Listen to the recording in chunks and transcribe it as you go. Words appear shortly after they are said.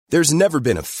There's never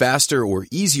been a faster or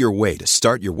easier way to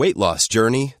start your weight loss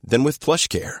journey than with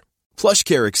PlushCare.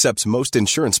 PlushCare accepts most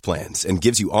insurance plans and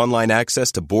gives you online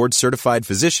access to board-certified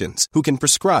physicians who can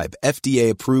prescribe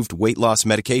FDA-approved weight loss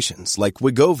medications like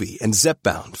Wegovy and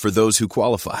Zepbound for those who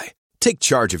qualify. Take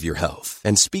charge of your health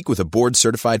and speak with a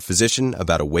board-certified physician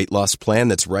about a weight loss plan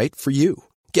that's right for you.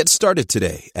 Get started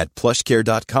today at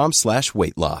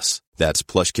plushcare.com/weight loss. That's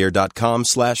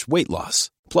plushcare.com/weight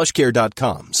loss.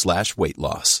 plushcare.com/weight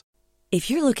loss. If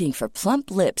you're looking for plump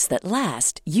lips that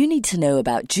last, you need to know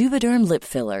about Juvederm lip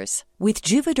fillers. With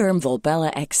Juvederm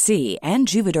Volbella XC and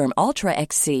Juvederm Ultra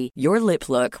XC, your lip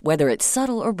look, whether it's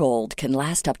subtle or bold, can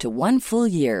last up to 1 full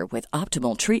year with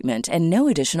optimal treatment and no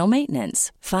additional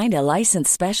maintenance. Find a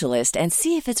licensed specialist and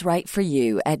see if it's right for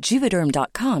you at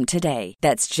Juvederm.com today.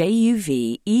 That's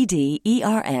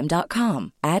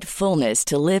JUVEDERM.com. Add fullness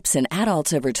to lips in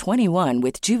adults over 21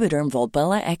 with Juvederm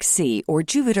Volbella XC or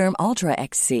Juvederm Ultra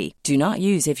XC. Do not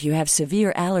use if you have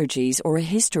severe allergies or a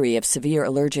history of severe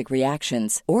allergic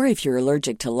reactions, or if you're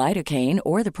allergic to lidocaine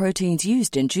or the proteins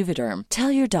used in Juvederm. Tell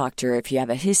your doctor if you have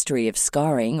a history of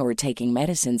scarring or taking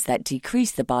medicines that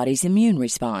decrease the body's immune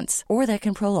response or that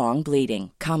can prolong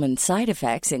bleeding. Common side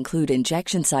effects include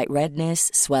injection site redness,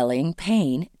 swelling,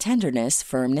 pain, tenderness,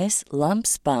 firmness,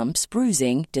 lumps, bumps,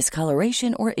 bruising,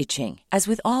 discoloration, or itching. As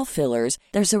with all fillers,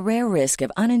 there's a rare risk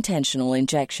of unintentional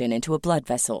injection into a blood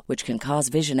vessel, which can cause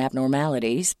vision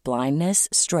abnormalities, blindness,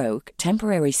 stroke,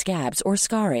 temporary scabs, or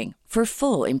scarring. For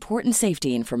full, important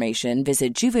safety information,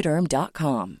 visit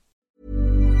Juvederm.com.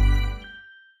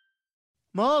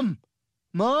 Mom!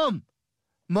 Mom!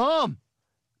 Mom!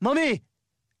 Mommy!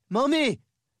 Mommy!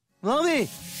 Mommy!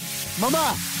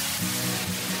 Mama!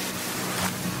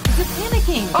 You're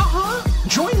panicking.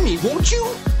 Join me, won't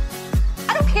you?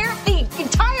 I don't care if the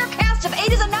entire cast of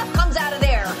 8 is enough comes out of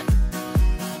there.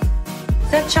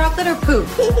 Is that chocolate or poop?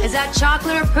 Is that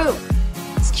chocolate or poop?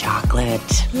 It's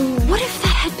chocolate. What if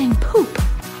that had been poop?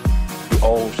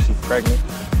 Oh, she pregnant?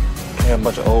 Can't have a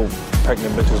bunch of old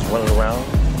pregnant bitches running around.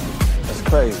 That's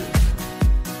crazy.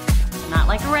 Not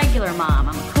like a regular mom.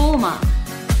 I'm a cool mom.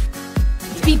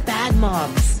 Let's be bad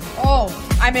moms. Oh,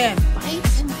 I'm in. Right?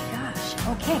 Oh my gosh.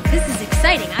 Okay, this is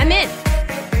exciting. I'm in.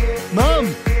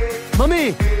 Mom!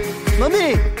 Mommy!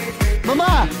 Mommy!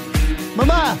 Mama!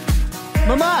 Mama!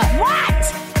 Mama! What?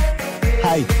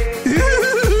 Hi.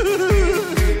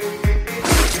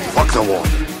 Fuck the war.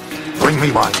 Bring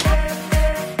me mine.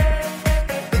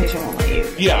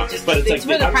 Yeah, but it's like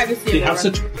for the privacy. They have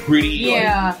such pretty.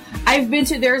 Yeah, I've been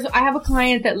to. I have a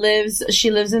client that lives. She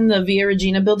lives in the Via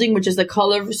Regina building, which is the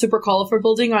super colorful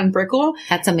building on Brickell.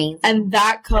 That's amazing. And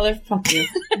that color, fuck you.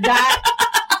 that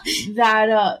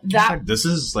This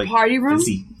is like party room.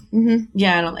 Mm-hmm.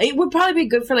 Yeah, I don't. It would probably be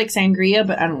good for like sangria,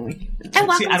 but I don't like. And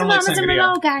welcome I don't to like Mamas and sangria.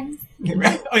 Remote, guys.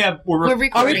 Oh yeah, we're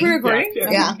recording. Are we recording?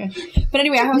 Yeah. Okay. But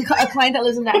anyway, I have a client that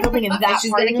lives in that building, and that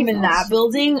party room in that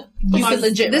building, you could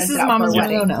legit. This is Mama's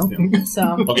wedding. No.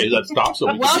 So okay, let's stop. So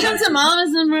welcome to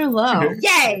Mamas and Merlot.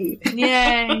 Yay!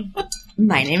 Yay!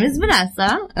 My name is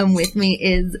Vanessa, and with me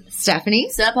is Stephanie.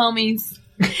 Sup, homies?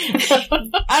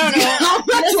 I don't know.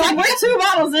 Listen, we're 2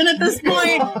 bottles in at this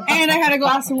point, and I had a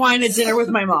glass of wine at dinner with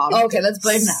my mom. Okay, let's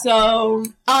blame that. So,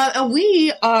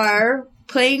 we are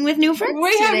playing with new friends.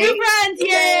 We have new friends.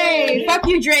 Yay! Fuck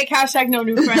you, Drake. Hashtag no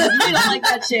new friends. We don't like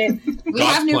that shit. We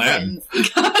have new friends.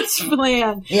 God's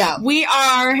plan. Yeah. We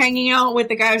are hanging out with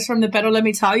the guys from the Better Let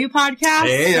Me Tell You podcast.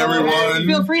 Hey, everyone.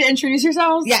 Feel free to introduce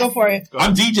yourselves. Yes. Go for it.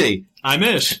 I'm DJ. I'm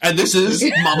Ish, and this is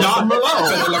Not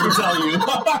Merlot. Let me tell you.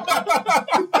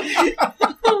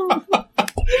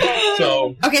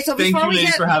 So, okay, so thank before you, we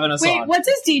ladies, get for having us Wait, on. what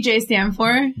does DJ stand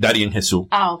for? Daddy and Jesus.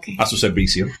 Oh, okay. A su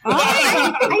servicio.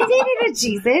 I dated a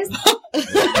Jesus.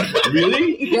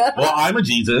 Really? Yeah. Well, I'm a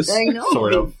Jesus. I know.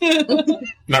 Sort of.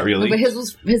 Not really. But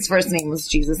his first name was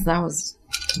Jesus. That was.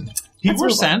 He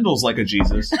wears sandals like a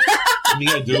Jesus. Me,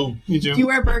 I do. You do? Do you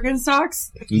wear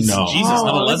Birkenstocks? No. Jesus,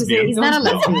 not a lesbian. He's not a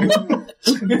lesbian.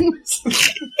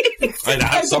 And I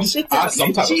have some type of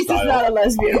Jesus style. not a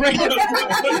lesbian.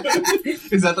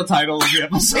 Is that the title of the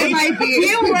episode? It might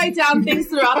be. We'll write down things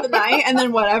throughout the night, and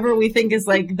then whatever we think is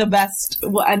like the best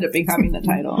will end up becoming the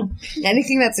title.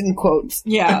 Anything that's in quotes.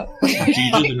 Yeah.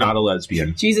 Jesus is not a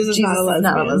lesbian. Jesus is not a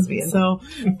lesbian.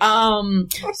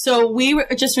 So we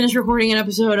just finished recording an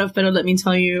episode of Better Let Me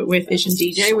Tell You with Ish and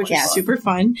DJ, which was super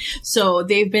fun. So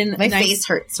they've been My face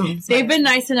hurts. They've been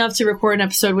nice enough to record an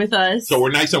episode with us. So we're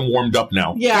nice and warmed up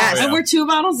now. Yeah, and we're 2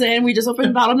 bottles in. We just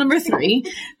opened bottle number 3.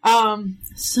 So yeah.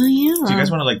 Do you guys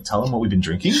want to like tell them what we've been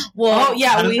drinking? Well,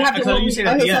 yeah, we have to.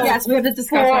 Yes, we have to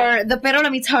discuss for the Pero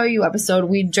Let Me Tell You episode.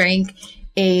 We drank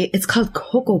it's called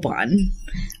Coco Bon,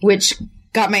 which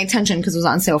got my attention because it was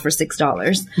on sale for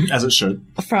 $6 As it should.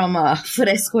 from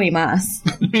Fresco y Más.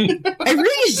 I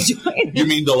really enjoyed it. You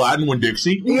mean the Latin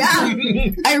Winn-Dixie? Yeah,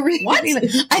 I really.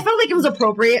 I felt like it was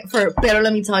appropriate for Pero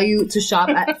Let Me Tell You to shop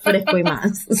at Fresco y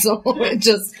Más. So it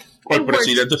just. Or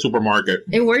Presida at the supermarket.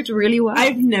 It worked really well.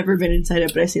 I've never been inside a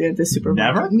Presida at the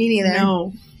supermarket. Never? Me neither.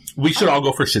 No. We should all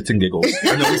go for shits and giggles.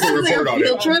 And then we can report on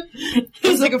Field it. trip.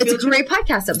 It's a great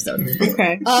podcast episode.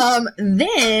 Okay.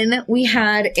 Then we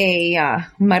had a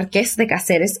Marqués de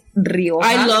Cáceres Rioja.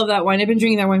 I love that wine. I've been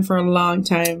drinking that wine for a long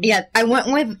time. Yeah, I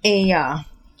went with a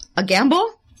gamble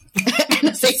and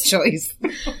a safe choice.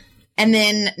 And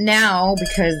then now,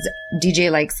 because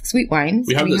DJ likes sweet wines,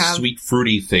 We have this sweet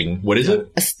fruity thing. What is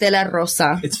it? a Stella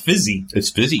Rosa. It's fizzy. It's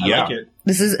fizzy, I yeah. like it.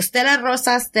 This is Stella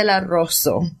Rosa, Stella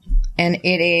Rosso. And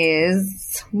it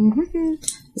is,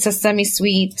 it's a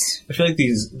semi-sweet. I feel like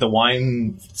the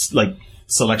wine like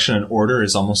selection and order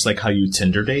is almost like how you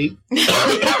Tinder date.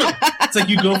 It's like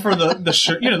you go for the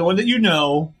the one that you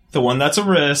know, the one that's a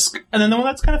risk, and then the one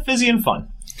that's kind of fizzy and fun.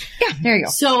 Yeah, there you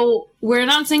go. So we're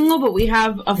not single, but we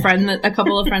have a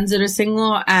couple of friends that are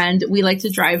single, and we like to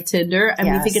drive Tinder,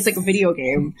 and we think it's like a video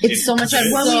game. It's so much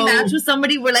fun. When we match with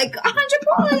somebody, we're like 100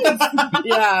 points.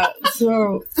 Yeah.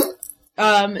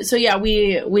 So yeah,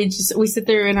 we sit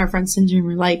there in our friends' Tinder and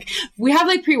we're like, we have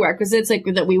like prerequisites like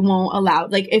that we won't allow.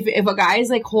 Like if a guy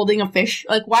is like holding a fish,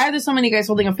 like why are there so many guys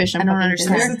holding a fish? I don't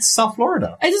understand. Because it's South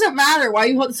Florida. It doesn't matter why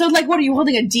you hold. So like, what are you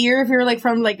holding, a deer if you're like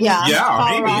from like Yeah,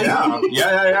 maybe,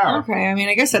 yeah. Okay, I mean,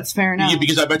 I guess that's fair enough. Yeah,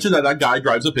 because I bet you that guy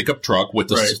drives a pickup truck with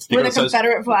the sticker with a that says,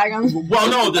 Confederate flag on. well,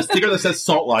 no, the sticker that says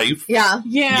Salt Life. Yeah.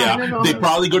 I don't know. They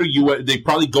probably go to UM. They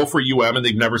probably go for UM, and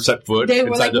they've never set foot They were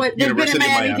inside like, the they've been in University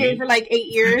of Miami-Dade for like 8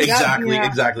 years.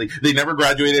 Exactly. They never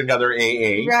graduated and got their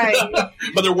AA. Right.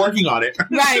 But they're working on it.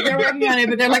 Right, they're working on it,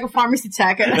 but they're like a pharmacy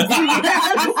tech. or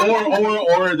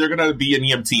they're gonna be an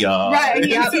EMT. Right, an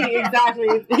EMT,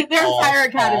 exactly. They're a fire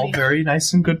academy. All very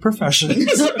nice and good professions.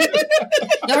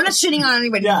 No, we're not shitting on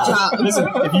anybody's job. Listen,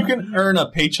 if you can earn a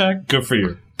paycheck, good for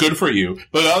you. Good for you.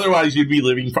 But otherwise, you'd be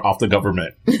living off the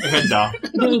government.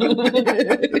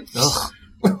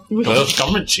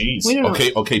 Government cheese.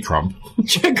 Okay, Trump.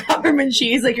 Your government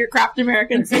cheese, like your Kraft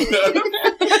American. Listen,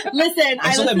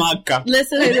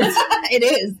 it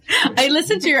is. I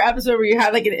listened to your episode where you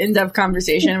had like an in-depth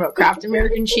conversation about Kraft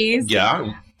American cheese.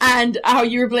 Yeah. And how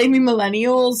you were blaming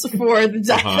millennials for the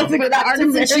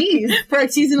artisanal cheese, for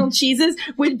artisanal cheeses.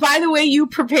 Which, by the way, you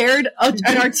prepared an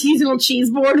artisanal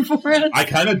cheese board for us. I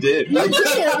kind of did. You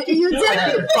did.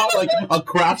 I thought like a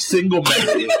Kraft single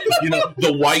method.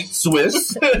 The white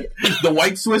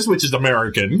Swiss, which is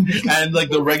American, and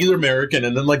like the regular American,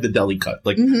 and then like the deli cut,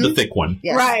 like the thick one.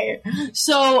 Yes. Right.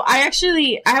 So I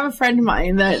have a friend of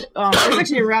mine that it's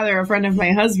actually rather a friend of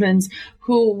my husband's,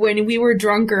 who, when we were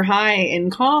drunk or high in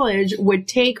college, would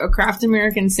take a Kraft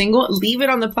American single, leave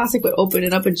it on the plastic, but open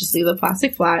it up and just leave the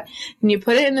plastic flat. And you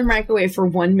put it in the microwave for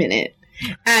 1 minute.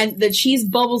 And the cheese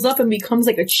bubbles up and becomes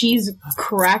like a cheese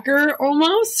cracker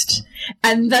almost.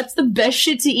 And that's the best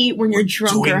shit to eat when you're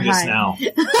drunk or high. Now.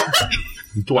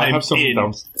 Do I have some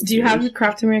downstairs? Do you have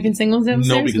Kraft American singles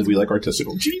downstairs? No, because we like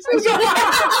artisanal cheese. But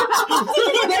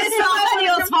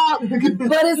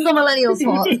it's the millennials'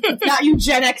 fault. Not you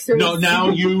Gen Xers. No,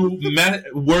 now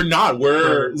we're not.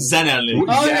 We're Zenelli.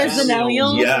 Oh, yes. there's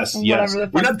Zenellials? Yes.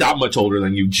 We're not that much older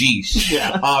than you. Jeez.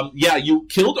 Yeah. You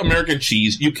killed American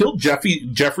cheese. You killed Jeffrey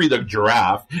the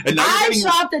giraffe. And now I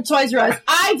shopped at Toys R Us.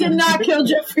 I did not kill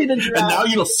Jeffrey the giraffe.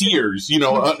 And now, Sears, an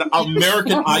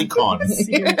American icon.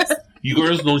 Sears. You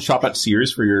girls don't shop at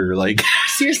Sears for your, like...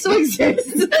 Sears still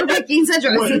exists.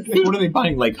 What are they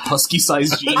buying? Like,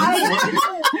 husky-sized jeans?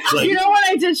 Like, you know what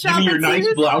I did shop at your Sears?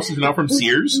 nice blouse is now from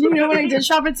Sears? You know what I did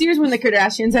shop at Sears? When the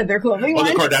Kardashians had their clothing line?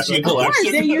 The Kardashian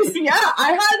collection?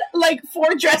 I had, like,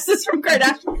 4 dresses from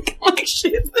Kardashian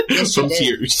collection. From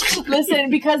Sears.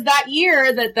 Listen, because that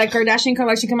year that the Kardashian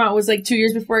collection came out was, like, 2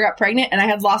 years before I got pregnant, and I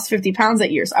had lost 50 pounds that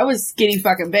year. So I was skinny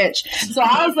fucking bitch. So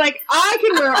I was like, I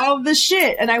can wear all of this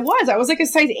shit. And I was like a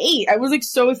size 8. I was like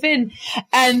so thin.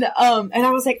 And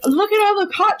I was like, look at all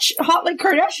the hot like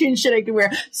Kardashian shit I could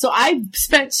wear. So I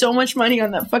spent so much money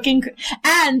on that fucking,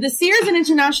 and the Sears and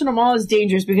International Mall is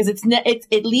dangerous because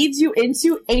it leads you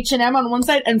into H&M on one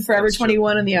side and Forever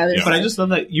 21 on the other side. But I just love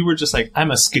that you were just like, I'm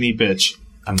a skinny bitch.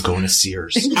 I'm going to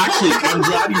Sears. Actually, I'm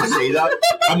glad you say that.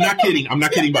 I'm not kidding. I'm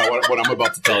not kidding about what I'm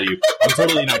about to tell you. I'm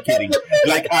totally not kidding.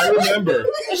 Like, I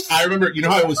remember, you know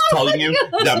how I was telling you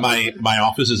that my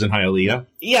office is in Hialeah?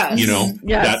 Yes. You know?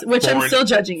 Yes. that Which I'm still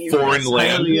judging you. Foreign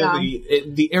land.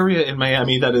 Hialeah, the area in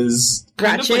Miami that is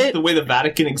kind of like Ratchet. the way the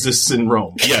Vatican exists in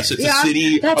Rome. Yes, it's a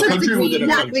city, a country within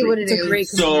a country. what it It's a great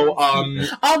So,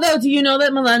 Although, do you know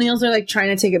that millennials are like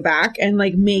trying to take it back and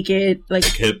like make it like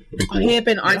hip and cool. hip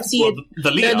and artsy? Well,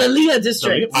 the Leah. The Leah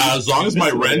district. As long as my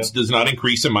It's rent does not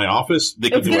increase in my office, they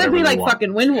can It's do gonna whatever be they like want.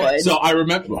 fucking Wynwood. So I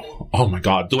remember, oh my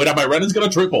god, my rent is gonna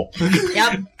triple.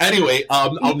 Yep. Anyway,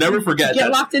 I'll never forget Get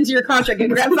that, locked into your contract. Get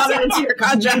grandfathered into your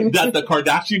contract. that the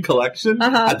Kardashian collection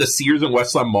at the Sears and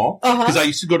Westland Mall, because I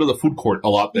used to go to the food court a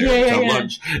lot there Yeah, to yeah, have yeah.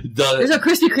 lunch. There's a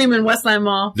Krispy Kreme in Westland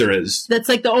Mall. There is. That's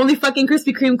like the only fucking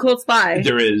Krispy Kreme close by.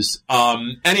 There is.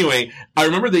 Anyway, I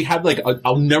remember they had like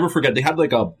I'll never forget. They had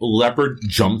like a leopard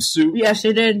jumpsuit, Yes,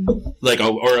 they did.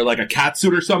 or like a cat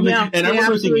suit or something. Yeah, and I they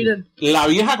remember absolutely thinking, la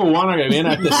vieja cubana que viene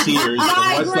at the Sears and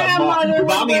Westland Mall grandmother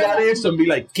va a was mirar eso and be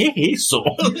like, ¿qué es eso?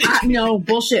 No,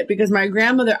 bullshit. Because my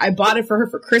grandmother, I bought it for her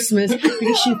for Christmas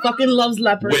because she fucking loves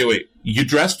leopard. Wait. You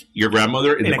dressed your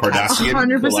grandmother in the a cat- Kardashian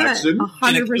 100%. collection?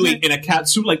 100%. In a cat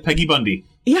suit like Peggy Bundy.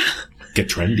 Yeah. Get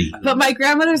trendy. But my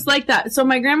grandmother's like that. So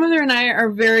my grandmother and I are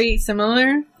very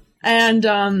similar. And,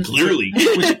 Clearly.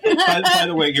 By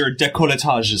the way, your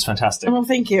décolletage is fantastic. well,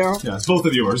 thank you. Yeah, it's both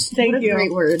of yours. Thank you.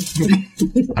 Great word.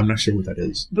 I'm not sure what that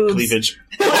is. Boobs. Cleavage.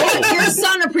 Your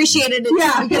son appreciated it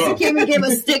Yeah. because he came and gave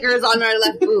us stickers on our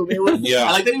left boob. It was Yeah.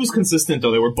 I like that he was consistent,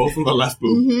 though. They were both on the left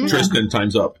boob. Tristan,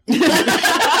 time's up.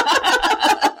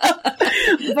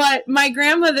 But my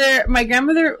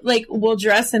grandmother like will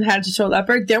dress and had to show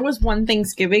leopard. There was one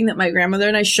Thanksgiving that my grandmother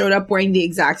and I showed up wearing the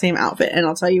exact same outfit, and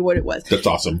I'll tell you what it was. That's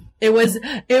awesome. It was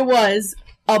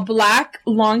a black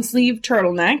long sleeve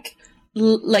turtleneck,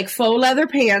 like faux leather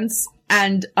pants,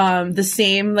 and the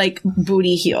same like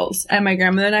booty heels. And my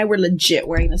grandmother and I were legit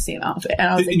wearing the same outfit. And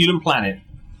I was like, You didn't plan it.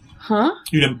 huh?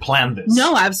 You didn't plan this.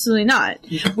 No, absolutely not.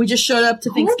 We just showed up to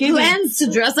who Thanksgiving. plans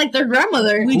to dress like their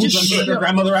grandmother? We Who just done it with their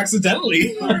grandmother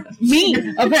accidentally. me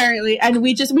apparently, and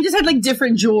we just had like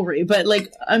different jewelry, but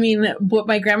like I mean, but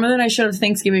my grandmother and I showed up to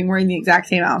Thanksgiving wearing the exact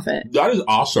same outfit. That is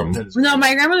awesome. No,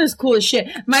 my grandmother's cool as shit.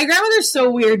 My grandmother's so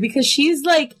weird because she's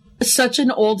like such an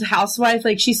old housewife.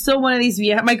 Like she's still one of these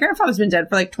viejas. My grandfather's been dead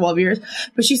for like 12 years,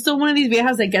 but she's still one of these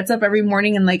viejas that gets up every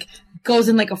morning and like goes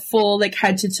in like a full like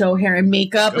head to toe hair and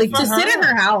makeup, like to sit in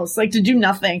her house, like to do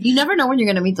nothing. You never know when you're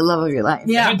going to meet the love of your life.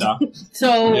 Yeah. Kinda.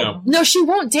 So Yeah. no, she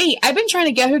won't date. I've been trying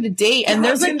to get her to date, and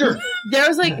there's like Tinder.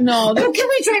 there's like no. Oh, can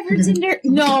we drive her Tinder?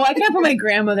 No, I can't put my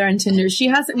grandmother on Tinder. She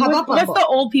has How about what's Bumble? the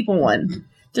old people one?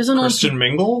 There's an old Christian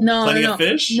Mingle? no, Plenty no, of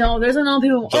fish? no. There's an old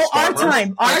people. Just Our Starbucks?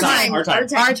 time, our time, Our time.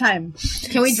 our time.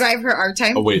 Can we drive her our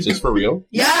time? Oh, wait, is this for real?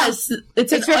 Yes,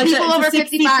 it's for people over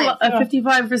 55.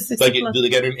 55 for 60. Like, do they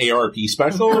get an ARP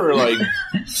special or like?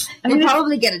 We'll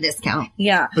probably get a discount.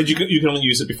 Yeah. But you can only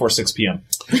use it before 6 p.m.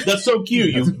 That's so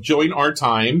cute. You join our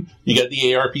time, you get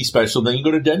the ARP special, then you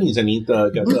go to Denny's and eat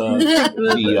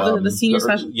The senior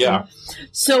special. Yeah.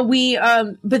 So we,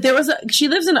 but there was she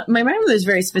lives in, my grandmother is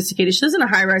very sophisticated. She lives in a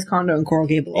high-rise condo in Coral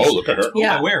Gables. Oh, look at her.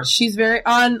 Yeah. where? She's very,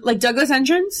 on, like, Douglas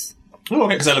Entrance. Oh,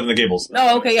 okay, because I live in the Gables.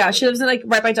 Oh, okay, yeah. She lives in, like,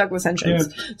 right by Douglas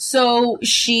Entrance. So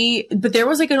but there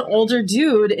was, like, an older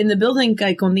dude in the building,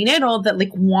 like, con dinero, that,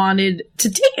 like, wanted to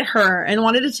date her and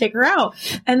wanted to take her out.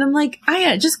 And I'm like,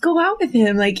 Aya, just go out with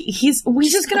him. Like, he's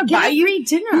just gonna buy you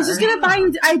dinner. He's just gonna buy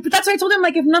you. But that's why I told him,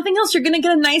 like, if nothing else, you're gonna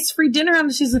get a nice free dinner.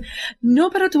 And she's like, no,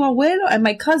 pero tu abuelo. And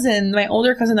my cousin, my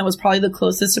older cousin that was probably the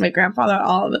closest to my grandfather,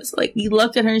 all of us, like, he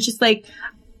looked at her and she's like,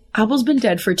 Abuel's been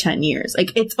dead for 10 years.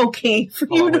 Like, it's okay for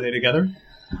Oh, you were to they together?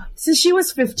 since she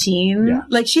was 15, Yeah.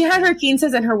 like she had her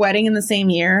quinces and her wedding in the same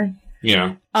year.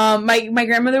 Yeah. My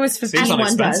grandmother was 15. Saves on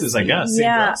Anyone expenses, does. I guess. Same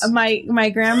Yeah, dress. my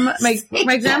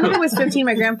grandmother was 15.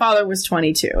 My grandfather was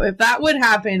 22. If that would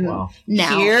happen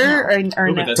Now. here or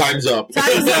No, no. but Time's up.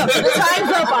 Time's up.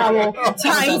 Time's up, Abel.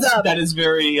 Time's up. That is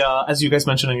very, as you guys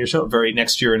mentioned on your show, very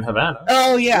next year in Havana.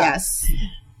 Oh yeah. Yes.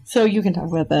 So you can talk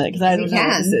about that because I don't know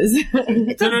what this is.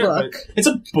 It's a book. It's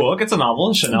a book. It's a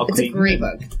novel. Chanel It's a Clayton. great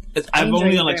book. I've enjoyed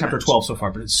only it on like very chapter much. 12 so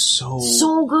far, but it's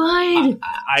so good.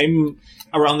 I'm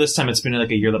around this time. It's been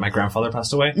like a year that my grandfather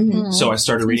passed away, so I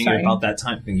started reading sorry. it about that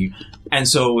time. Thank you. And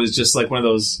so it was just like one of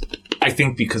those. I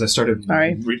think because I started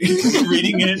Sorry.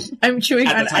 reading it, I'm chewing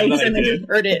At the on time ice that I and I did. just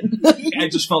heard it. I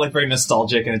just felt like very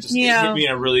nostalgic, and it just Yeah. hit me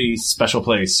in a really special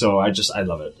place. So I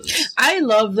love it. I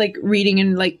love like reading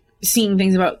and like seeing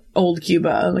things about old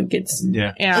Cuba. Like it's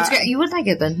It's great. You would like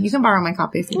it then. You can borrow my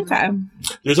copy if you okay.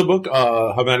 There's a book,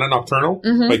 Havana Nocturnal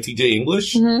by T.J.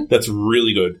 English. That's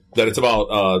really good. That it's about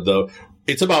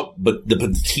the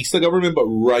Batista government, but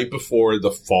right before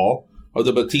the fall of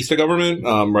the Batista government,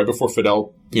 right before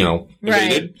Fidel, invaded.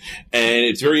 Right. And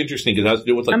it's very interesting because it has to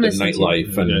do with like the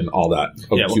nightlife and all that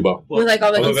of Cuba. With like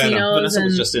all the casinos. Vanessa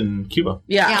was just in Cuba.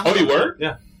 Yeah. Oh, you were?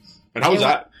 Yeah. And how was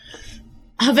that?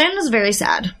 Havana's very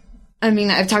sad. I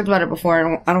mean, I've talked about it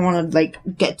before. I don't want to like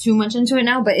get too much into it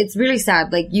now, but it's really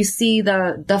sad. Like you see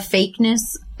the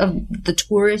fakeness of the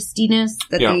touristiness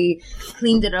that they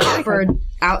cleaned it up for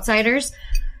outsiders.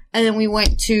 And then we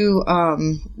went to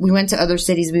other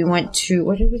cities. We went to,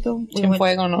 where did we go?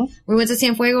 Cienfuegos, no? We went to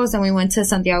Cienfuegos and we went to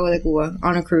Santiago de Cuba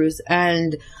on a cruise.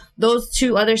 And those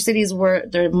two other cities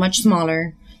they're much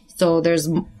smaller. So there's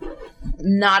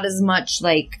not as much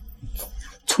like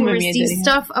touristy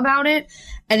stuff about it.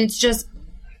 And it's just,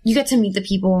 you get to meet the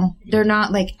people. They're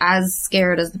not like as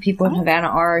scared as the people in Havana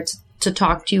are to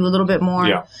talk to you a little bit more.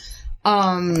 Yeah.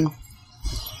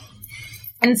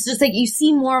 And it's just like you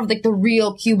see more of like the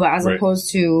real Cuba as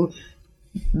opposed to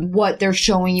what they're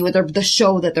showing you, the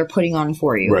show that they're putting on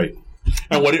for you. Right.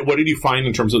 And what did you find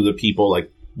in terms of the people? Like,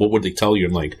 what would they tell you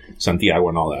in like Santiago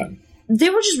and all that? They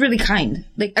were just really kind.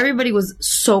 Like everybody was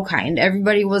so kind.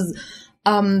 Everybody was.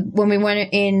 When we went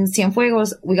in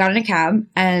Cienfuegos, we got in a cab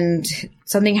and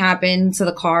something happened to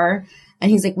the car. And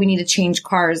he's like, we need to change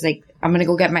cars. Like, I'm going to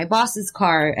go get my boss's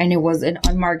car. And it was an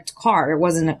unmarked car. It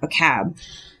wasn't a cab.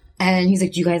 And he's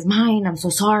like, do you guys mind? I'm so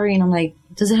sorry. And I'm like,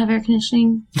 does it have air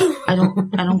conditioning? I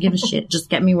don't give a shit. Just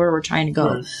get me where we're trying to go.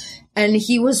 Right. And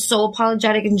he was so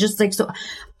apologetic and just like, so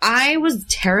I was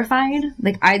terrified.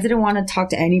 Like, I didn't want to talk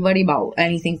to anybody about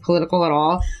anything political at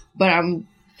all. But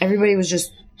everybody was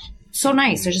just so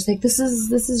nice. They're just like, this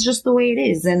is just the way it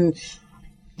is. And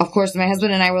of course, my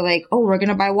husband and I were like, oh, we're going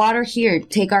to buy water here.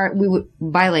 We would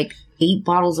buy like 8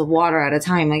 bottles of water at a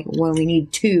time, like when we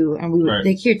need 2. And we would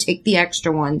like, here, take the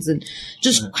extra ones, and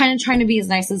just kind of trying to be as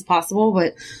nice as possible.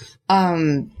 But,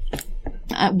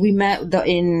 we met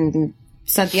in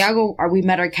Santiago, we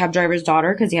met our cab driver's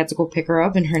daughter because he had to go pick her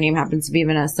up, and her name happens to be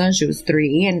Vanessa, and she was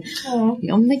 3. And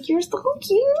I'm like, you're so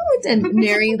cute. And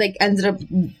Mary like ended up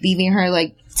leaving her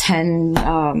like 10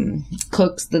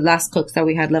 cooks, the last cooks that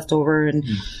we had left over, and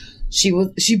she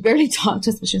barely talked to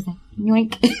us, but she was like,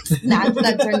 yoink, snatched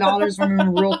that $10 from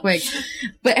him real quick.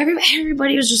 But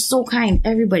everybody was just so kind.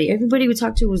 Everybody we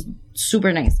talked to was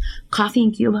super nice. Coffee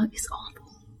in Cuba is awful.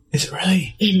 Is it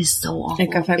really? It is so awful.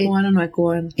 El café cubano no es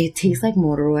cubano. It tastes like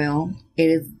motor oil.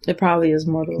 It probably is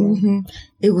motor oil. Mm-hmm.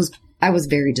 I was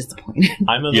very disappointed.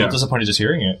 I'm a little disappointed just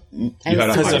hearing it.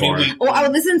 I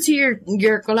would listen to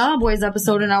your Colada Boys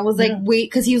episode, and I was like, wait,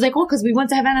 because he was like, because we went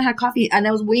to Havana and had coffee, and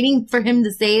I was waiting for him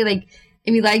to say like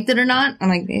if he liked it or not. I'm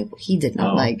like, he did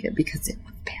not like it because it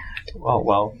was bad. Oh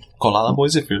well, Colada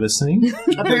Boys, if you're listening,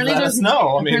 apparently there's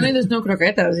no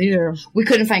croquetas either. We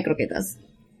couldn't find croquetas.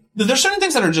 There's certain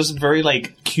things that are just very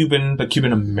like Cuban, but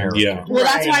Cuban American. Yeah. Well,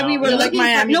 that's why we were looking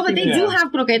for. No, but they do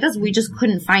have croquetas. We just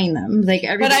couldn't find them. Like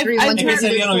every once in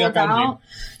a while,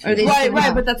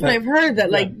 right. But that's what I've heard,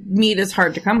 that like meat is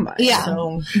hard to come by. Yeah.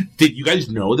 So. Did you guys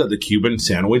know that the Cuban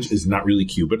sandwich is not really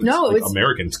Cuban? It's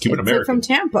American. It's Cuban American. It's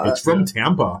from Tampa. It's from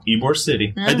Tampa, Ybor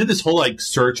City. I did this whole like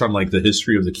search on like the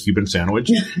history of the Cuban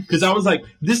sandwich because I was like,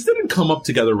 this didn't come up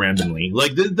together randomly.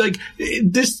 Like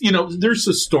this, there's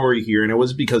a story here, and it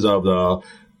was because of the.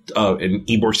 In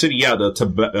Ybor City,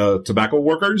 the tobacco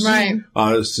workers, right?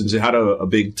 Since it had a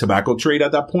big tobacco trade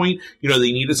at that point,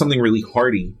 they needed something really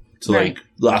hearty to like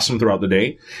last them throughout the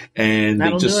day, and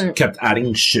they just kept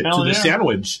adding shit to the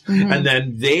sandwich, and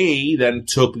then they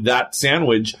took that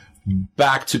sandwich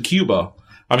back to Cuba.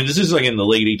 I mean, this is like in the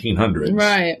late 1800s.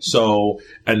 Right. So,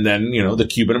 and then, the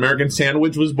Cuban-American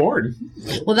sandwich was born.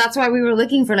 Well, that's why we were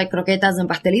looking for like croquetas and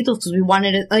pastelitos, because we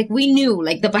wanted it, like we knew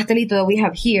like the pastelito that we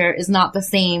have here is not the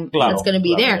same that's going to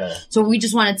be there. Yeah. So we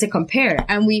just wanted to compare.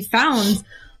 And we found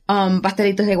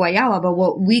pastelitos de guayaba, but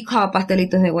what we call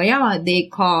pastelitos de guayaba, they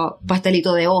call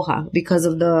pastelito de hoja because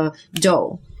of the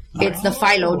dough. It's the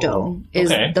phyllo dough is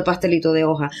the pastelito de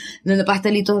hoja. And then the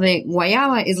pastelito de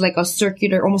guayaba is like a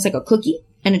circular, almost like a cookie,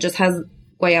 and it just has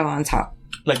guayaba on top.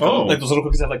 Like those little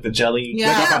cookies that have like the jelly.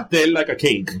 Yeah. Like a pastel, like a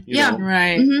cake. You know?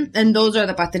 Right. Mm-hmm. And those are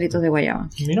the pastelitos de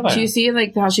guayaba. Do you see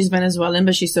like how she's Venezuelan,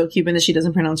 but she's so Cuban that she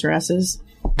doesn't pronounce her S's?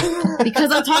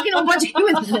 Because I'm talking to a bunch of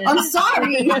humans. I'm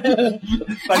sorry.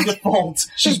 By default,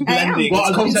 she's blending.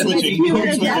 Well, Code switching.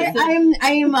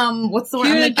 I'm what's the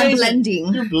word? I'm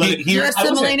blending. You're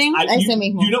assimilating?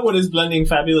 You know what is blending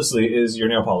fabulously is your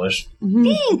nail polish.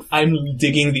 Thanks. I'm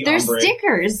digging the They're ombre.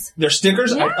 stickers. They're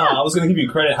stickers? Yeah. I was going to give you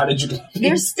credit. How did you get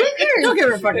They're stickers. Don't give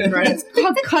her fucking credit. It's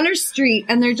called Color Street,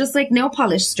 and they're just like nail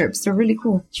polish strips. They're really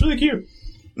cool. It's really cute.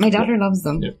 My daughter loves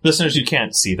them. Yeah. Listeners, you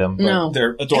can't see them, but No.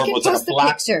 they're adorable. It's like a post a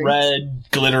black, picture. red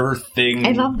glitter thing.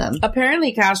 I love them.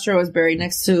 Apparently, Castro was buried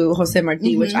next to Jose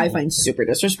Marti, which I find super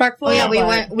disrespectful. Oh yeah, we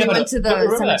but- went but to the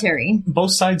remember that. cemetery.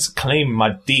 Both sides claim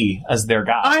Marti as their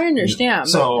god. I understand.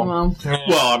 So, Well,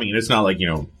 I mean, it's not like,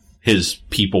 his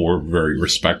people were very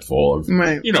respectful of,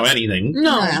 Right. Anything.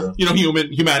 No.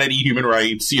 Humanity, human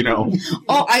rights,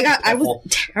 Oh, I was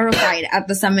terrified at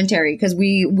the cemetery because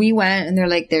we went and they're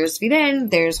like, there's Fidel,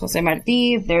 there's Jose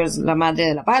Marti, there's La Madre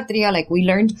de la Patria. Like we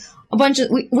learned a bunch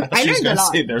of. I learned a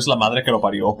lot. Say, there's La Madre que lo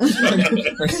parió.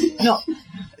 No.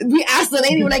 We asked the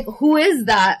lady, we're like, who is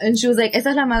that? And she was like, esa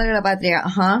es la Madre de la Patria.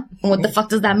 Uh-huh. And what the fuck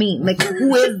does that mean? Like,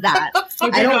 who is that?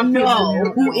 I don't know.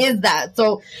 Who is that?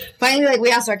 So finally, we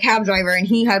asked our cab driver and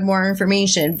he had more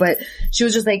information, but she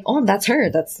was just like, oh, that's her.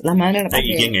 That's la Madre de la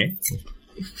Patria.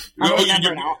 I don't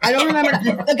remember now. I don't remember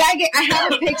now. The guy, I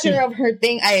have a picture of her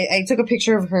thing. I took a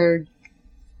picture of her,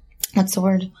 what's the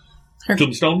word? Her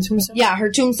tombstone? Yeah,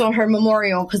 her tombstone, her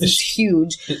memorial, because it's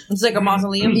huge. It's like a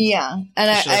mausoleum. Yeah. And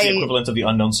It's like the equivalent of the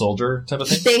unknown soldier type of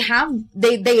thing.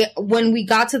 they when we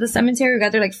got to the cemetery, we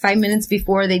got there like 5 minutes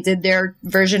before they did their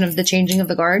version of the changing of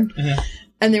the guard. Mm-hmm.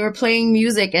 And they were playing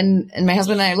music, and my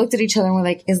husband and I looked at each other and we're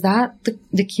like, is that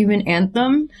the Cuban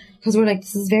anthem? Because we're like,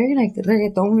 this is very like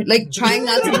reggaeton, like trying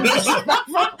not to.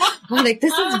 We're like,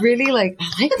 this is really like,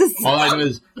 I like this. All I know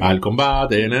is Al combate,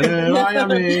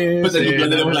 But then you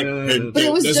blended it with like, But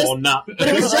it was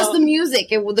just the music.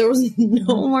 There was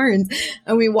no words,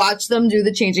 and we watched them do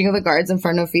the changing of the guards in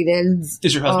front of Fidel's.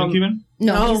 Is your husband Cuban?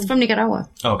 No, he's from Nicaragua.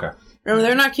 Oh, okay. No,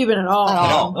 they're not Cuban at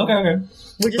all. Okay.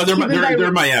 But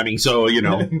they're Miami, so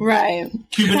Right.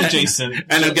 Cuban adjacent.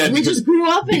 And again, we just grew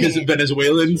up in because it.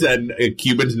 Venezuelans and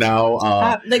Cubans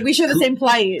now like we share the same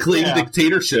plight. claim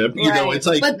dictatorship. It's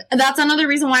like. But that's another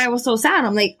reason why I was so sad.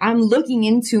 I'm like, I'm looking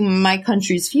into my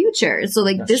country's future. So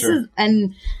like, this is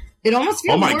and. It almost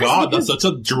feels oh my worse god, that's such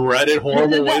a dreaded,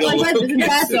 horrible way to look.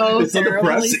 It's so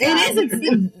depressing. It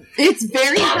is.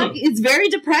 It's very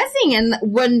depressing. And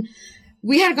when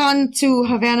we had gone to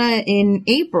Havana in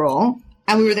April,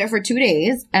 and we were there for 2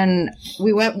 days, and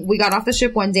we got off the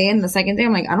ship one day, and the second day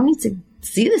I'm like, I don't need to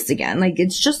see this again. Like,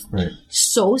 it's just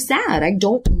so sad. I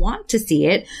don't want to see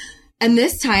it. And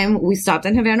this time we stopped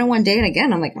in Havana one day, and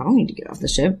again, I'm like, I don't need to get off the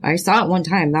ship. I saw it one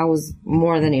time. That was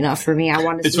more than enough for me. I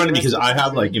wanted to It's see funny the because rest I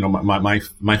have like,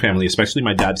 my family, especially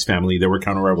my dad's family, they were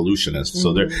counter-revolutionists.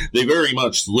 So they very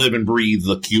much live and breathe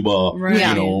the Cuba,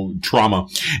 trauma.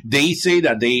 They say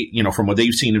that they, from what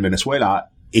they've seen in Venezuela,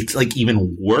 it's like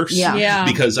even worse. Yeah.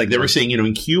 Because like they were saying,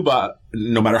 in Cuba,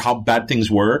 no matter how bad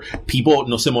things were, people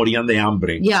no se morían de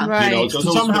hambre. Yeah. Right. So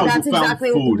somehow that's you found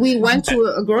exactly. food. We went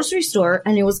to a grocery store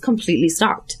and it was completely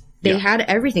stocked. They had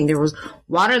everything. There was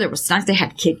water, there was snacks, they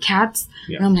had Kit Kats.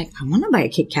 Yeah. And I'm like, I want to buy a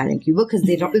Kit Kat in Cuba because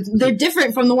they're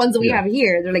different from the ones that we have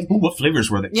here. They're like, Ooh, what flavors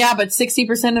were they? Yeah, but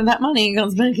 60% of that money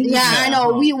goes back in. I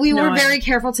know. We were very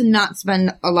careful to not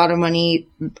spend a lot of money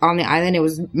on the island. It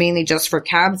was mainly just for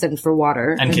cabs and for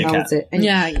water. And Kit that Kat. was it. And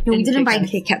we didn't buy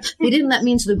Kit Kat. They didn't let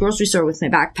me into the grocery store with my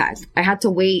backpack. I had to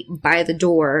wait by the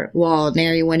door while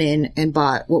Neri went in and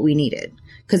bought what we needed.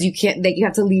 Because you can't, you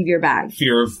have to leave your bag.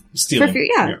 Fear of stealing.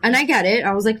 Yeah. And I get it.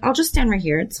 I was like, I'll just stand right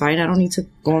here. It's fine. I don't need to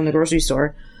go in the grocery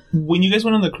store. When you guys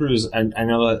went on the cruise, and I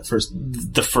know that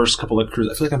the first couple of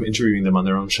cruises, I feel like I'm interviewing them on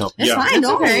their own show. It's fine.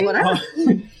 No, okay. Whatever.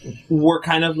 We're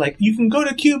kind of like, you can go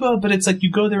to Cuba, but it's like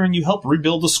you go there and you help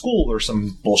rebuild a school or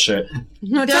some bullshit.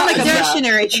 No, it's not like a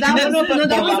missionary.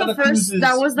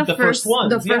 That was the first one.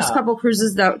 The first couple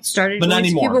cruises that started going to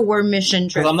Cuba were mission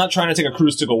trips. Because I'm not trying to take a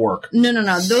cruise to go work. No.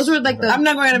 Those were like I'm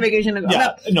not going on a vacation to go.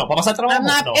 I'm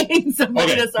not paying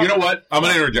somebody to you know what? I'm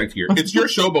going to interject here. It's your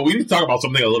show, but we need to talk about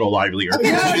something a little livelier.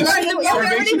 Okay,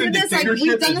 starvation and dictatorship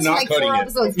we've done this for like 4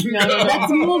 episodes.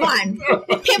 Let's move on.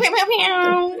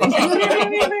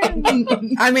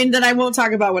 I mean, then I won't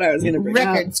talk about what I was going to bring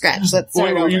Record up. scratch. Let's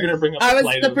What were you going to bring up?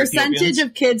 The percentage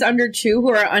of kids under 2 who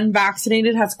are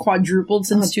unvaccinated has quadrupled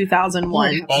since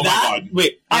 2001. Oh my god!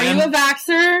 Wait, are you a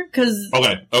vaxxer? Because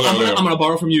okay. I'm going to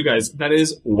borrow from you guys. That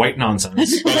is white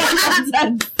nonsense.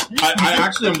 I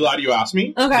actually am glad you asked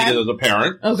me. Okay. Because as a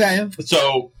parent. Okay.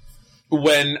 So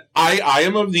when I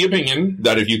am of the opinion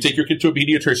that if you take your kid to a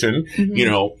pediatrician,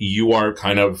 you are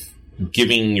kind of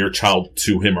giving your child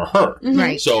to him or her.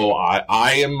 Right. So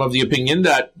I am of the opinion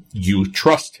that you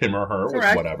trust him or her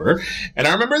with whatever. And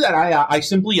I remember that I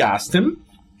simply asked him,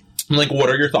 I'm like, what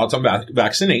are your thoughts on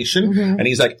vaccination? And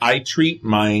he's like, I treat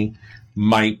my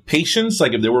patients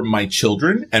like if they were my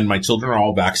children, and my children are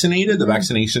all vaccinated. The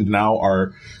vaccinations now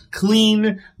are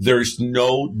clean. There's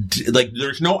no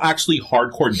actually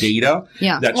hardcore data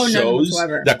that shows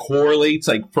that correlates,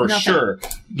 like, for sure.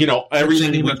 You know,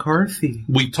 everything. Jenny McCarthy.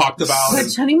 We talked about. But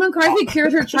Jenny McCarthy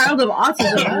cured her child of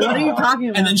autism. What are you talking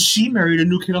about? And then she married a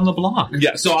new kid on the block.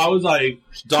 Yeah, so I was like,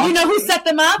 you know who set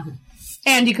them up?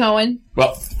 Andy Cohen.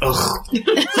 Well, so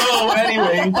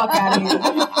anyway, Fuck out of here.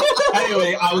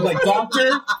 Anyway, I was like,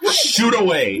 doctor, shoot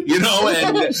away, you know,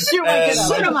 and shoot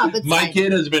him up. It's my fine.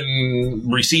 kid has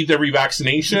received every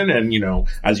vaccination, and, you know,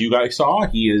 as you guys saw,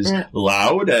 he is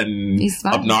loud and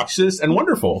obnoxious and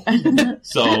wonderful.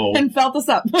 So and felt us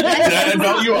up. And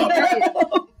felt you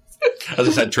up. As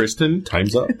I said, Tristan,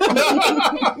 time's up.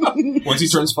 Once he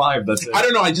turns 5, that's it. I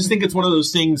don't know. I just think it's one of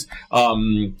those things,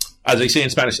 as they say in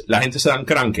Spanish, la gente se dan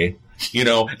caranque, you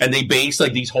know, and they base,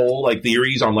 like, these whole, like,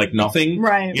 theories on, like, nothing.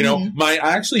 Right. You know, I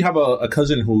actually have a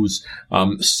cousin whose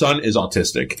son is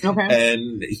autistic. Okay.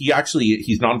 And he's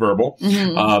nonverbal.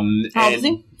 How old is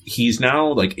he? He's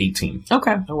now, like, 18.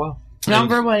 Okay. Oh, wow.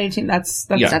 Nonverbal at 18. That's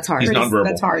hard. He's nonverbal.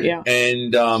 That's hard, yeah.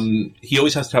 And he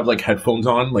always has to have, like, headphones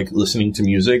on, like, listening to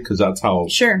music, because that's how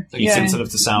he's sensitive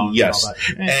to sound. Yes.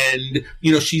 And all that. And,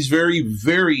 you know, she's very,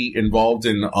 very involved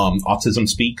in Autism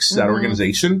Speaks, that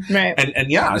organization. Right. And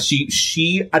yeah,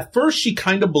 she at first she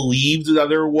kind of believed that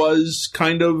there was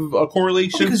kind of a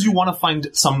correlation. Because you want to find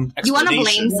some explanation. You want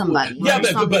to blame somebody. Yeah,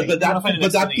 but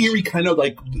that theory kind of,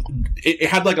 like, it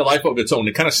had, like, a life of its own.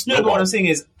 It kind of snowballed. No, but what I'm saying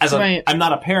is, I'm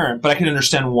not a parent, but I can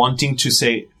understand wanting to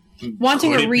say,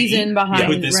 wanting a reason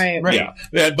behind, right?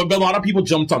 Yeah, but a lot of people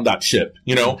jumped on that ship,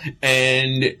 you know,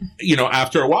 and, you know,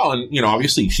 after a while, and, you know,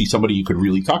 obviously she's somebody you could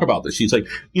really talk about this. She's like,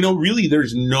 you know, really,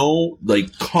 there's no,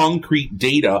 like, concrete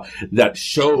data that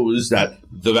shows that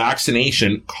the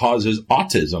vaccination causes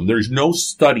autism. There's no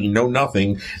study, no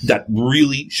nothing that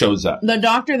really shows that. The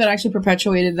doctor that actually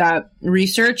perpetuated that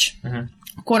research,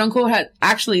 quote unquote, had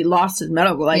actually lost his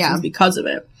medical license because of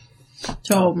it.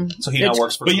 So he now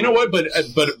works for. But you know what? But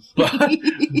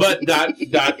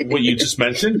that what you just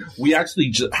mentioned, we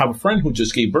actually have a friend who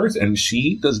just gave birth, and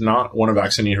she does not want to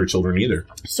vaccinate her children either.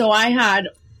 So I had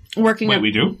working. Wait,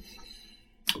 we do.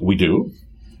 We do.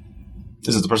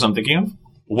 Is it the person I'm thinking of?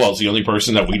 Well, it's the only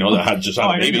person that we know that had just had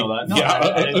a baby. I didn't know that. No, yeah,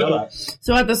 I didn't know that.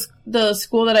 So at the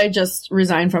school that I just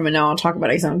resigned from, and now I'll talk about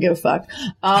it because I don't give a fuck.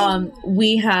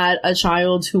 We had a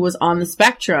child who was on the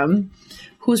spectrum,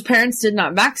 whose parents did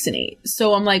not vaccinate.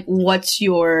 So I'm like, what's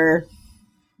your...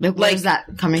 Where's that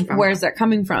coming from? Where's that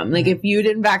coming from? Like, if you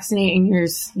didn't vaccinate and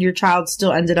your child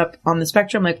still ended up on the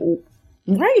spectrum, like,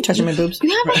 why are you touching my boobs?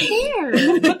 You have a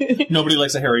hair. Nobody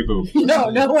likes a hairy boob. No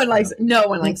one likes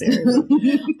a hairy boob.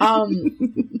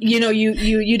 You know,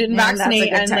 you didn't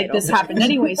vaccinate, and like this happened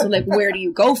anyway. So like, where do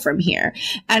you go from here?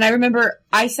 And I remember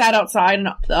I sat outside in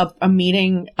a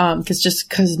meeting,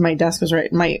 because my desk was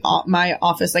right, my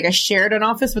office, like I shared an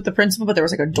office with the principal, but there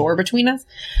was like a door between us.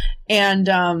 And,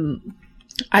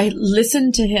 I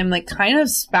listened to him like kind of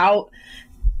spout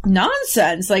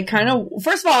nonsense, like kind of,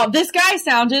 first of all, this guy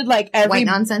sounded like white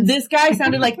nonsense. This guy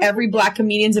sounded like every black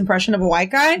comedian's impression of a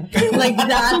white guy. Like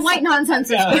that's so white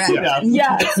nonsense is correct.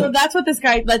 Yeah. So that's what this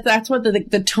guy, that's what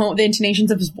the tone, the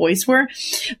intonations of his voice were.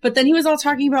 But then he was all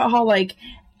talking about how like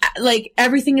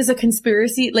everything is a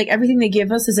conspiracy, like everything they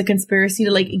give us is a conspiracy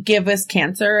to like give us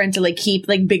cancer and to like keep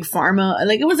like big pharma,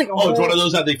 like it was like it's one of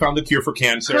those that they found the cure for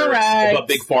cancer. Correct. But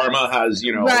big pharma has,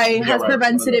 you know, has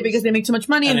prevented it because they make too much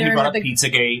money, and then he brought up like,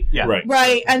 Pizzagate. Yeah,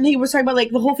 right. And he was talking about like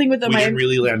the whole thing with we didn't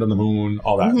really land on the moon,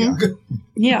 all that.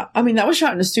 Yeah, I mean that was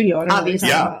shot in a studio. I don't Obviously,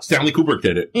 know Stanley Kubrick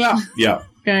did it. Yeah.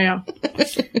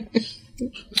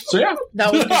 So yeah,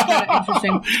 that was kind of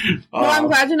interesting. Well, I'm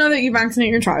glad to know that you vaccinate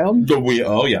your child.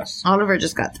 Oh yes, Oliver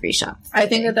just got 3 shots. I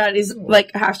think that is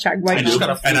like hashtag white.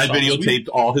 And I videotaped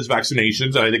all his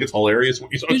vaccinations, and I think it's hilarious when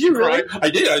you saw Did you really?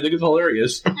 I did. I think it's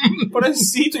hilarious. But I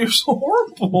see that you're so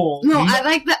horrible. No, I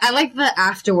like the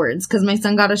afterwards, because my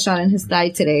son got a shot in his thigh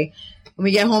today. And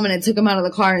we get home and I took him out of the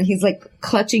car and he's like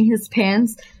clutching his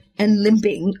pants and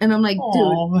limping, and I'm like,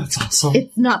 dude, that's awesome.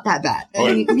 It's not that bad.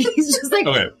 Okay. And he's just like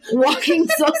walking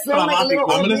so slow. I'm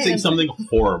going to say something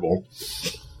horrible.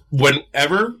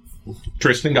 Whenever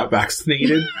Tristan got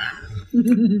vaccinated,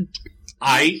 it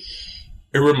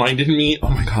reminded me. Oh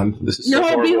my god, this is so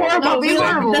horrible. Be horrible. Be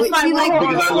horrible. That's fine. We like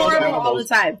horrible all the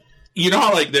time. You know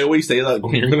how, like, they always say that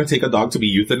when you're going to take a dog to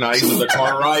be euthanized in the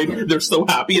car ride, they're so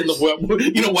happy in the,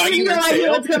 wagging their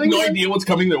tail, no idea what's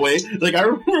coming their way. Like, I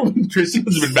remember when Tristan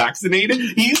has been vaccinated,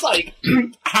 he's, like,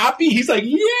 happy. He's like,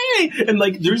 yay! And,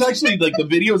 like, there's actually, like, the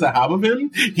videos I have of him,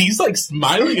 he's, like,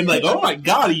 smiling and, like, oh my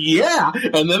god, yeah!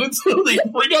 And then until they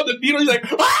bring out the needle, he's like,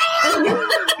 ah!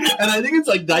 And I think it's,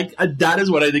 like, that is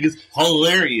what I think is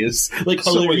hilarious. Like, hilarious.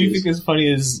 So what you think is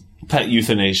funny is pet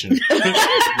euthanasia.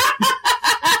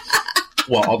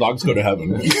 Well, all dogs go to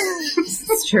heaven.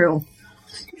 It's true.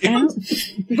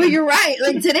 But you're right.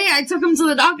 Like, today I took him to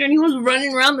the doctor and he was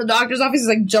running around the doctor's office,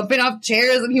 like jumping off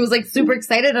chairs, and he was like super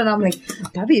excited. And I'm like,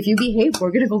 Bobby, if you behave,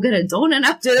 we're gonna go get a donut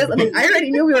after this. I mean, I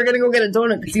already knew we were gonna go get a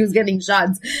donut because he was getting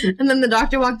shots. And then the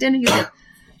doctor walked in and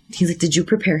he's like, did you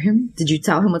prepare him? Did you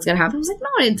tell him what's gonna happen? I was like, no,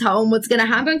 I didn't tell him what's gonna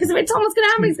happen, because if I tell him what's gonna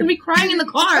happen, he's gonna be crying in the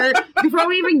car before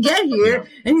we even get here.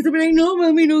 And he's gonna be like, no,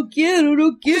 mommy, no quiero,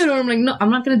 no quiero. I'm like, no, I'm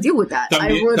not gonna deal with that.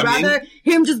 I would rather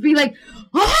him just be like,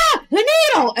 the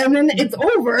needle, and then it's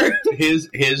over. His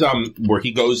where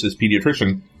he goes, his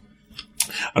pediatrician,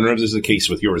 I don't know if this is the case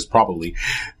with yours, probably,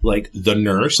 like, the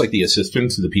nurse, like, the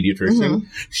assistant to the pediatrician,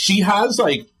 she has,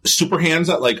 like, super hands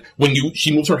that, like, when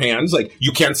she moves her hands, like,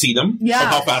 you can't see them, like,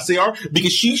 how fast they are,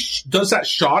 because she does that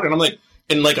shot, and I'm like,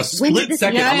 in, like, a split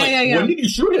second, I'm like, when did you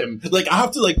shoot him? Like, I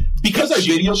have to, like, because I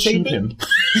videotaped him.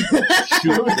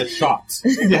 Shoot the shots.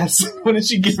 Yes. When did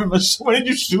she give him when did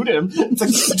you shoot him? It's like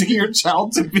sticking your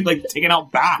child to be, like, taken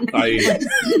out back. I think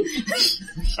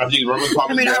I mean, are we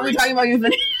talking about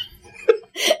euthanasia?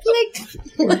 Like,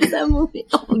 what's that movie?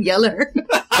 Oh, Yeller.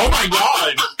 Oh my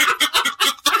god!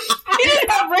 He didn't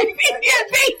have rabies. He had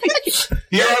babies.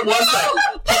 Yeah, it was that.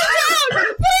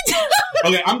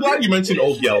 Okay, I'm glad you mentioned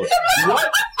Old Yeller.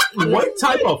 What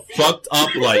type of fucked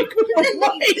up, like,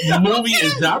 movie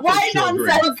is that for children?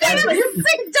 Nonsense. That's like a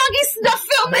sick doggy snuff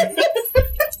film.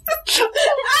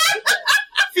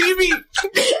 Phoebe!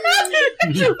 We've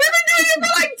been doing it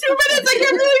for like 2 minutes. I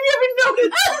can't really even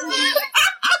notice.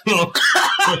 He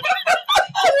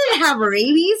didn't have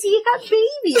rabies. He had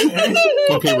babies.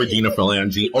 Okay, Regina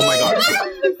Phalange. Oh my god.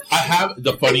 I have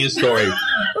the funniest story.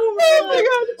 Oh my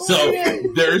god. So,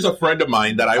 there's a friend of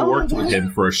mine that I worked with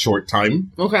him for a short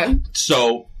time. Okay.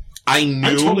 So, I knew...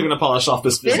 I'm totally gonna polish off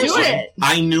this video. Do it.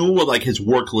 I knew what, like, his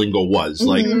work lingo was.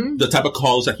 Like, the type of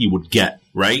calls that he would get,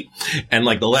 right? And,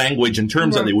 like, the language and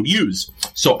terms that they would use.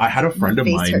 So, I had a friend of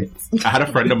mine...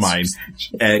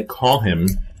 and call him,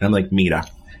 and I'm like, Mira,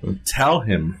 tell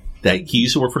him that he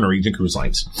used to work for Norwegian Cruise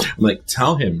Lines. I'm like,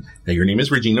 tell him that your name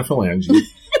is Regina Phalange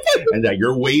and that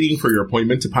you're waiting for your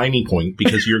appointment to Piney Point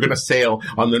because you're going to sail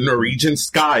on the Norwegian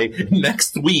Sky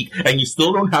next week and you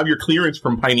still don't have your clearance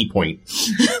from Piney Point.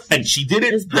 And she did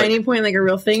it. Is Piney Point like a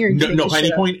real thing? Or no,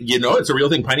 Piney Point, it's a real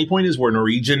thing. Piney Point is where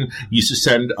Norwegian used to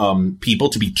send people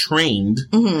to be trained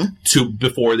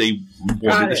before they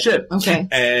boarded the ship. Okay.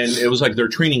 And it was like their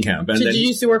training camp. And so did you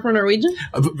used to work for Norwegian?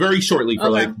 Very shortly, for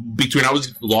like, between I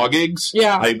was law gigs,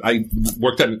 I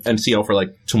worked at NCL for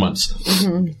like 2 months.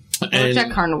 I worked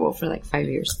at Carnival for like 5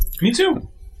 years. Me too.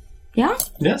 Yeah?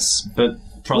 Yes, but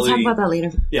probably... We'll talk about that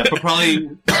later. Yeah, but probably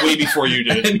way before you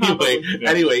did.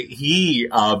 Anyway, he,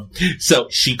 so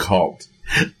she called.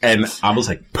 And I was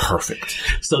like, perfect.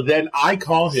 So then I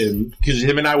call him, because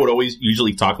him and I would always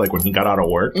usually talk like when he got out of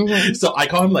work. So I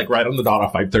call him like right on the dot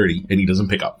at 5:30 and he doesn't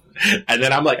pick up. And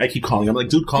then I keep calling. I'm like,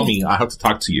 dude, call me. I have to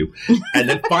talk to you. And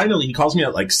then finally he calls me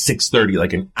at like 6:30,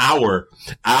 like an hour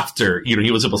after,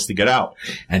 he was supposed to get out.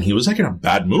 And he was like in a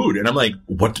bad mood. And I'm like,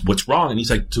 what's wrong? And he's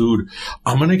like, dude,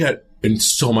 I'm going to get in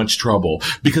so much trouble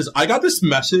because I got this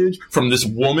message from this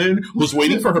woman who's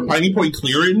waiting for her Piney Point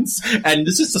clearance, and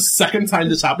this is the second time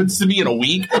this happens to me in a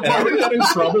week, and I already got in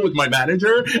trouble with my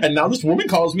manager, and now this woman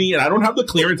calls me and I don't have the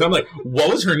clearance. I'm like,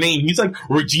 what was her name? He's like,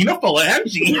 Regina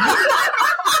Phalange.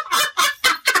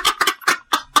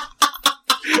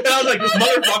 And I was like,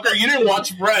 motherfucker, you didn't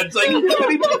watch Friends. Like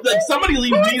somebody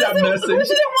leave me that message. You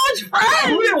didn't watch Friends?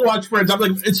 Who didn't watch Friends? I'm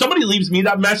like, if somebody leaves me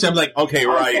that message, I'm like, okay,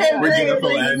 right. Regina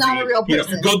Phalange. Not a real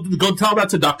person. Go tell that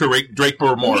to Dr. Drake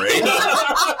Burmore.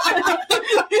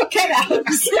 Get out.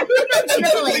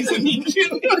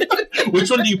 Which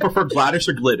one do you prefer, Gladys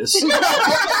or Glittis?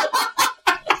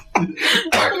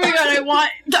 Oh my god,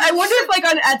 I wonder if like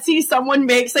on Etsy someone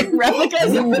makes like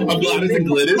replicas of Gladys and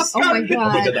Glittis. Oh my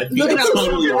god. Look at us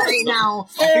right now.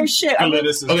 Oh shit.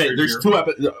 Okay, there's 2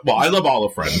 episodes. Well, I love all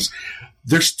of Friends.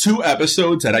 There's 2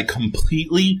 episodes that I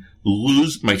completely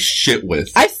lose my shit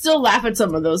with. I still laugh at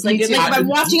some of those. Like I'm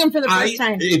watching them for the first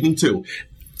time. Me too.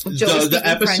 The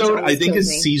episode, I think, is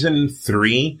season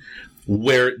 3,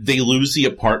 where they lose the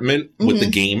apartment with the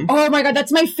game. Oh my god,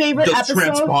 that's my favorite The episode.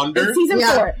 transponder? It's season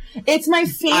 4. It's my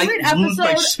favorite I lose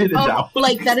my shit in episode. that one.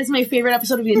 Like, that is my favorite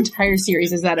episode of the entire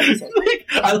series, is that episode.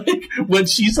 I like when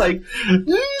she's like,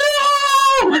 no!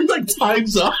 And like,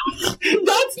 time's up. That's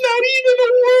not even a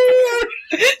word.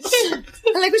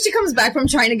 I like when she comes back from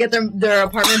trying to get their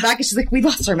apartment back and she's like, we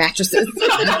lost our mattresses.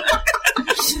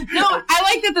 No, I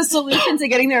like that the solution to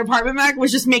getting their apartment back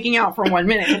was just making out for 1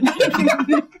 minute.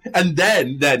 And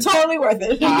then Totally worth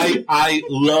it. I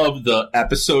love the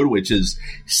episode, which is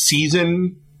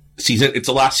season. It's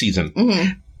the last season.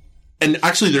 Mm-hmm. And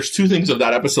actually, there's 2 things of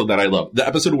that episode that I love. The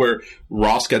episode where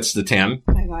Ross gets the tan.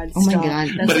 Oh my god. Oh my god.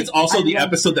 But it's also the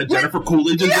episode that Jennifer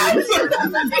Coolidge is in.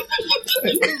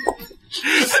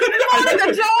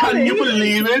 Can you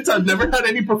believe it? I've never had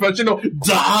any professional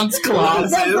dance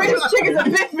classes. That British chick is a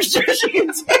bit for sure she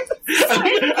can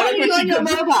I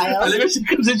think when she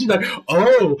comes in, she's like,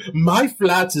 oh, my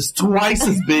flat is twice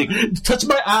as big. Touch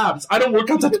my abs. I don't work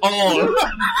out at all.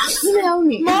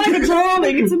 Monica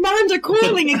darling, it's Amanda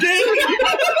calling again.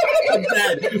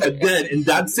 and then in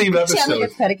that same episode,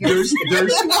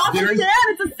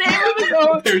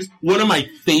 there's one of my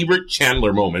favorite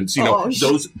Chandler moments. You know,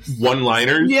 those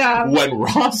one-liners. Yeah. When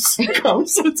Ross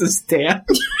comes with his stand.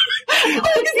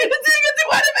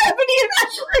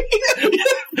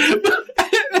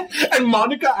 And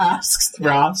Monica asks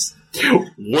Ross,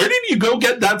 where did you go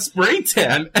get that spray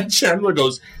tan? And Chandler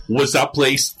goes, was that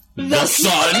place the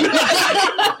sun?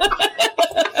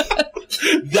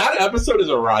 That episode is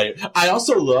a riot. I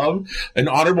also love, an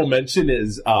honorable mention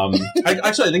is, I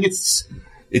think it's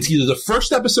either the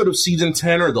first episode of season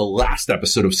 10 or the last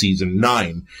episode of season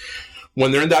 9.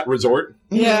 When they're in that resort,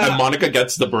 and Monica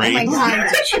gets the braid. Oh my god.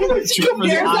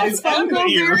 There's a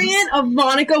Funko variant of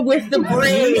Monica with the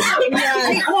braid.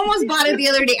 I almost bought it the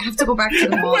other day. I have to go back to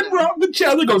the mall. When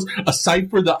Chandler goes, aside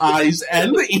for the eyes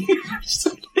and the ears.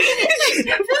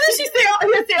 She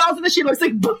say also that she looks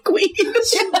like buckwheat.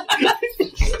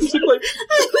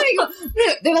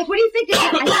 They're like, what do you think?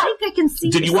 I think I can see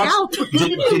Did you watch?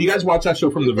 Did you guys watch that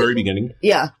show from the very beginning?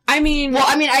 Yeah. I mean,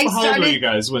 How old were you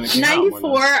guys when it came out?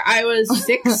 94. I was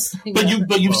 6.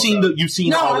 But you've seen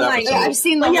all the episodes. I've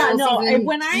seen the whole season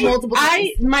multiple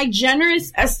times. My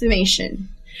generous estimation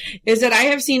is that I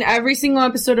have seen every single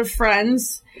episode of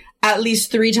Friends at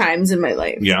least 3 times in my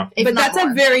life. Yeah. But that's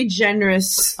a very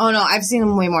generous. Oh no, I've seen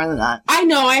them way more than that. I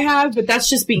know I have, but that's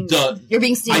just being. You're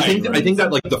being sneaky. I think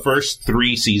that like the first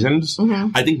 3 seasons,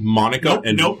 I think Monica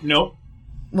and Nope.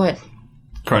 What?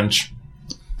 Crunch.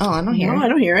 Oh, I don't hear it. I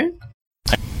don't hear it.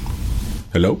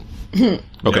 Hello?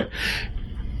 Okay.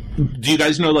 Do you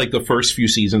guys know like the first few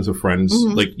seasons of Friends?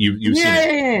 Like you've seen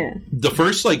it. Yeah. The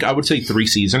first I would say 3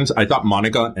 seasons, I thought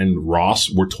Monica and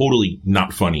Ross were totally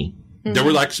not funny. They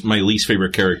were like my least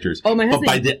favorite characters. Oh, my husband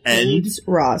but by the end, hates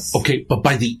Ross. okay, but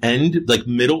by the end, like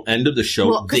middle end of the show,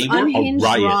 Well, they were a Unhinged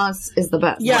riot. Ross is the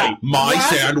best. Yeah. Right. My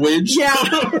sandwich. Yeah.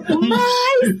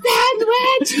 My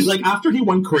sandwich. Like after he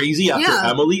went crazy after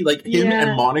Yeah. Emily, like him Yeah.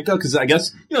 and Monica, because I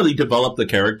guess they developed the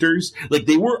characters. Like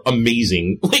they were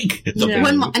amazing. Like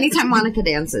Anytime Monica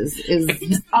dances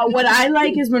is What I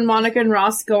like is when Monica and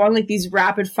Ross go on like these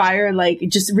rapid fire, like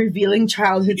just revealing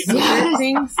childhood secret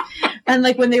things. And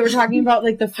like when they were talking about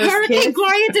like the first Hurricane kiss.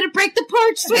 Gloria didn't break the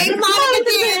porch swing.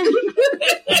 Monica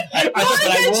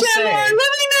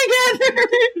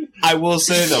did. I will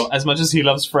say though, as much as he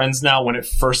loves Friends now, when it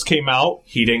first came out,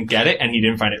 he didn't get it and he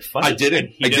didn't find it funny. I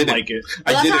didn't. He didn't like it.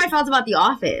 Well, that's how I felt about The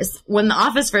Office. When The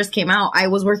Office first came out, I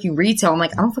was working retail. I'm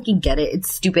like, I don't fucking get it. It's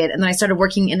stupid. And then I started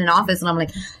working in an office, and I'm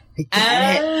like, I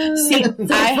get it. See,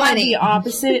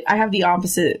 I have the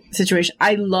opposite situation.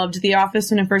 I loved The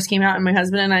Office when it first came out, and my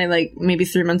husband and I, like, maybe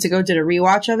 3 months ago, did a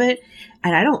rewatch of it,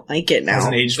 and I don't like it now.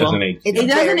 Hasn't aged well. It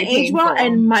doesn't age well,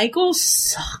 and Michael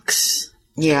sucks.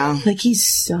 Yeah. Like, he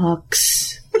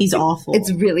sucks. He's awful.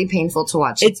 It's really painful to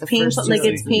watch. It's painful. Like,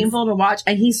 it's painful to watch,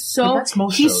 and he's so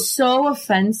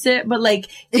offensive. But like,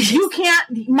 you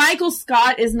can't. Michael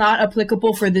Scott is not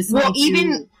applicable for this. Well,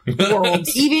 even world.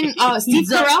 Even Steve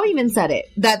Carell even said it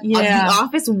that The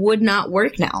Office would not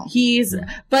work now.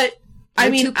 But I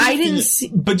mean, I didn't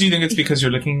see. But do you think it's because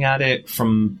you're looking at it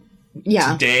from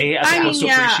today as opposed to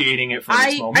appreciating it from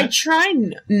this moment? I try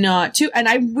not to,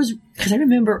 and because I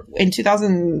remember in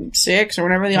 2006 or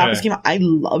whenever The Office came out, I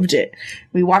loved it.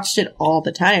 We watched it all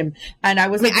the time, and I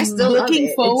was I still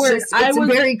looking forward. It's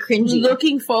very cringy.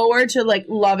 Looking forward to like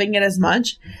loving it as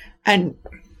much, and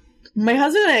my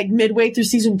husband like midway through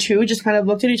season 2 just kind of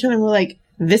looked at each other and we're like,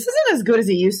 "This isn't as good as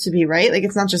it used to be, right? Like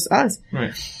it's not just us."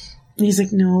 Right. And he's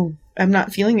like, "No." I'm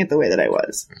not feeling it the way that I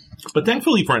was. But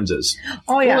thankfully, Friends is.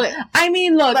 Oh yeah. I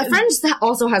mean, look, But Friends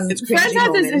also has its Friends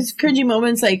has its cringy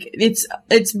moments. Like it's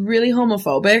really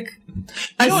homophobic.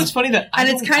 You know, it's funny that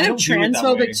it's kind of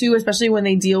transphobic too, especially when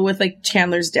they deal with like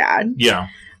Chandler's dad. Yeah.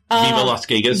 Viva Las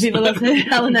Vegas. Viva Las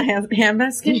Helena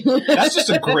Handbasket. That's just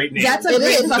a great name. That's a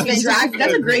great fucking drag.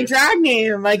 That's a great drag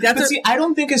name. Like that's. But see, I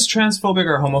don't think it's transphobic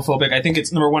or homophobic. I think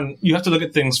it's, number one, you have to look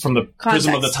at things from the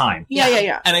prism of the time.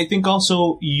 Yeah. And I think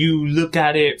also you look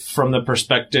at it from the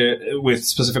perspective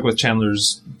with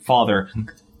Chandler's father.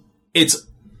 It's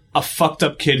a fucked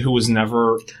up kid who was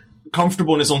never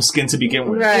comfortable in his own skin to begin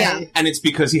with. Right. Yeah. And it's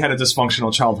because he had a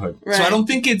dysfunctional childhood. Right. So I don't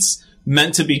think it's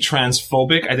meant to be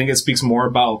transphobic. I think it speaks more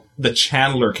about the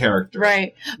Chandler character.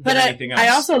 Right. But I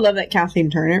also love that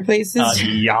Kathleen Turner plays this.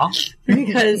 Yeah.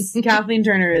 Because Kathleen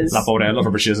Turner is... La pobre, I love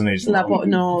her, but she hasn't aged.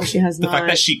 No, she has the not. fact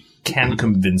that she can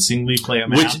convincingly play a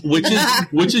man.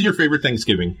 Which is your favorite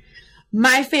Thanksgiving?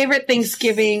 My favorite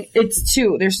Thanksgiving, it's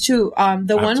two. There's two.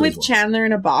 The one with Chandler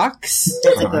in a box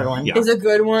is a good one. Yeah. Is a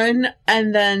good one.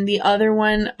 And then the other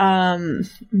one,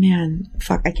 man,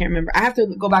 fuck, I can't remember. I have to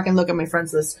go back and look at my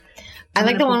friends list. I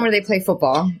like the one where they play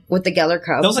football with the Geller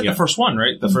Cubs. That was like the first one,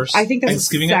 right? The first I think that's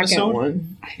Thanksgiving the second episode?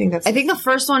 one. I think the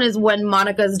first one is when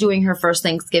Monica's doing her first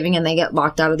Thanksgiving and they get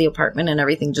locked out of the apartment and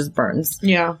everything just burns.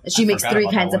 Yeah. She makes 3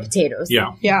 kinds of potatoes.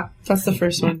 Yeah. Yeah, that's the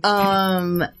first one.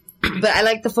 But I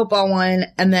like the football one,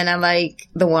 and then I like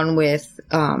the one with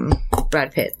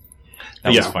Brad Pitt.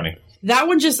 That was funny. That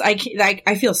one just, I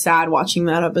feel sad watching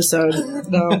that episode,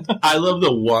 though. I love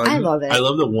the one. I love it. I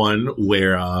love the one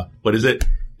where, what is it?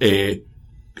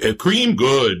 Cream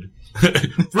good.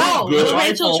 Good.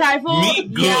 Rachel Trifle.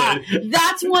 Meat good. Yeah,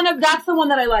 that's the one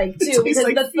that I like too.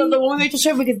 Because that's the one with Rachel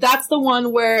Trifle, because that's the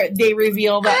one where they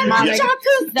reveal that Monica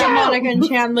and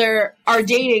Chandler are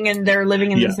dating and they're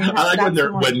living in the same house. I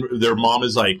like when their mom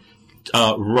is like,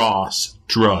 Ross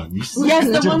drugs. Yes,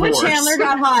 the one where Chandler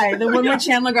got high. The one where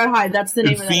Chandler got high. That's the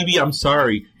name of it. Phoebe, I'm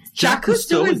sorry. Jacques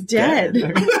Cousteau is dead.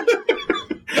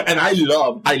 And I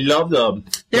love the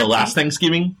last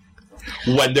Thanksgiving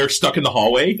when they're stuck in the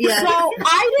hallway. Yeah. So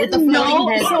I didn't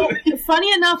know. So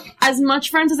funny enough, as much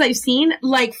Friends as I've seen,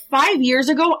 like 5 years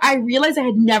ago, I realized I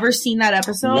had never seen that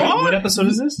episode. What episode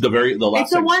is this? The last.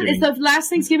 It's the one. It's the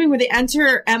last Thanksgiving where they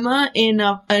enter Emma in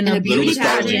a beauty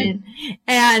pageant,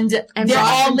 and they're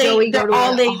all late. They're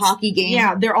all late. Hockey game.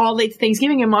 Yeah, they're all late to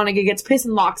Thanksgiving, and Monica gets pissed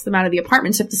and locks them out of the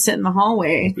apartment, so they have to sit in the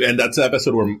hallway. And that's the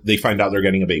episode where they find out they're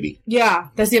getting a baby. Yeah,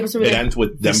 that's the episode. It ends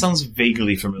with them. That sounds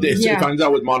vaguely familiar. It finds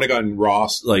out with Monica and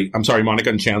Ross, Monica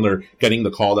and Chandler getting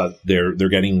the call that they're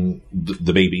getting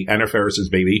the baby, Anna Faris's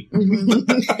baby.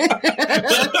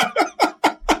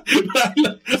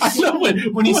 I love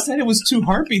when he said it was 2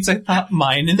 heartbeats. I thought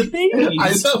mine and the baby.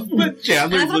 I love when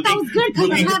Chandler's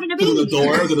looking having a baby. through the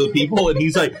door to the people, and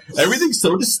he's like, everything's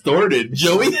so distorted.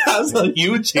 Joey has a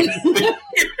huge.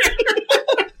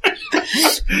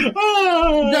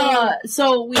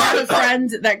 So we had a friend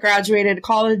that graduated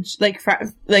college,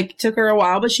 took her a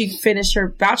while, but she finished her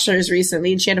bachelor's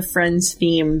recently, and she had a Friends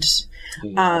themed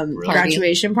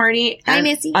graduation party. Hi, And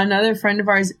Missy. another friend of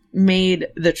ours made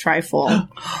the trifle.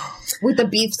 With the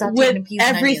beef sauce With and peas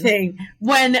and everything.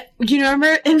 When, you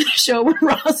remember in the show when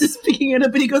Ross is picking it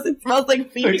up and he goes, it smells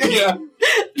like feet. Yeah.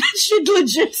 That shit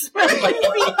legit smells like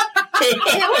feet.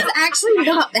 It was actually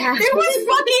not that. It was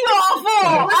fucking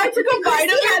awful. I took a bite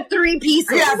of it. Had 3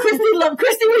 pieces. Yeah,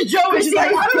 Christy was Joey. She's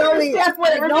like, I don't understand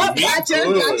what it No,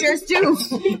 got yours too.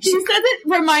 She said it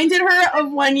reminded her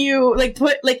of when you eat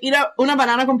una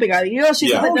banana con picadillo. She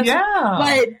said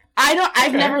but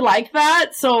I've never liked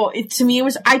that. So to me,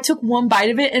 I took one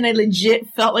bite of it and I legit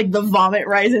felt like the vomit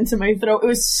rise into my throat. It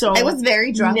was I was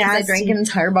very drunk because I drank an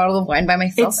entire bottle of wine by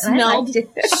myself. It smelled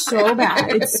so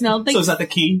bad. It smelled like. So is that the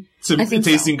key to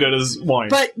tasting good as wine?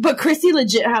 But Christy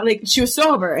legit had she was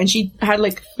sober and she had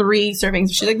 3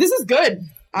 servings. She's like, this is good.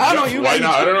 I don't know you Why guys.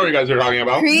 not? I don't know what you guys are talking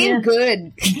about. Cream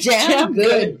good, jam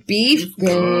good, beef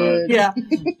good. Yeah,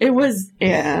 it was.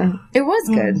 Yeah, it was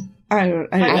good. I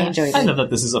enjoyed it. I know that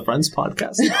this is a Friends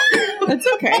podcast. That's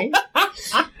okay.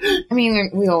 I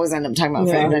mean, we always end up talking about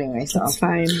Friends anyway, so it's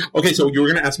fine. Okay, so you were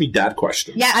going to ask me dad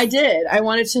questions. Yeah, I did. I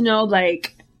wanted to know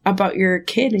about your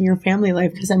kid and your family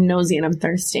life because I'm nosy and I'm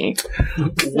thirsty.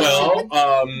 Well,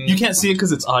 you can't see it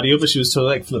because it's audio, but she was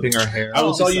totally flipping her hair. I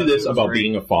will tell you this about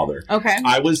being a father. Okay.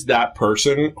 I was that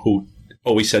person who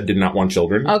always said did not want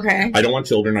children. Okay. I don't want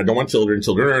children. I don't want children.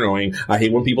 Children are annoying. I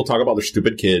hate when people talk about their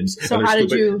stupid kids. So and how did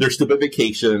you... their stupid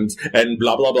vacations and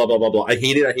blah, blah, blah, blah, blah, blah. I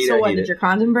hate it. I hate it. So I what, hate did it. your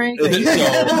condom break? So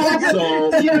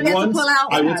once,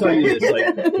 I will tell you this,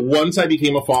 like, once I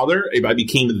became a father, I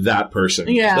became that person.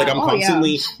 Yeah. Like, I'm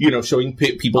constantly, showing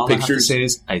people All pictures. I have to say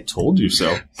is, I told you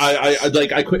so.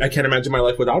 I can't imagine my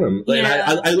life without him. Like,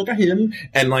 I look at him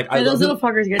and like, I love those little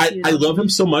fuckers get you. I love him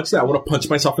so much that I want to punch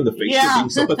myself in the face for being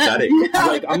so pathetic.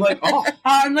 Like, I'm like, oh,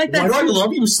 I'm like that. Why do I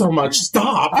love you so much?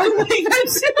 Stop. I'm like that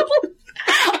too.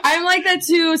 I'm like that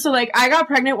too. So like, I got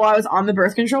pregnant while I was on the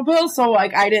birth control pill. So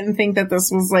like, I didn't think that this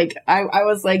was like, I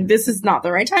was like, this is not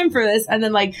the right time for this. And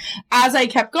then like, as I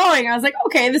kept going, I was like,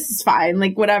 okay, this is fine.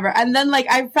 Like whatever. And then like,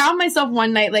 I found myself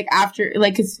one night, like after,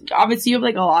 like, cause obviously you have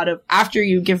like a lot of, after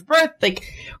you give birth,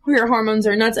 like where your hormones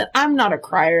are nuts. And I'm not a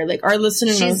crier. Like our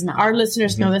listeners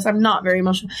know this. I'm not very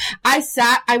emotional. I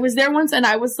was there once and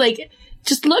I was like,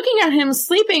 just looking at him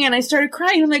sleeping, and I started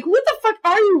crying. I'm like, what the fuck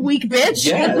are you, weak bitch?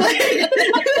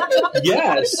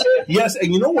 Yes. Yes.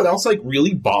 And you know what else, like,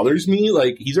 really bothers me?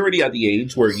 Like, he's already at the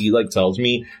age where he, like, tells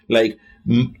me, like,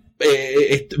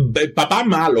 papá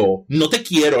malo, no te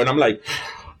quiero. And I'm like,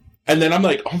 and then I'm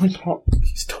like, oh my God,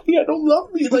 please tell me I don't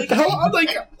love me. Like, how,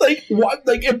 like, what?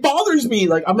 Like, it bothers me.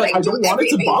 Like, I'm like, I don't want it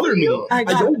to bother me. I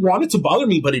don't want it to bother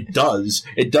me, but it does.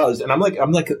 It does. And I'm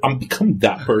become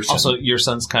that person. Also, your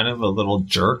son's kind of a little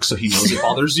jerk, so he knows it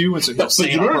bothers you. And so he'll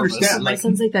say, you don't understand. My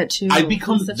son's like that too. I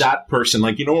become that person.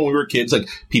 Like, when we were kids, like,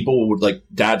 people would, like,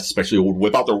 dads especially would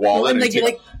whip out their wallet. And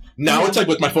like, now it's like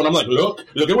with my phone, I'm like, look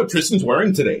at what Tristan's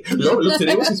wearing today. Look,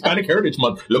 today was Hispanic Heritage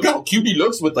Month. Look how cute he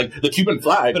looks with like the Cuban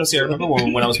flag. But see, I remember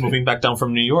when I was moving back down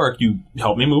from New York, you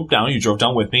helped me move down. You drove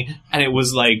down with me, and it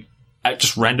was like at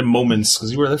just random moments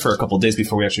because you were there for a couple of days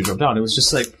before we actually drove down. It was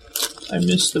just like, I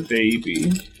miss the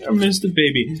baby.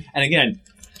 And again,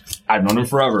 I've known him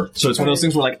forever. So it's one of those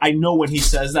things where, like, I know when he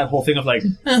says that whole thing of, like,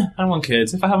 I don't want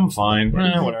kids. If I have them, fine.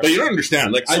 Whatever. But you don't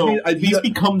understand. Like, so he's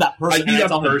become that person. I'd be that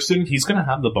person. He's going to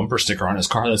have the bumper sticker on his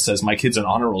car that says, my kid's an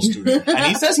honor roll student. And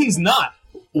he says he's not.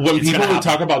 When people would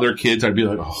talk about their kids, I'd be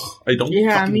like, oh, I don't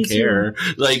fucking care.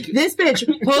 Like, this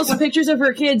bitch posts pictures of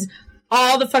her kids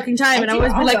all the fucking time, and I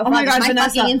always be like, oh my God,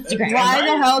 Vanessa, why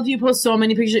the hell do you post so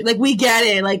many pictures? Like, we get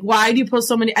it. Like, why do you post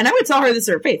so many? And I would tell her this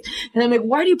to her face. And I'm like,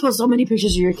 why do you post so many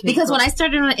pictures of your kids? Because when I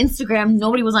started on Instagram,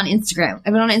 nobody was on Instagram.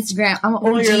 I've been on Instagram. I'm an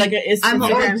OG. You're like an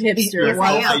Instagram hipster.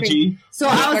 Wow. So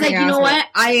I was like, you know what?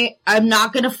 I'm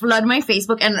not going to flood my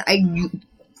Facebook, and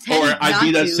I'd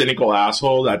be that cynical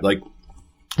asshole that, like,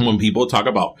 when people talk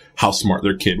about how smart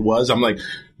their kid was, I'm like,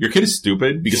 your kid is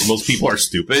stupid because most people are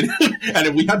stupid. And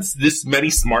if we had this many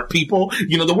smart people,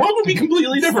 the world would be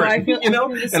completely different, And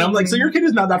I'm like, so your kid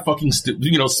is not that fucking smart.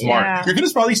 Yeah. Your kid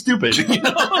is probably stupid, You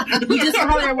just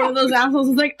probably one of those assholes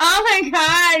who's like, oh my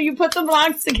God, you put the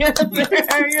blocks together.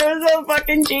 You're so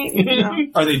fucking genius.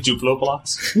 Are they Duplo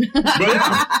blocks?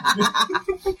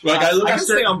 Like, I look at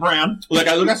certain, on brand. Like,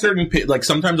 I look at certain, like,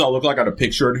 sometimes I'll look like at a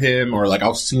picture of him, or like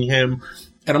I'll see him,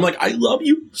 and I'm like, I love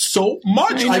you so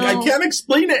much. Like, I can't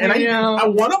explain it. And I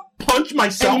want to punch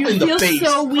myself in the face. You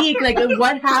feel so weak. Like,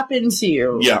 what happened to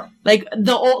you? Yeah. Like,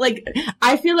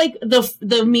 I feel like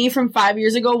the me from 5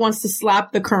 years ago wants to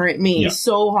slap the current me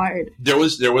so hard. There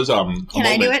was, Can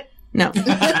I do it? No.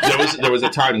 there was a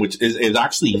time which is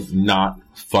actually not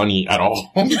funny at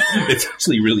all. It's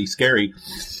actually really scary.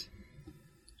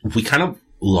 We kind of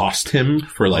lost him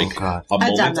for like a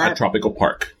moment at Tropical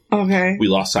Park. Okay. We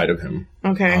lost sight of him.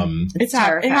 Okay. It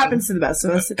happens to the best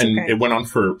of us. It's and okay. It went on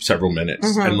for several minutes.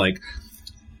 Mm-hmm. And like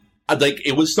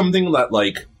it was something that,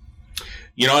 like,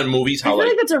 in movies, how I feel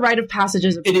like that's a rite of passage.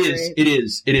 It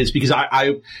is because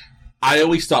I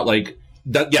always thought, like,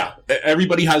 that,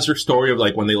 everybody has their story of,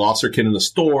 like, when they lost their kid in the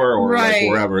store or like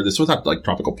wherever. This was at, like,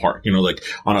 Tropical Park, like,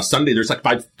 on a Sunday, there's like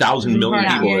 5,000 million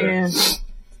people there. Yeah.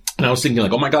 And I was thinking,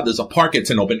 like, oh my God, there's a park,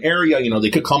 it's an open area, they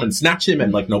could come and snatch him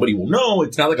and, like, nobody will know.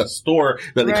 It's not like a store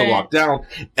that they could lock down.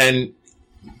 And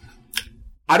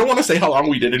I don't want to say how long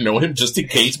we didn't know him just in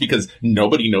case, because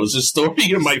nobody knows his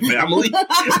story in my family.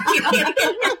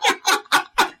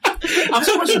 I'm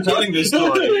so much for telling this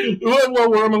story. Well,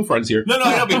 we're among friends here. No,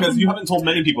 I know, because you haven't told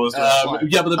many people this story.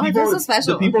 Yeah, but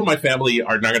the people in my family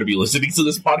are not going to be listening to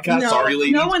this podcast. Sorry,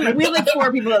 ladies. No one. We have like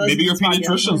 4 people that listen Maybe your to this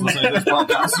pediatrician's listening to this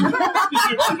podcast.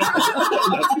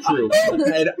 That's true.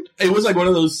 And it was like one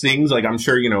of those things, like, I'm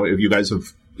sure, if you guys have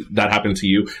that happened to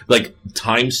you, like,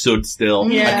 time stood still.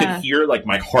 Yeah. I could hear, like,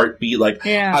 my heartbeat. Like,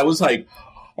 I was like,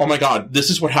 oh my God,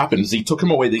 this is what happens. They took him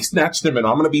away. They snatched him, and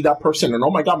I'm going to be that person. And oh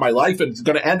my God, my life is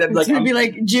going to end. And it's going to be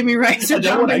like Jimmy Rice. And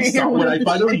then when I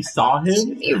finally saw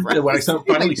him,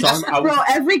 bro,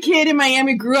 every kid in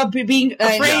Miami grew up being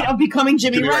afraid of becoming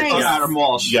Jimmy Rice. Or Adam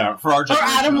Walsh. Yeah, for our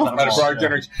generation. For our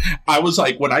generation. I was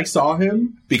like, when I saw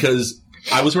him, because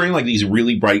I was wearing like these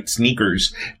really bright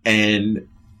sneakers, and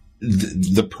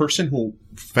the person who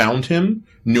found him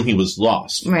knew he was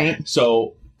lost. Right.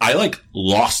 So I like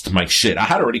lost my shit. I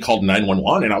had already called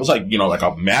 911, and I was like, you know, like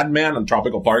a madman on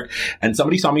Tropical Park, and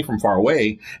somebody saw me from far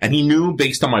away, and he knew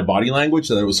based on my body language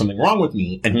that there was something wrong with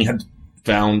me, and he had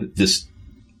found this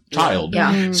child.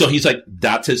 Yeah. So he's like,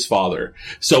 that's his father.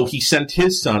 So he sent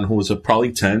his son, who was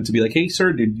probably 10, to be like, hey,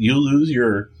 sir, did you lose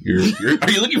your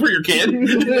are you looking for your kid? I'm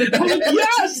like,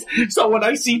 yes. So when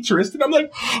I see Tristan, I'm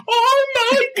like, oh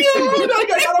my God. I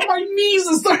got out of my knees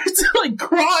and started to like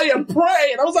cry and pray.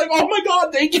 And I was like, oh my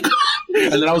God, thank you.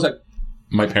 And then I was like,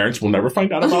 my parents will never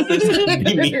find out about this.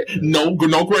 No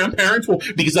grandparents will,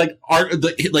 because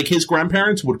like his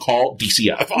grandparents would call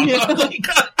DCF.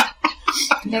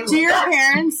 Like, do your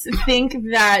parents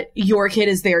think that your kid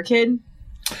is their kid?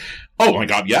 Oh my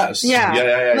God, yes.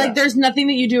 Yeah. Like, there's nothing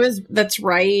that you do that's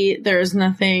right. There's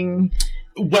nothing.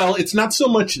 Well, it's not so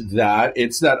much that.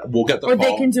 It's that we'll get the call. Or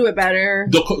they can do it better.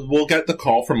 We'll get the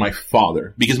call from my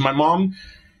father. Because my mom,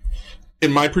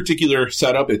 in my particular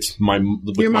setup, it's my mom.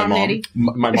 Nettie?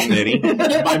 My mom, Nettie.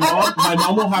 my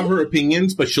mom will have her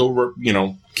opinions, but she'll,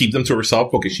 keep them to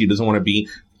herself because she doesn't want to be,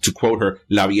 to quote her,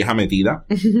 la vieja metida.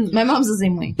 My mom's the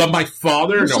same way. But my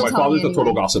father, my father's a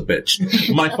total gossip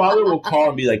bitch. My father will call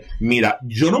and be like, mira,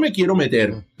 yo no me quiero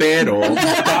meter, pero, ...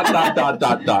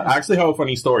 I actually have a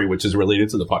funny story, which is related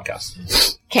to the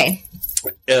podcast. Okay.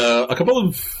 A couple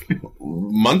of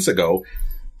months ago,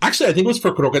 actually, I think it was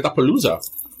for Croqueta Palooza.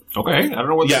 Okay. I don't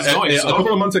know what this is going. A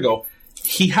couple of months ago,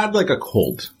 he had like a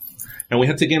cold. And we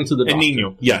had to get him to the doctor.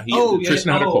 Niño. Yeah.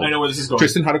 Tristan had a cold. I know where this is going.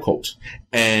 Tristan had a cold.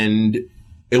 And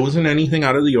it wasn't anything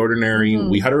out of the ordinary.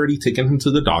 We had already taken him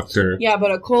to the doctor. Yeah,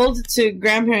 but a cold to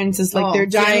grandparents is like they're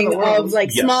dying of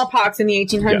like smallpox in the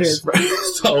 1800s. Yes.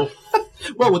 Right. So,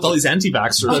 well, with all these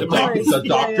anti-vaxxers. The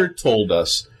doctor told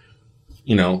us,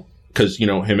 because, him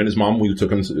and his mom, we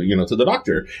took him to, to the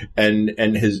doctor. And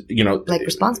his, like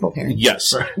responsible parents.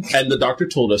 Yes. Right. And the doctor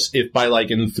told us if by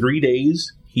in 3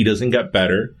 days he doesn't get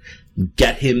better,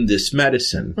 get him this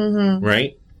medicine. Mm-hmm.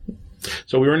 Right?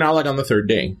 So we were now on the 3rd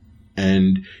day.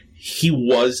 And he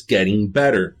was getting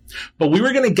better. But we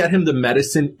were going to get him the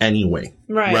medicine anyway.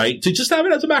 Right? To just have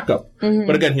it as a backup. Mm-hmm.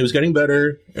 But again, he was getting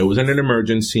better. It wasn't an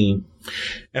emergency.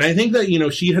 And I think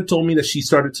that, she had told me that she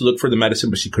started to look for the medicine,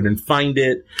 but she couldn't find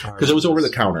it because it was over the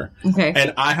counter. Okay.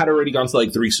 And I had already gone to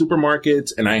 3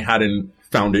 supermarkets and I hadn't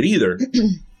found it either.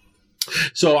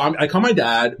 So I called my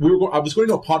dad. I was going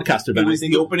to a podcast event. It was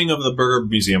the opening of the Burger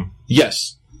Museum.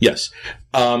 Yes.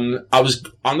 I was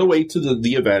on the way to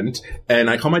the event, and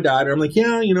I called my dad, and I'm like,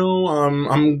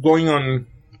 I'm going on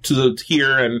to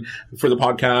here and for the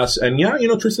podcast, and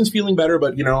Tristan's feeling better,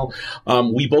 but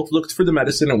we both looked for the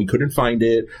medicine and we couldn't find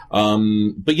it.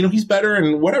 But he's better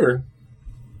and whatever.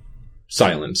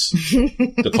 Silence.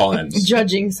 The call ends.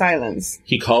 Judging silence.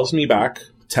 He calls me back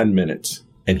 10 minutes,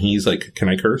 and he's like, can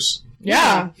I curse?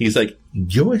 Yeah. He's like,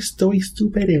 yo estoy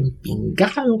súper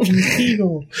empingado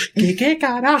contigo. ¿Qué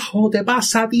carajo te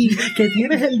pasa a ti? Que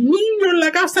tienes el niño en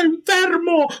la casa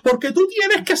enfermo. Porque tú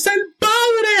tienes que ser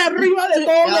padre arriba de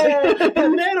todo.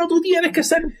 Primero tú tienes que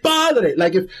ser padre.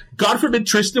 Like, if, God forbid,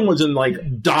 Tristan wasn't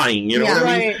dying, you know what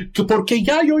I mean? Porque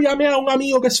ya yo llamé a un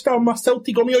amigo que es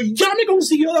farmacéutico mío. Ya me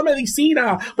consiguió la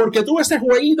medicina. Porque tú ese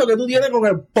jueguito que tú tienes con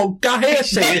el podcast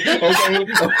ese.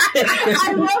 Okay.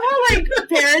 I love how,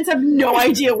 parents have no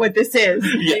idea what this is.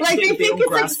 Yeah, they think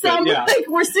it's some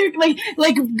we're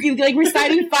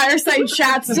reciting fireside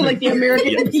chats to the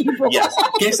American people. Yes.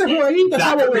 Que ese jueguito,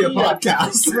 that could be a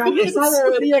podcast. Esa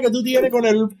bobería que tú tienes con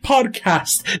el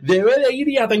podcast debe de ir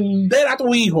y atender a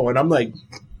tu hijo. And I'm like,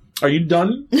 are you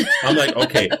done? I'm like,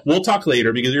 okay, we'll talk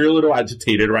later because you're a little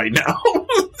agitated right now.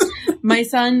 My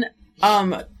son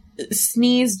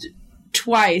sneezed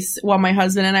twice while my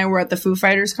husband and I were at the Foo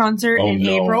Fighters concert in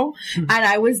April, and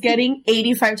I was getting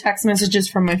 85 text messages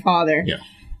from my father. Yeah.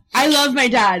 I love my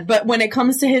dad, but when it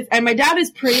comes to and my dad is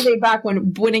pretty laid back.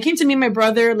 When it came to me and my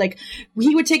brother,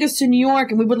 he would take us to New York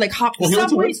and we would hop the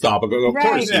subway. Stop, of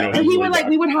course. And he would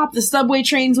we would hop the subway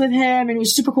trains with him, and it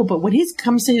was super cool. But when he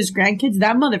comes to his grandkids,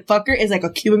 that motherfucker is like a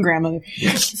Cuban grandmother.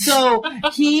 So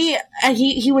he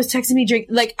was texting me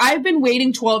I've been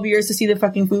waiting 12 years to see the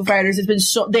fucking Foo Fighters. It's been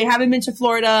they haven't been to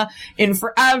Florida in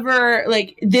forever.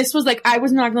 This was I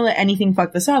was not gonna let anything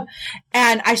fuck this up,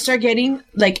 and I start getting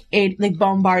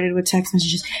bombarded bombarded with text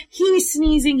messages. He's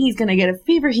sneezing. He's going to get a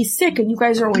fever. He's sick. And you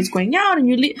guys are always going out.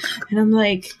 And and I'm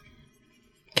like,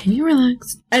 can you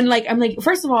relax? And like, I'm like,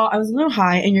 first of all, I was a little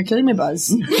high and you're killing my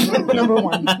buzz. Number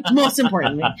one. Most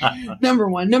importantly. Number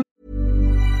one.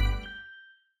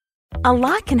 A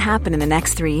lot can happen in the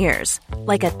next 3 years.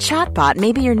 Like a chatbot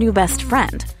may be your new best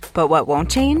friend. But what won't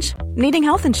change? Needing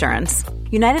health insurance.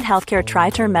 United Healthcare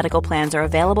Tri-Term Medical Plans are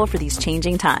available for these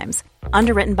changing times.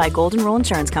 Underwritten by Golden Rule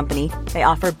Insurance Company, they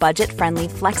offer budget-friendly,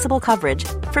 flexible coverage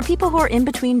for people who are in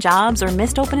between jobs or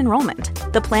missed open enrollment.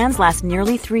 The plans last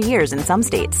nearly 3 years in some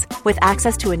states, with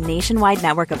access to a nationwide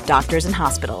network of doctors and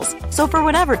hospitals. So for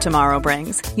whatever tomorrow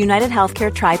brings, United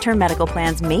Healthcare Tri-Term Medical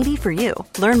Plans may be for you.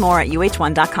 Learn more at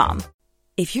uh1.com.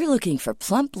 If you're looking for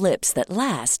plump lips that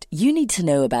last, you need to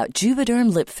know about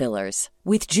Juvederm lip fillers.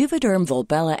 With Juvederm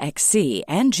Volbella XC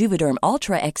and Juvederm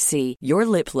Ultra XC, your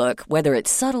lip look, whether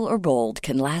it's subtle or bold,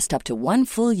 can last up to 1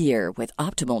 full year with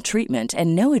optimal treatment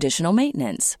and no additional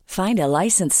maintenance. Find a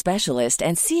licensed specialist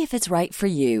and see if it's right for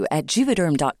you at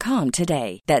Juvederm.com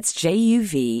today. That's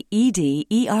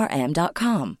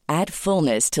JUVEDERM.com. Add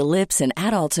fullness to lips in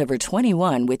adults over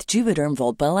 21 with Juvederm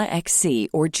Volbella XC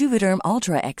or Juvederm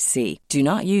Ultra XC. Do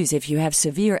not use if you have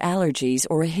severe allergies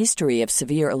or a history of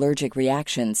severe allergic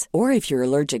reactions, or if you're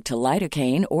allergic to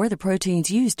lidocaine or the proteins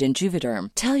used in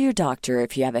Juvederm. Tell your doctor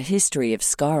if you have a history of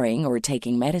scarring or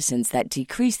taking medicines that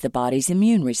decrease the body's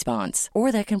immune response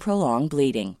or that can prolong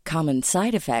bleeding. Common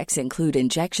side effects include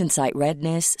injection site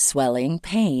redness, swelling,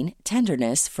 pain,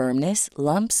 tenderness, firmness,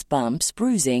 lumps, bumps,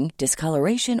 bruising,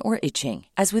 discoloration, or itching.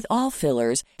 As with all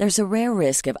fillers, there's a rare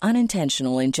risk of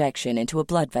unintentional injection into a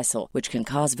blood vessel, which can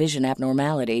cause vision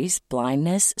abnormalities,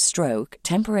 blindness, stroke,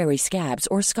 temporary scabs,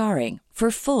 or scarring. For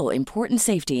full, important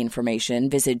safety information,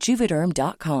 visit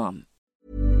Juvederm.com.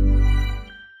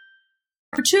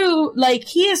 Number two, like,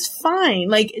 he is fine.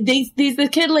 Like, the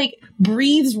kid, like,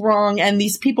 breathes wrong, and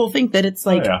these people think that it's,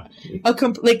 like,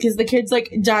 because the kid's,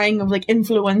 like, dying of, like,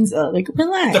 influenza. Like,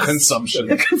 relax. The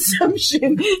consumption.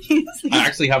 I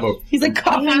actually have a... He's, like,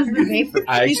 coughing.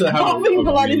 He's coughing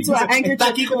blood into a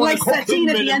handkerchief. Like, Satine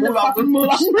at the end of fucking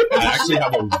Mulan. I actually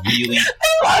have a really...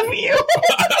 I love you!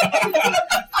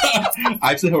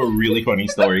 I actually have a really funny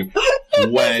story.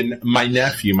 When my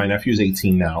nephew's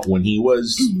 18 now, when he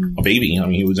was a baby, I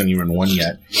mean, he wasn't even 1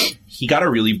 yet, he got a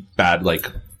really bad,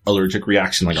 like, allergic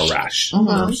reaction, like a rash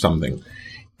or something.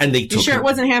 And they took You sure it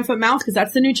wasn't hand, foot, mouth? Because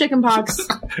that's the new chicken pox.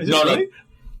 No.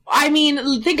 I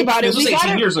mean, think about it. We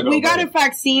got a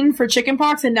vaccine for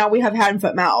chickenpox, and now we have hand,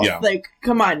 foot, mouth. Yeah. Like,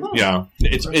 come on. Yeah,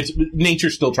 it's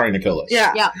nature's still trying to kill us.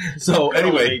 Yeah. So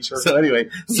anyway, they took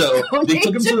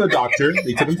him to the doctor.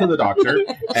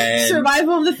 And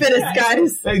survival of the fittest,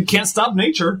 guys. Can't stop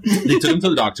nature. They took him to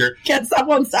the doctor. Can't stop,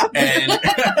 won't stop. And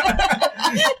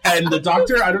the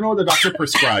doctor, I don't know what the doctor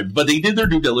prescribed, but they did their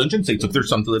due diligence. They took their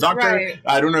son to the doctor. Right.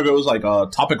 I don't know if it was like a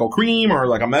topical cream or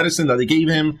like a medicine that they gave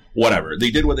him. Whatever.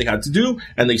 They did what they had to do,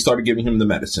 and they started giving him the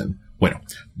medicine. Bueno,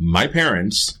 my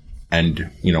parents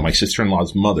and, my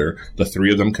sister-in-law's mother, the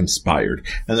three of them conspired.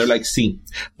 And they're like, sí,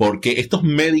 porque estos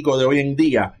médicos de hoy en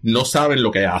día no saben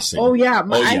lo que hacen. Oh, yeah.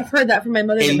 I've heard that from my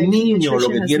mother. El niño lo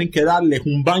que tienen que darle es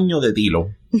un baño de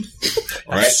tilo.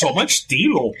 All right. So much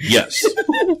tilo. Yes.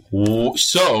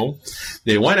 So,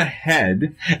 they went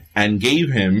ahead and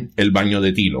gave him el baño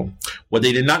de tilo. What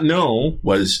they did not know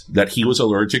was that he was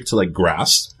allergic to, like,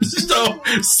 grass. So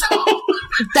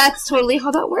that's totally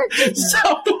how that works.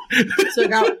 So it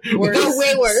got worse. It got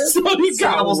way worse. So it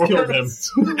got almost killed him.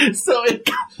 So it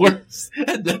got worse.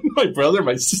 And then my brother,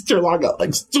 my sister-in-law got,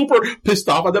 like, super pissed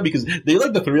off at that because they,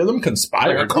 like, the three of them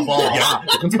conspired. Like, come on. Yeah,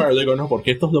 they conspired. They go, no, porque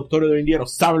estos doctores de hoy en día no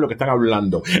saben lo que están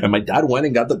hablando. And my dad went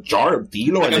and got the jar of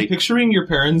tilo. And I'm picturing your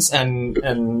parents and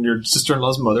your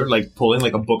sister-in-law's mother, like, pulling,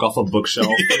 like, a book off a bookshelf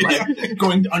and, like,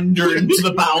 going under into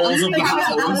the bowels of the house.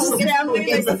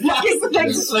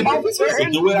 Si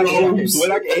tú verás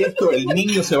esto, el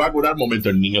niño se va a curar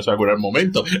momento.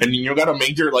 El niño got a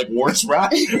major, like, worse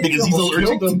rash because he's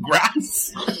allergic to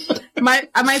grass. My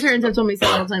parents have told me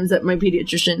several times that my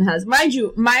pediatrician has. Mind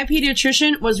you, my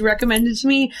pediatrician was recommended to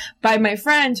me by my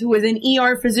friend who was an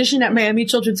ER physician at Miami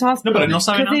Children's Hospital. No, but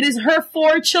because it is her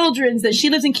 4 children's that she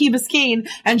lives in Key Biscayne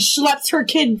and schleps her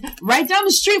kid right down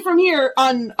the street from here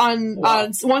on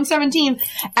 117,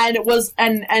 and it was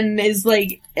and is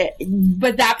like,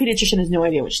 but that pediatrician has no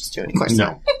idea what she's doing. Of course,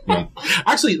 no.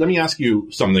 Actually, let me ask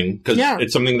you something because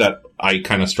it's something that I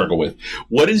kind of struggle with.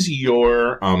 What is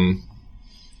your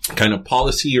kind of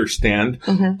policy or stand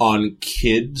on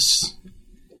kids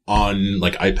on,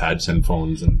 like, iPads and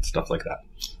phones and stuff like that?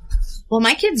 Well,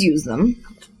 my kids use them.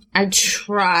 I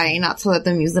try not to let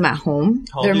them use them at home.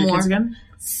 How old are your kids again?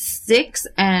 6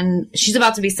 and she's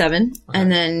about to be 7.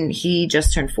 And then he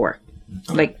just turned 4,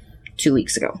 like 2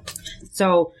 weeks ago.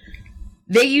 So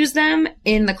they use them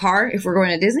in the car if we're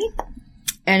going to Disney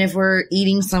and if we're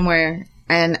eating somewhere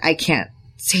and I can't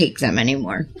take them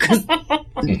anymore.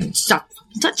 Stop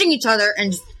touching each other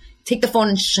and just take the phone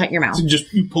and shut your mouth. So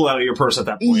just you pull out of your purse at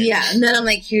that point. Yeah, and then I'm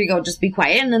like, here you go, just be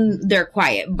quiet. And then they're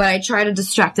quiet. But I try to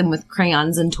distract them with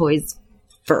crayons and toys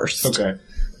first. Okay.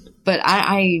 But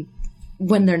I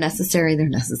when they're necessary, they're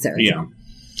necessary. Yeah.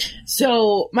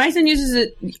 So my son uses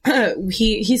it.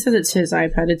 He says it's his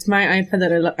iPad. It's my iPad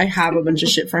that I have a bunch of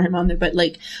shit for him on there. But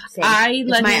like, It's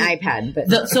my iPad.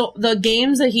 But so the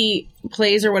games that he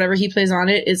plays or whatever he plays on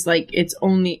it is like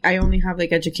I only have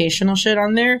like educational shit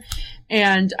on there.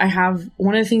 And I have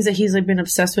one of the things that he's like been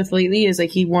obsessed with lately is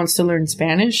like he wants to learn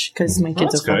Spanish because my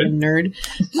kid's a fucking nerd.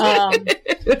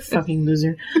 Fucking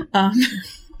loser.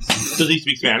 Does he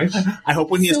speak Spanish? I hope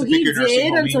when he has to pick your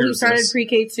nursing home, until he started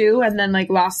pre-K 2 and then like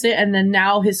lost it, and then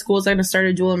now his school's going to start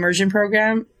a dual immersion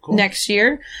program next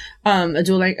year, a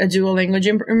dual language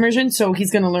immersion. So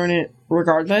he's going to learn it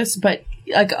regardless. But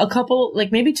like a couple,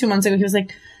 like maybe 2 months ago, he was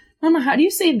like, "Mama, how do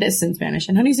you say this in Spanish?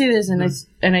 And how do you say this?"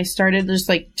 And I started just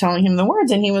like telling him the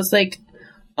words, and he was like,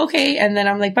 okay. And then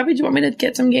I'm like, Papi, do you want me to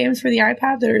get some games for the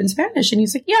iPad that are in Spanish? And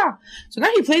he's like, yeah. So now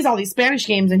he plays all these Spanish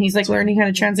games and he's like learning how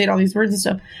to translate all these words and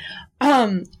stuff.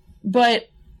 But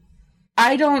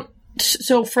I don't,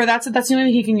 so for that's the only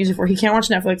thing he can use it for. He can't watch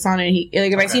Netflix on it.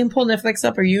 If I see him pull Netflix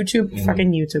up or YouTube,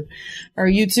 fucking YouTube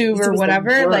or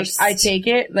whatever, like I take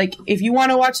it. Like if you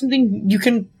want to watch something,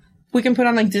 we can put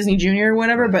on like Disney Junior or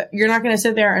whatever, but you're not going to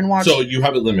sit there and watch. So you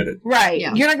have it limited. Right.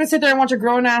 Yeah. You're not going to sit there and watch a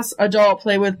grown-ass adult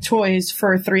play with toys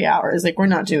for 3 hours. Like, we're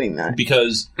not doing that.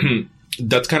 Because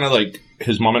that's kind of like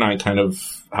his mom and I kind of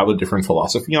have a different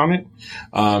philosophy on it.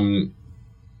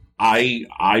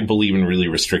 I believe in really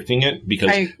restricting it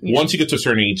because once you get to a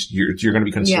certain age, you're going to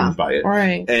be consumed by it.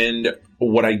 Right. And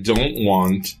what I don't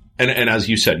want... And as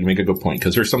you said, you make a good point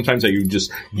because there's sometimes that you've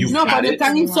had it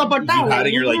and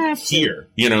you're like here,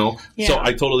 you know? Yeah. So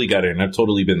I totally get it and I've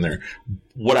totally been there.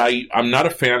 What I'm not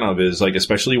a fan of is like,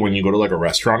 especially when you go to like a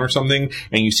restaurant or something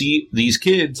and you see these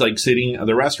kids like sitting at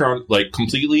the restaurant, like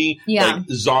completely like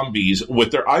zombies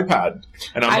with their iPad.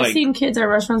 And I've seen kids at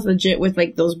restaurants legit with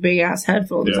like those big ass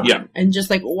headphones on and just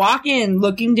like walk in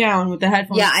looking down with the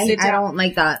headphones. Yeah, I don't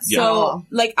like that. So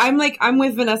like, I'm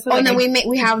with Vanessa. Oh, and then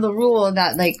we have the rule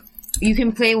that like you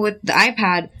can play with the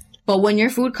iPad, but when your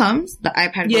food comes, the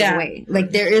iPad goes away.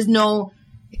 Like there is no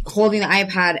holding the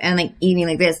iPad and like eating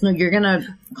like this. No, you're gonna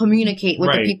communicate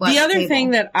with the people. The other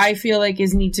thing that I feel like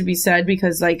is need to be said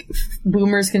because like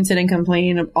boomers can sit and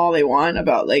complain all they want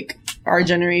about like our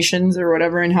generations or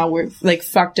whatever and how we're like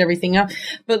fucked everything up.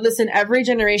 But listen, every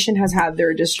generation has had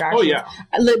their distractions. Oh yeah.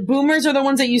 Like, boomers are the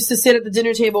ones that used to sit at the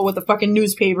dinner table with the fucking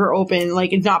newspaper open,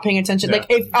 like and not paying attention. Yeah. Like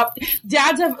if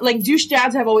dads have like douche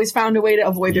dads have always found a way to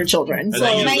avoid their children. So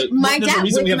my dad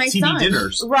with my son.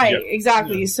 Dinners. Right,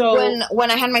 exactly. Yeah. So when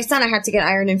I had my son, I had to get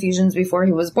iron infusions before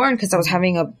he was born because I was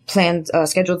having a planned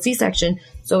scheduled C-section.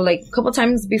 So like a couple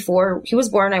times before he was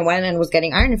born, I went and was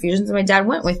getting iron infusions, and my dad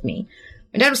went with me.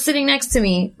 My dad was sitting next to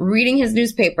me reading his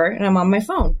newspaper, and I'm on my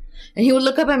phone. And he would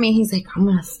look up at me, and he's like, I'm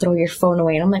going to throw your phone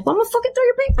away. And I'm like, well, I'm going to fucking throw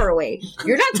your paper away.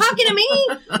 You're not talking to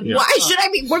me. Why should I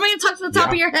be? What am I going to talk to the top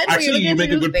of your head? Actually, you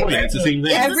make a good point. It's the same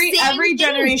thing. Every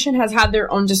generation has had their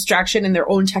own distraction and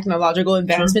their own technological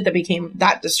advancement that became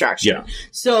that distraction. Yeah.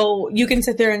 So you can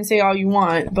sit there and say all you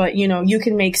want, but, you know, you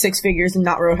can make 6 figures and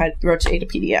not rotate a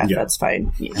PDF. Yeah. That's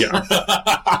fine. Yeah.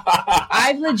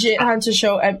 I've legit had to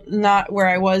show, not where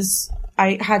I was...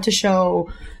 I had to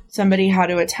show somebody how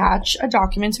to attach a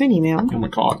document to an email. Oh my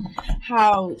god.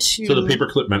 How to... So the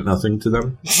paperclip meant nothing to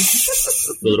them?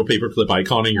 The little paperclip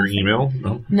icon in your email?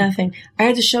 No? Nothing. I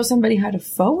had to show somebody how to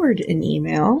forward an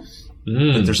email.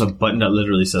 There's a button that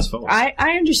literally says forward. I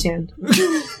understand.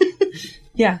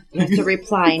 Yeah. You have to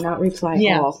reply, not reply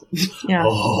all. Yeah.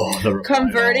 Oh,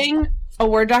 converting a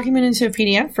Word document into a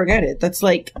PDF? Forget it. That's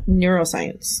like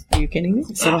neuroscience. Are you kidding me?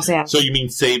 So you mean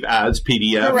save as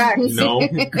PDF? Correct. No.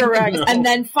 Correct. No. And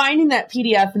then finding that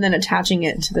PDF and then attaching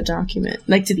it to the document,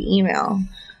 like to the email.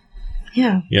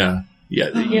 Yeah. Yeah.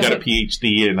 Yeah, you got a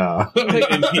PhD in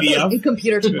PDF. In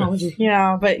computer technology.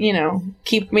 Yeah, but, you know,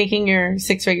 keep making your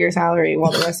 6-figure salary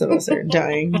while the rest of us are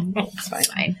dying. It's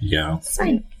fine. Yeah. It's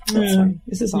fine.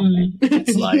 This is all fine.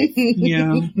 It's life.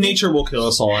 Yeah. Nature will kill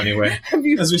us all anyway,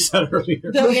 as we said earlier.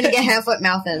 We're going to get hand, foot,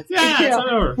 mouth in. Yeah, it's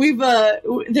over. We've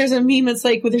there's a meme. It's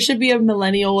like, well, there should be a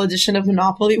millennial edition of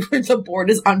Monopoly where the board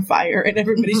is on fire and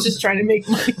everybody's just trying to make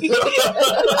money.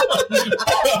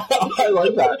 I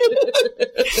like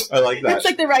that. I like that. It's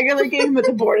like the regular game, but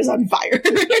the board is on fire.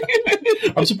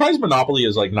 I'm surprised Monopoly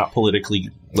is like not politically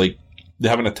like. They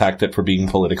haven't attacked it for being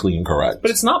politically incorrect. But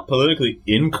it's not politically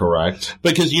incorrect.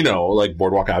 Because, you know, like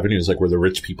Boardwalk Avenue is like where the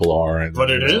rich people are. And,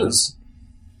 but it is.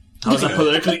 How is that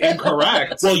politically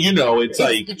incorrect? Well, you know, it's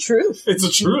like... the truth. It's the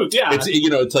truth, yeah. It's,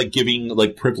 you know, it's like giving,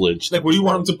 like, privilege. Like, what do you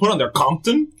want them to put on their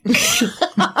Compton?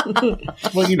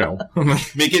 Well, you know,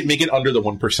 make it under the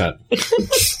 1%.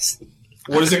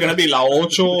 What is it going to be? La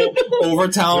Ocho,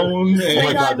 Overtown? Oh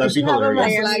my God, that'd be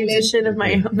hilarious. A Miami edition of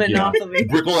my Monopoly.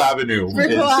 Brickell Avenue.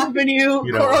 Brickell Avenue,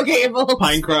 you know, Coral Gables.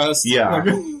 Pinecrest. Yeah.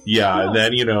 Yeah. And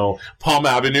then, you know, Palm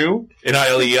Avenue in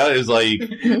Hialeah is like,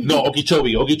 no,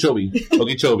 Okeechobee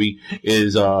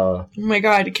is, oh my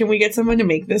God, can we get someone to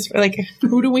make this? Like,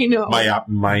 who do we know?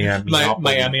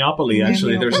 Miamiopoly,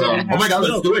 actually. There's oh my God,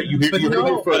 let's do it. You hear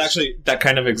it but actually, that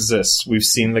kind of exists. We've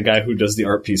seen the guy who does the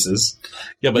art pieces.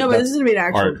 Yeah, but this is an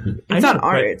actual art. It's not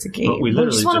art, it's a game. But we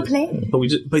just want to play.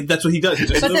 But that's what he does. He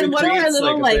just but then what are our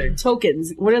little like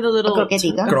tokens? What are the little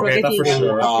croquetita? Croqueta for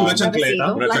sure. Una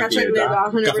chancleta.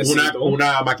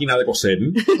 Una máquina de coser.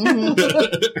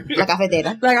 La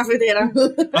cafetera.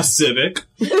 A Civic.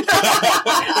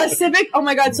 A Civic. Oh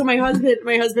my God! So my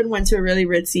husband went to a really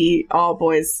ritzy all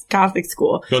boys Catholic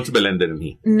school. Going to Belen, didn't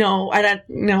he? No, I don't.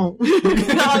 No,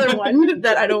 the other one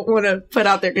that I don't want to put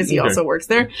out there because he also works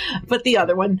there. But the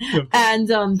other one, and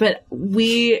but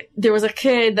there was a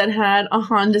kid that had a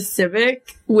Honda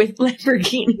Civic with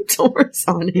Lamborghini doors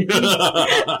on it.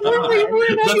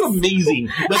 That's amazing.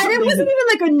 It wasn't even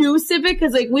like a new Civic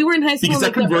because like we were in high school. Because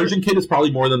that conversion kit is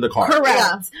probably more than the car.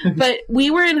 Correct. Yeah. But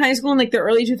we were in high school in like the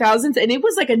early 2000s and it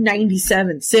was like a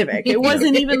 97 Civic. It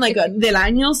wasn't even like a Del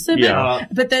Año Civic. Yeah.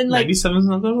 But then like 97 is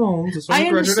not that old. I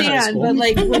understand, but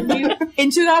like when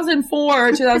in 2004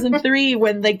 or 2003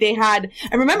 when like they had,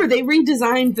 I remember they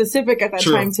redesigned the Civic at that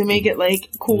time to make it like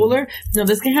cooler. No,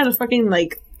 this guy had a fucking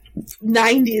like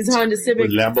 90s Honda Civic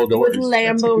with Lambo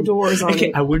doors on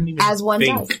it. I wouldn't even as one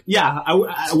think. does. Yeah.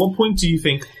 At what point do you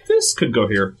think this could go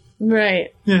here?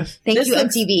 Right. Yeah. Thank you,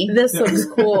 MTV. This looks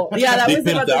cool. Yeah, that was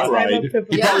about that ride. You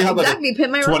probably have like exactly.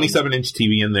 Pit my 27-inch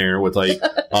TV in there with like,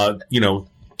 you know,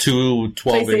 two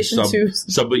 12-inch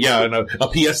sub, yeah, and a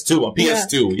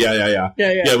PS2, Yeah,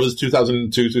 it was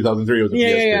 2002, 2003. It was a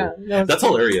PS2. Yeah. That's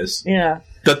hilarious. Yeah.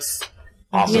 That's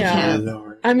awesome. Yeah.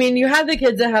 I mean, you had the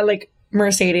kids that had like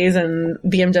Mercedes and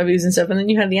BMWs and stuff, and then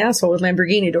you had the asshole with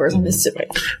Lamborghini doors on this Civic.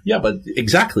 Yeah, but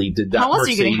exactly. Did that How else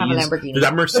Mercedes, are you going to have a Lamborghini? Did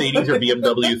that Mercedes or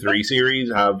BMW 3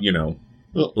 Series have, you know,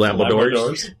 Lambo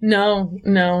doors? No.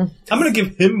 I'm going to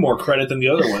give him more credit than the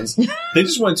other ones. They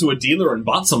just went to a dealer and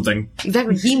bought something.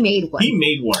 Exactly. He made one. I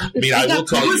mean, I will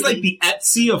tell you. It was like the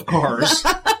Etsy of cars.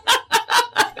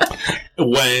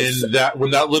 When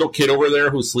that little kid over there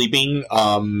who's sleeping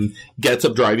gets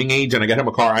up driving age and I get him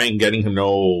a car, I ain't getting him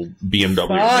no BMW or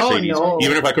Mercedes,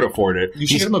 even if I could afford it. You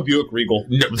should get him a Buick Regal.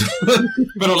 No.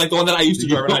 But like the one that I used to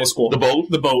drive in high school. The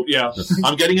boat, yeah.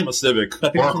 I'm getting him a Civic or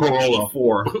a Corolla.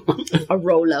 A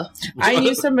Rolla. I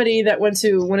knew somebody that went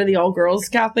to one of the all-girls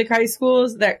Catholic high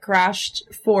schools that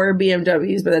crashed 4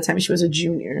 BMWs by the time she was a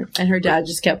junior, and her dad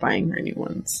just kept buying her new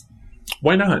ones.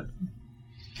 Why not?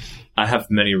 I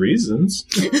have many reasons.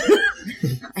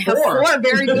 I have 4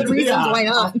 very good reasons why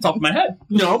not. Off the top of my head.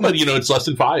 No, but you know, it's less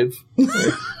than 5.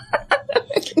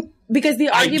 Because the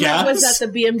argument was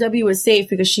that the BMW was safe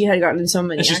because she had gotten in so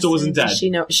many and she still wasn't dead.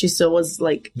 She still was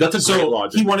like... That's a great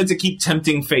logic. He wanted to keep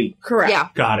tempting fate. Correct. Yeah.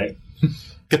 Got it.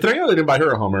 Que traiga, they didn't buy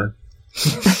her a Hummer.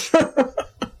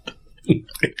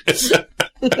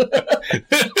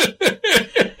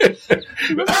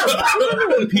 Remember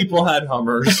when people had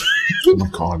Hummers? Oh my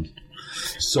God.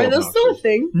 So are those still a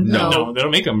thing? No, they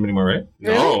don't make them anymore, right?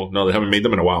 No, they haven't made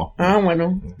them in a while. I don't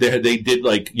know. They did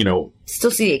like, you know...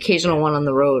 Still see the occasional one on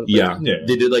the road. Yeah.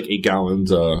 They did like 8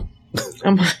 gallons, yeah.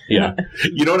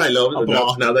 You know what I love?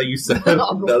 Now that you said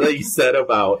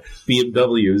about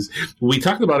BMWs, we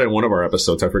talked about it in one of our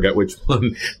episodes, I forget which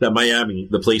one, that Miami,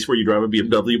 the place where you drive a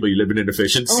BMW but you live in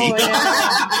inefficiency. Oh,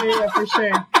 yeah, for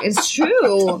sure. It's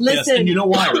true. Listen. Yes, and you know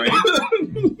why, right?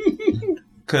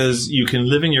 Because you can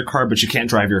live in your car, but you can't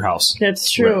drive your house.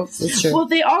 That's true. Right. That's true. Well,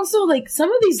 they also, like,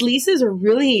 some of these leases are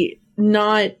really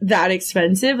not that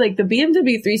expensive. Like, the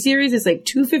BMW 3 Series is like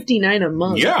 $259 a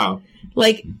month. Yeah.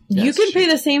 Like, you can pay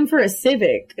the same for a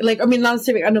Civic. Like, I mean, not a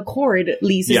Civic, an Accord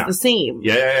lease is the same.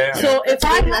 Yeah. So if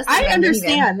I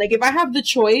understand, like, if I have the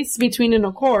choice between an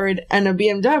Accord and a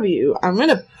BMW, I'm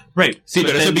gonna... Right. Sí,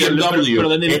 pero ese BMW. Pero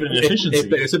then they live in efficiency.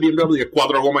 Ese BMW,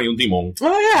 cuatro goma y un timón.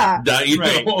 Oh, yeah.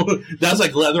 That's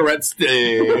like leatherette seats.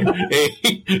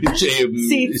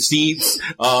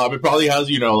 It probably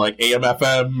has, like AM,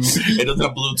 FM. It doesn't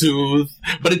have Bluetooth.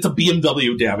 But it's a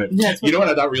BMW, damn it. You know what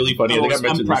I thought really funny? I think I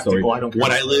mentioned this story. When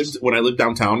I lived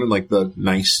downtown in, like, the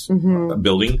nice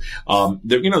building,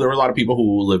 there were a lot of people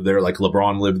who lived there. Like,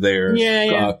 LeBron lived there.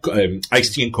 Yeah.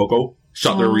 Ice-T and Coco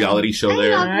shot their reality show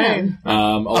there.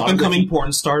 Up and coming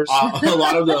porn stars. A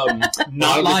lot of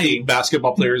the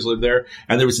basketball players live there.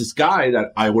 And there was this guy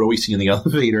that I would always see in the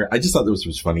elevator. I just thought this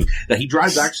was funny. That he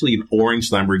drives actually an orange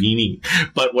Lamborghini.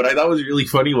 But what I thought was really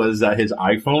funny was that his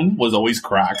iPhone was always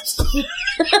cracked.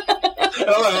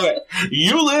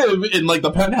 You live in, like,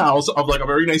 the penthouse of, like, a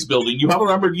very nice building. You have a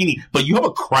Lamborghini, but you have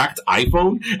a cracked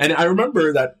iPhone. And I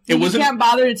remember that you can't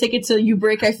bother to take it till you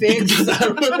break, I fix. I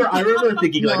remember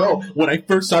thinking, like, when I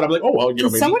first saw it, I'm like, oh, well, maybe.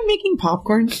 Is someone making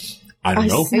popcorn? I don't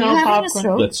know. Smell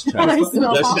popcorn. Let's check.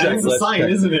 That's a sign,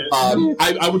 isn't it?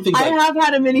 I would think I have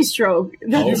had a mini stroke.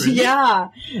 Really? Yeah.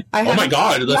 Oh my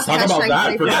God. Let's talk about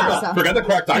that. Forget the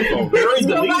cracked iPhone. Let's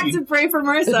go back to pray for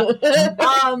Marissa.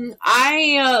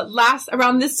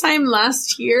 Around this time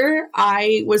last year,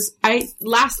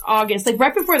 last August, like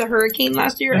right before the hurricane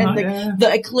last year, and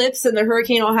the eclipse and the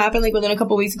hurricane all happened like within a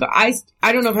couple weeks ago. I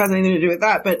don't know if it has anything to do with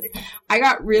that, but I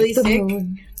got really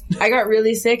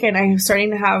sick. And I'm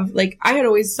starting to have, like, I had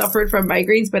always suffered from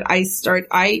migraines, but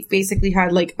I basically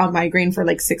had, like, a migraine for,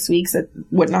 like, 6 weeks that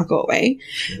would not go away.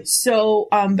 So,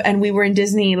 and we were in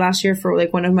Disney last year for,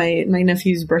 like, one of my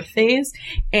nephew's birthdays,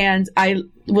 and I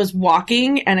was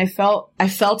walking and I felt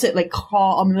it like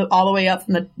crawl all the way up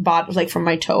from the bottom, like from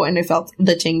my toe, and I felt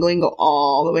the tingling go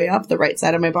all the way up the right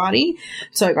side of my body.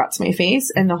 So I got to my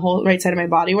face and the whole right side of my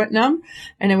body went numb.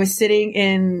 And I was sitting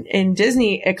in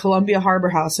Disney at Columbia Harbor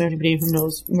House. So anybody who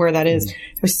knows where that is. I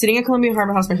was sitting at Columbia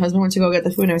Harbor House. My husband went to go get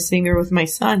the food and I was sitting there with my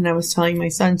son, and I was telling my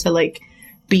son to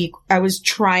I was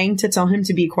trying to tell him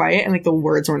to be quiet, and like the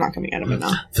words were not coming out of my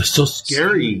mouth. They're so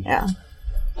scary. Yeah.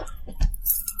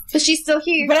 But she's still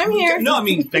here. But I'm here. No, I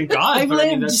mean, thank God. I've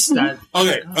lived.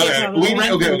 Okay.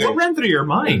 What ran through your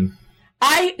mind?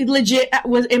 I legit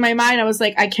was in my mind. I was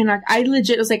like, I can't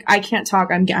talk.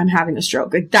 I'm having a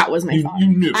stroke. Like that was my thought. You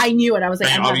knew. I knew it. I was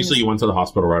like, obviously you went to the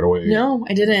hospital right away. No,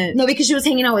 I didn't. No, because she was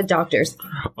hanging out with doctors.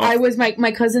 I was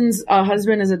my cousin's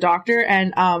husband is a doctor,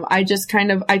 and I just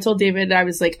I told David that I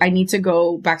was like, I need to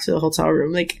go back to the hotel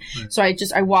room. Like, so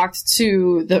I walked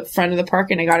to the front of the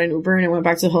park and I got an Uber and I went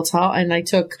back to the hotel and I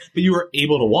took. But you were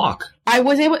able to walk. I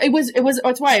was able. It was.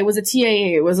 That's why it was a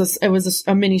TIA. It was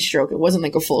a mini stroke. It wasn't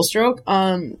like a full stroke.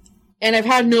 And I've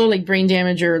had no like brain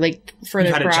damage or like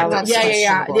further paralysis.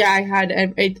 Yeah. I had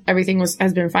everything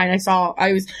has been fine. I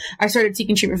started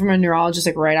taking treatment from a neurologist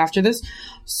like right after this.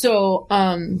 So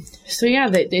I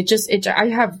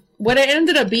have. What it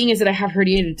ended up being is that I have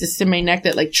herniated discs in my neck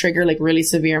that like trigger like really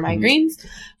severe migraines.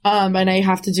 And I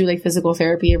have to do like physical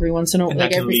therapy every once in a while.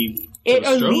 Like it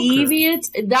alleviates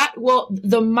that. Well,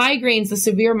 the migraines, the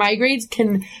severe migraines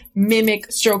can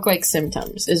mimic stroke-like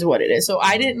symptoms is what it is. So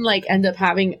I didn't like end up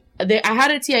having, I had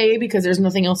a TIA because there's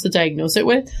nothing else to diagnose it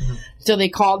with. So they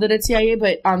called it a TIA,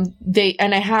 but,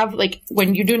 I have like,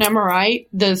 when you do an MRI,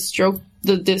 the stroke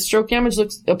damage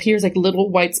appears like little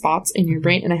white spots in your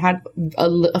brain. And I had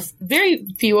a very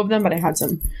few of them, but I had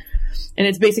some. And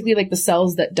it's basically like the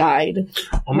cells that died.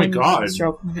 Oh my God.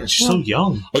 She's so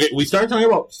young. Okay, we started talking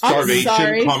about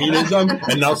starvation, communism,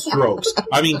 and now strokes.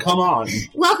 I mean, come on.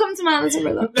 Welcome to Mama's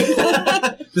Umbrella.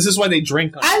 This is why they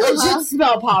drink. I legit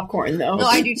smell popcorn, though. No,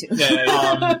 I do too.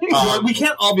 We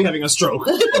can't all be having a stroke.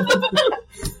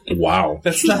 Wow.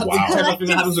 That's not the type of thing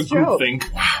that happens a group think.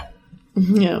 Wow.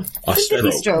 Yeah. A stroke.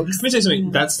 Let me tell you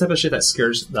something. That's the type of shit that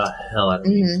scares the hell out of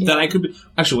me. That I could be.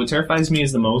 Actually, what terrifies me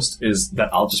is the most is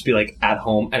that I'll just be like at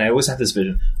home, and I always have this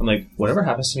vision. I'm like, whatever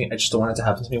happens to me, I just don't want it to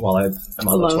happen to me while I'm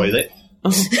on the toilet.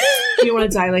 You don't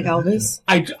want to die like Elvis?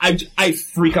 I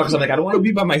freak out because I'm like, I don't want to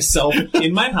be by myself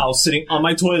in my house sitting on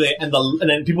my toilet, and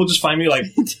then people just find me like,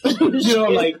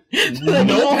 like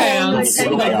no pants,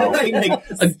 like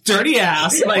a dirty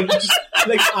ass, like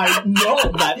I know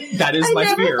that is my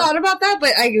fear. I never thought about that,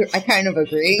 but I kind of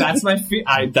agree. That's my fear.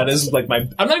 That is like my.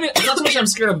 I'm not so much. I'm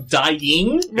scared of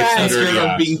dying. I'm scared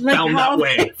of being found that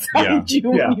way.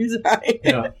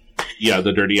 Yeah,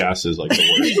 the dirty ass is like the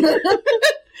worst.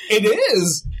 It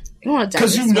is.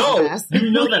 Because you know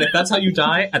that if that's how you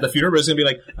die at the funeral, it's going to be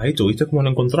like, ay, tuviste como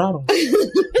lo encontraron.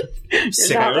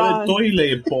 Se cayó del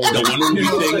toilet. The one who's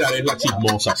saying that es la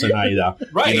chismosa, Zenaida.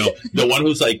 Right. You know, the one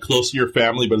who's like close to your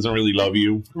family but doesn't really love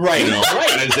you. Right. You know,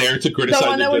 and is there to criticize. The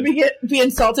one that would be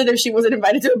insulted if she wasn't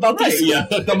invited to a bumpy. Right. Yeah.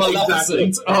 The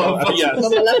Maleficent. Oh, yes. The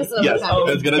Maleficent. Yes.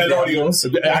 It's gonna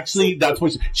actually, that's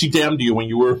what she damned you when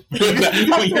you were. That's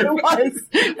what it was.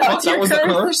 That was the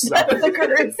curse. That was the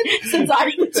curse. Since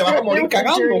I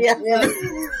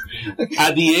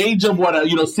At the age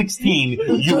of 16,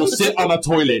 you will sit on a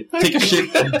toilet, take a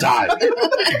shit, and die.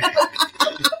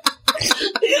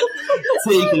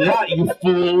 Take that, you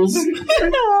fools!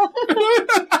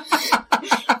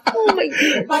 Oh my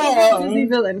god! Disney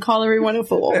villain, call everyone a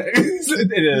fool.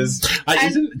 It is.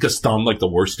 Isn't Gaston like the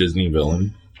worst Disney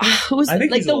villain? Who's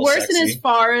like the worst in as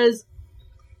far as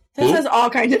this has all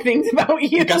kinds of things about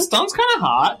you. Gaston's kind of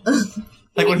hot.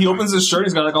 Like when he opens his shirt,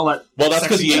 he's got like all that. Well, that's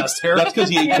because he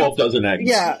ate 12 dozen eggs.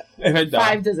 Yeah,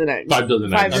 5 dozen eggs. 5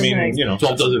 dozen eggs. I mean,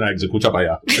 12 dozen eggs. Escucha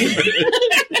para allá.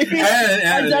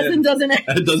 A dozen eggs.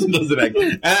 A dozen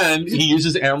eggs. And he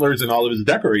uses antlers in all of his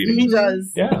decorating. He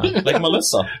does. Yeah, like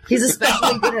Melissa. He's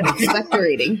especially good at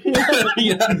expectorating.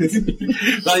 Yeah.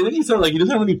 But I think he doesn't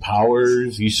have any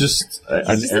powers. He's just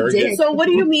an arrogant. So what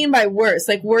do you mean by worse?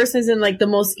 Like worse as in like the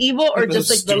most evil or just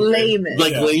like the lamest?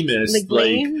 Like lamest. Like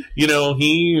lame? You know,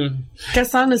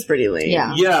 Gaston is pretty lame.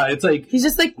 Yeah, it's like he's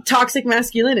just like toxic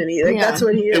masculinity. Like that's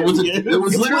what he is. It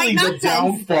was literally the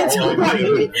downfall.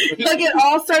 Like it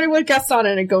all started with Gaston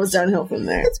and it goes downhill from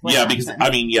there. Yeah, because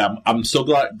I'm so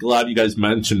glad you guys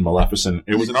mentioned Maleficent.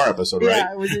 It was in our episode, right?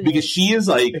 Yeah, it was because she is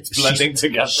like it's blending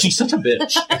together. She's such a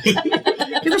bitch.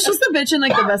 But she's a bitch in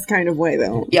like the best kind of way,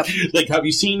 though. Yep. Like, have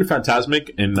you seen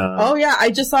Fantasmic? Oh yeah,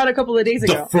 I just saw it a couple of days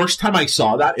ago. The first time I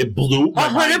saw that, it blew my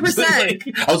 100%. mind.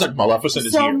 I was like, Maleficent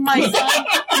is here.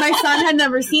 My son had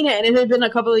never seen it, and it had been a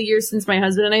couple of years since my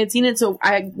husband and I had seen it, so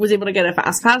I was able to get a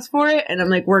fast pass for it, and I'm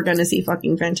like, we're gonna see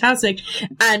fucking Fantastic.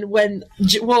 And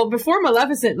before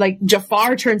Maleficent, like,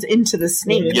 Jafar turns into the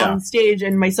snake on stage,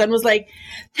 and my son was like,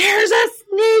 there's a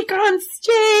snake on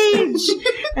stage!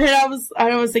 And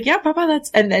I was like, yeah, Papa,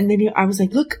 and then I was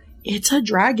like, look, it's a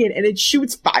dragon and it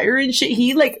shoots fire and shit.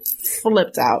 He like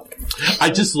flipped out. I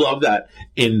just love that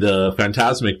in the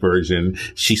Fantasmic version,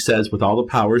 she says, with all the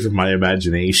powers of my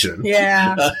imagination.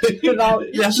 Yeah. She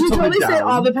totally said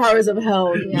all the powers of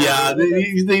hell. Yeah,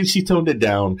 she toned it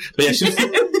down. But yeah, she's...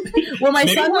 Well, my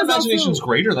Maybe son was imagination's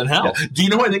greater than hell. Yeah. Do you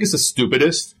know who I think is the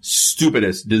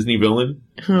stupidest Disney villain?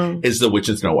 Is the Witch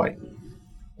in Snow White.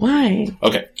 Why?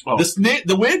 Okay. Oh.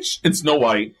 The witch in Snow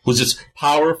White was just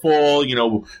powerful,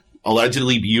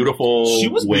 allegedly beautiful. She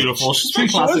was beautiful. She's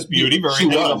pretty classic beauty. Very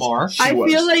Lamar. I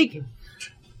feel like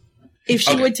if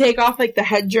she would take off like the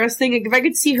headdress thing, like, if I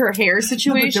could see her hair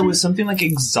situation. There was something like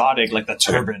exotic, like the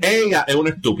turban. Ella es una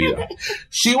estúpida.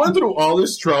 She went through all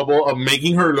this trouble of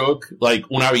making her look like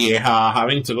una vieja,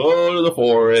 having to go to the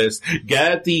forest,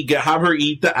 have her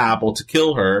eat the apple to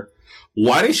kill her.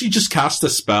 Why didn't she just cast a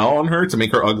spell on her to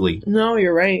make her ugly? No,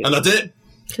 you're right. And that's it.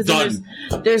 Done.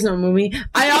 There's no movie.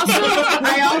 I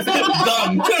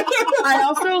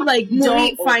also like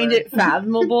don't find it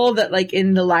fathomable that like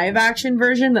in the live action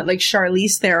version that like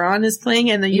Charlize Theron is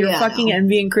playing and then you're fucking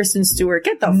envying Kristen Stewart.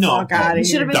 Get the fuck out of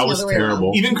here. That was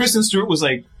terrible. Even Kristen Stewart was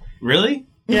like, really?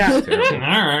 Yeah. All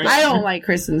right. I don't like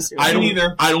Kristen Stewart. I don't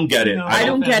either. I don't get it. No, I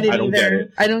don't get it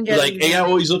either. I don't get it. Like, ella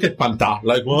always look at Panta.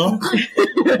 Like, what?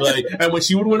 Like, and when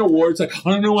she would win awards, like,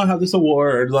 I don't know, I have this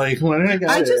award. Like, when did I get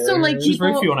it? I just don't like people.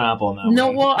 Very Fiona Apple now.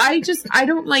 No, well, I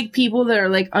don't like people that are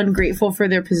like ungrateful for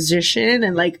their position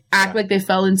and like act like they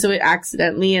fell into it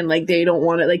accidentally and like they don't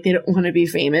want to be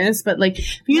famous. But like,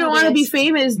 if you don't want to be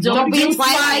famous, don't do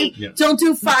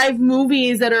 5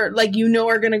 movies that are like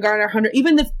are going to garner 100.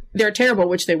 Even if they're terrible,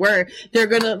 which they were, they're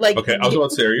going to like. Okay, I was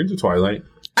about to say, are you into Twilight?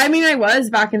 I mean, I was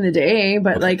back in the day,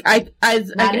 but like,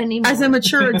 as a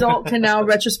mature adult, can now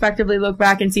retrospectively look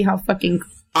back and see how fucking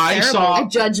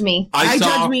judge me. I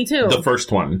judge me too. The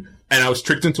first one. And I was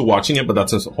tricked into watching it, but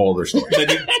that's a whole other story.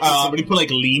 Somebody put like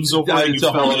leaves over it. It's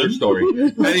a whole other story.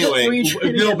 Anyway,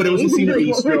 but it was a Cena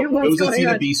Bistro. It was a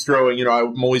Cena Bistro, and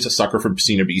I'm always a sucker for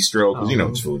Cena Bistro because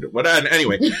it's food. But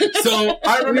anyway, so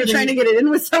I remember trying to get it in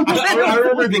with someone. I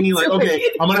remember thinking like,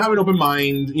 okay, I'm gonna have an open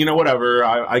mind. Whatever.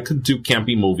 I could do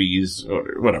campy movies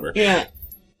or whatever. Yeah.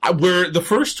 Where the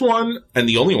first one and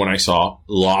the only one I saw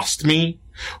lost me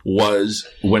was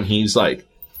when he's like,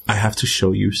 I have to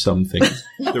show you something.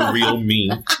 The real me.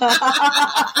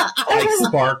 I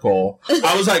sparkle.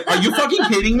 I was like, are you fucking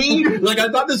kidding me? Like, I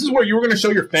thought this is where you were going to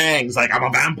show your fangs. Like, I'm a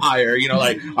vampire. You know,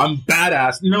 like, I'm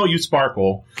badass. No, you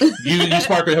sparkle. You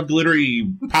sparkle. You have glittery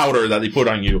powder that they put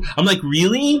on you. I'm like,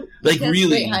 really? Like,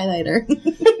 really? Great highlighter.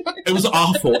 It was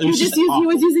awful. It was he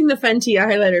was using the Fenty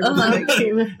highlighter.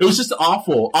 It was just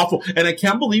awful. And I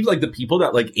can't believe, like, the people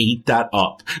that, like, ate that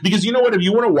up. Because you know what? If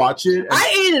you want to watch it.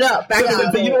 I ate it up. But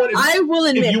you know what? I will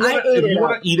admit, if you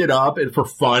want to eat it up and for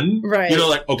fun, right? You know,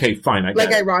 like, okay, fine. I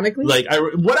like, ironically? Like,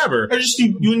 whatever. Or just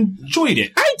you enjoyed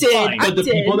it. I did. Fine. But the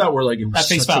people that were like, at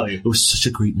face value. It was such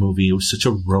a great movie. It was such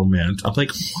a romance. I'm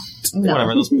like, what? No.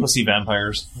 Whatever, those pussy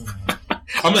vampires.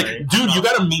 I'm like, dude, you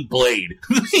gotta meet Blade.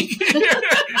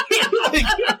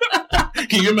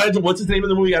 Can you imagine what's his name in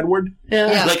the movie? Edward?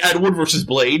 Yeah. Like Edward versus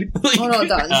Blade?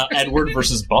 Edward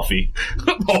versus Buffy.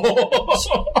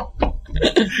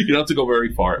 You don't have to go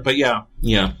very far. But yeah.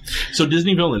 So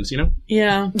Disney villains, you know?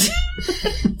 Yeah.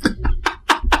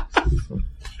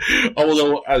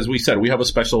 Although, as we said, we have a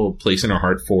special place in our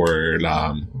heart for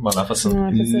Maleficent.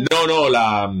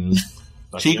 No,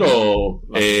 Chico.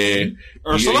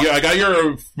 Ursula? I got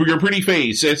your pretty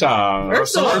face. It's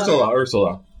Ursula.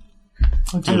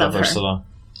 I love Ursula.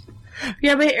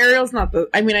 Yeah, but Ariel's not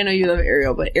I mean, I know you love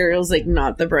Ariel, but Ariel's, like,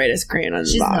 not the brightest crayon on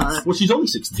the box. Not. Well, she's only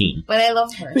 16. But I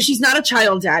love her. But she's not a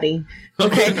child daddy.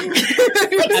 Okay.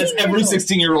 As every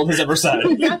 16-year-old has ever said.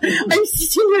 I'm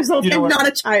 16 years old. I'm not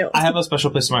a child. I have a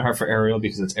special place in my heart for Ariel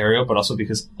because it's Ariel, but also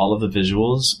because all of the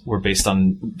visuals were based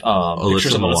on pictures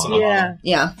of Alyssa Milano.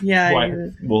 Yeah. Who I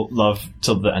will love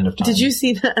till the end of time. Did you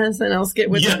see the SNL skit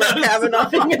with Brett Kavanaugh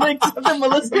and like the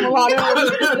Melissa Milano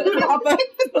with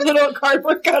the little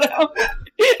cardboard cutout?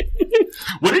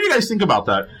 What did you guys think about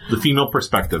that? The female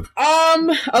perspective.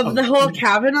 Of the whole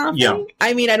Kavanaugh thing? Yeah.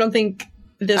 I mean, I don't think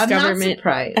this government. Not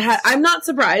surprised. I'm not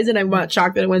surprised, and I'm not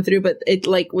shocked that it went through. But it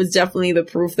was definitely the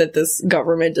proof that this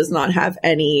government does not have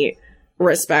any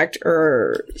respect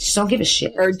or just don't give a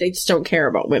shit, or they just don't care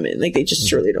about women. Like they just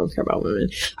truly don't care about women.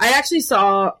 I actually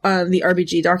saw the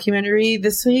RBG documentary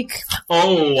this week.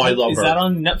 Oh, I love her. Is that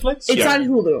on Netflix? It's on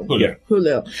Hulu. Yeah.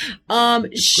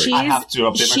 Hulu. She's I have to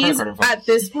update my credit card info. At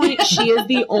this point, she is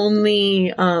the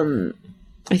only.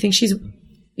 I think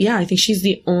she's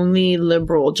the only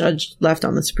liberal judge left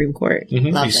on the Supreme Court.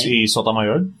 Mm-hmm.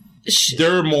 Sotomayor?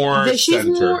 They're more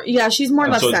center. She's more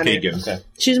left center. Kagan. Okay.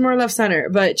 She's more left center,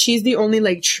 but she's the only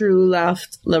like true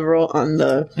left liberal on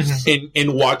the.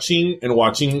 In watching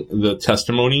the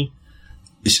testimony,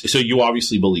 so you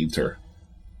obviously believed her.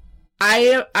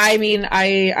 I mean,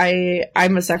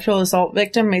 I'm a sexual assault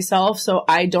victim myself, so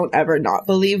I don't ever not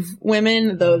believe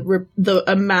women. The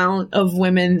amount of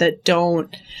women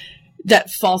that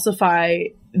falsify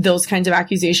those kinds of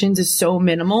accusations is so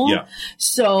minimal. Yeah.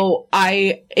 So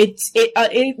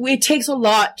it takes a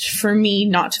lot for me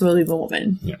not to believe a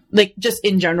woman. Yeah. Like just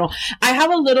in general. I have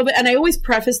a little bit, and I always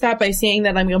preface that by saying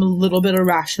that I'm a little bit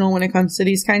irrational when it comes to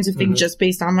these kinds of things, just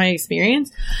based on my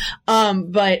experience.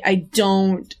 But I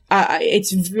don't,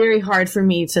 it's very hard for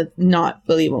me to not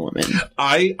believe a woman.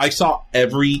 I saw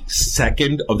every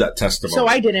second of that testimony. So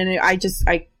I didn't.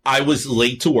 I was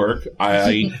late to work.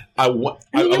 You work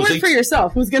for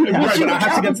yourself. Who's going to right, but I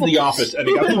had to get to the office, and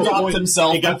it got to a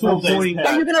point. It got to a point.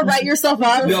 Are you going to write yourself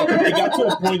up? No, it got to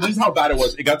a point. This is how bad it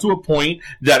was. It got to a point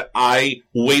that I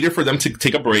waited for them to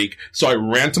take a break. So I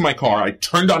ran to my car. I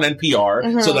turned on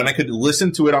NPR so that I could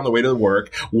listen to it on the way to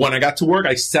work. When I got to work,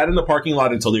 I sat in the parking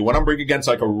lot until they went on break again,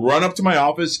 so I could run up to my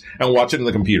office and watch it on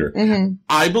the computer.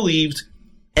 I believed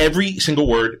every single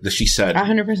word that she said.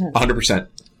 100%. 100%.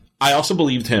 I also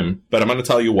believed him, but I'm going to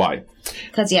tell you why.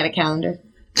 Because he had a calendar.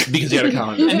 Because he had a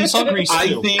calendar. And he saw Grease too.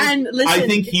 I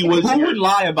think he was... Who would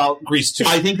lie about Grease 2?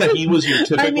 I think that he was your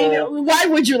typical... I mean, why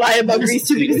would you lie about Grease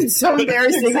 2? Because it's so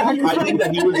embarrassing. I think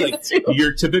that he was like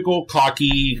your typical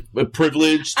cocky,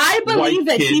 privileged I believe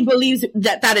that kid. he believes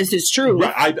that is his truth.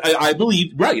 Right. I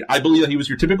believe that he was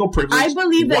your typical privileged I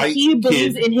believe that he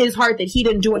believes in his heart that he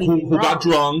didn't do anything who got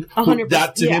drunk. 100%.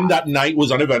 That to him that night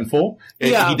was uneventful.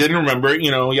 Yeah. He didn't remember it. He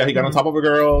got on top of a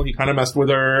girl. He kind of messed with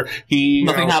her.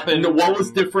 Nothing happened. What was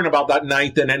different about that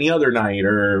night than any other night,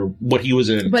 or what he was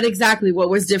in? But exactly what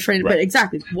was different. Right. But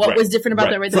exactly what was different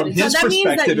about that right there. So that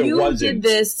means that you did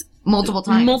this multiple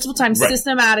times,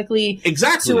 systematically,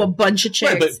 to a bunch of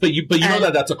chicks. Right, but you know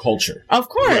that's a culture. Of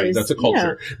course, right, that's a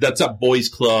culture. Yeah. That's a boys'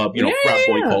 club, frat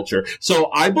boy culture.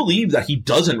 So I believe that he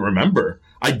doesn't remember.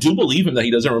 I do believe him that he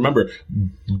doesn't remember,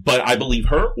 but I believe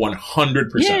her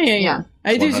 100%. Yeah.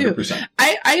 I do 100%. too.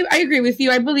 I agree with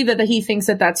you. I believe that he thinks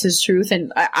that that's his truth,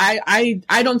 and I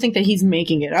don't think that he's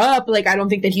making it up. Like, I don't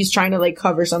think that he's trying to like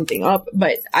cover something up,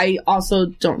 but I also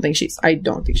don't think she's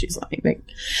lying. Like,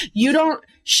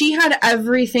 she had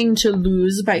everything to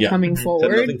lose by coming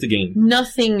forward. Nothing to gain.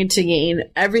 Nothing to gain.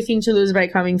 Everything to lose by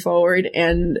coming forward,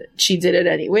 and she did it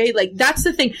anyway. Like, that's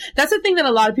the thing. That's the thing that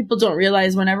a lot of people don't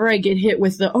realize whenever I get hit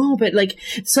with but like,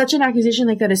 such an accusation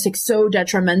like that is like so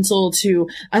detrimental to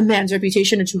a man's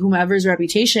reputation or to whomever's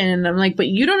reputation. And I'm like, but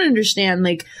you don't understand,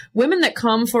 like, women that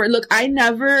come forward. Look, I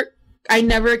never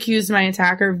accused my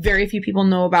attacker. Very few people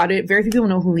know about it. Very few people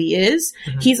know who he is.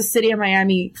 Mm-hmm. He's a City of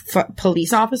Miami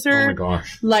police officer. Oh my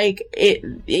gosh. Like,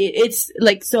 it's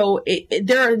like, so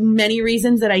there are many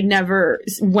reasons that I never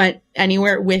went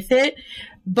anywhere with it.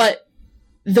 But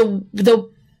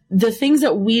the things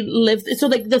that we lived, so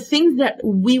like the things that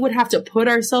we would have to put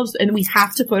ourselves, and we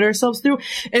have to put ourselves through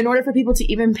in order for people to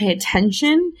even pay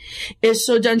attention, is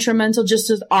so detrimental just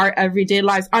as our everyday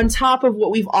lives, on top of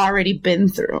what we've already been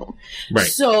through. Right.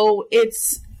 So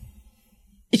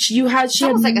she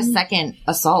almost like a second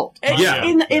assault. Yeah.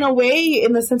 In a way,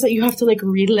 in the sense that you have to like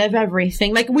relive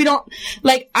everything. Like, we don't,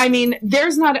 like, I mean,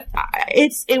 there's not,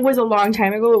 it was a long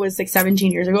time ago. It was like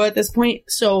 17 years ago at this point.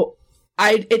 So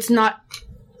it's not,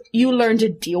 you learn to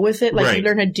deal with it, like you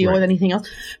learn to deal with anything else.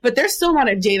 But there's still not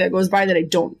a day that goes by that I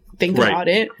don't think about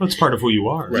it. That's part of who you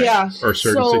are. Right. Yeah. Or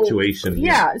certain situations.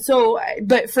 Yeah. So,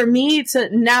 but for me to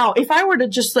now, if I were to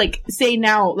just like say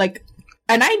now, like,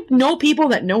 and I know people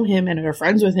that know him and are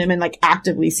friends with him and like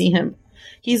actively see him.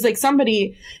 He's like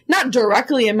somebody, not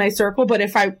directly in my circle, but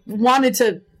if I wanted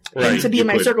him to be in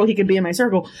my circle, he could be in my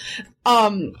circle.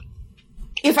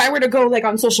 If I were to go like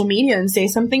on social media and say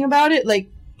something about it, like,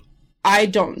 I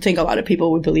don't think a lot of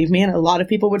people would believe me, and a lot of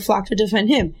people would flock to defend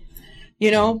him,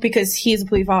 you know, because he's a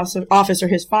police officer.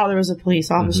 His father was a police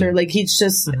officer. Mm-hmm. Like, he's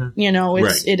just, you know,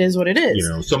 it is what it is. You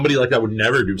know, somebody like that would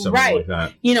never do something like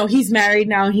that. You know, he's married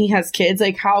now. He has kids.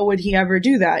 Like, how would he ever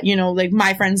do that? You know, like,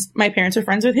 my parents are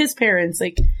friends with his parents.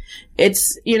 Like,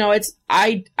 it's, you know,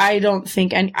 I don't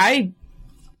think, and I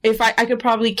could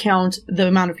probably count the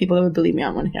amount of people that would believe me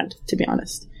on one hand, to be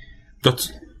honest.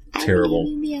 That's terrible.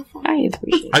 I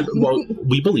appreciate it. Well,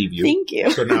 we believe you. Thank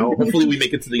you. So now, hopefully, we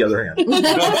make it to the other hand. But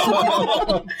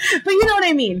you know what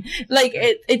I mean? Like,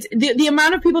 it's the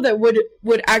amount of people that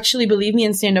would actually believe me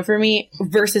and stand up for me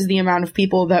versus the amount of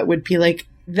people that would be like,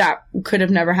 that could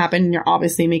have never happened, and you're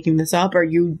obviously making this up, or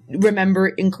you remember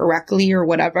incorrectly, or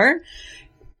whatever.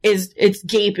 It's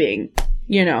gaping,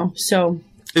 you know? So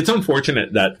it's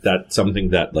unfortunate that that's something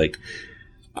that, like,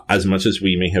 as much as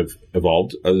we may have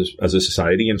evolved as a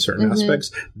society in certain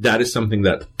aspects, that is something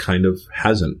that kind of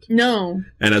hasn't. No.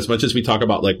 And as much as we talk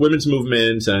about like women's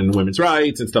movements and women's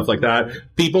rights and stuff like that,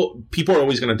 people are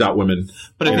always going to doubt women.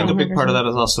 But I think a big part of that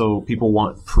is also people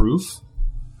want proof.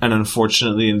 And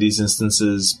unfortunately, in these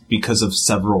instances, because of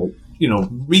several, you know,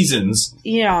 reasons,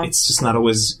 it's just not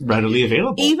always readily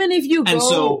available. Even if you go... And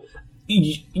so...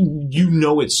 you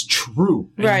know it's true.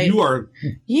 And you are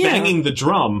banging the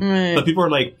drum, but people are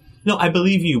like, no, I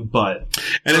believe you, but...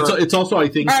 And it's also, I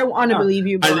think... I want to believe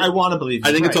you, but... I want to believe you.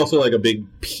 I think it's also like a big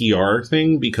PR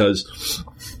thing, because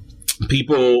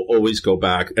people always go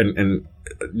back, and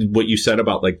what you said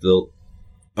about like the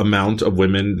amount of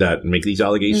women that make these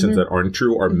allegations that aren't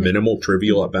true are minimal,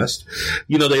 trivial at best.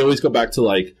 You know, they always go back to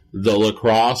like the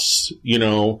lacrosse, you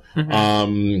know, you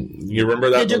remember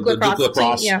that? The Duke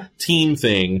lacrosse team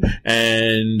thing.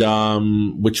 And,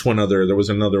 which one other? There was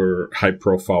another high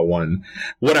profile one.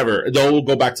 Whatever. They'll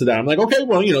go back to that. I'm like, okay,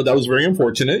 well, you know, that was very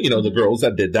unfortunate. You know, the girls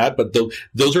that did that, but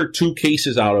those are two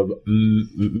cases out of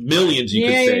millions, you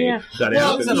could say, that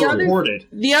happened. Reported.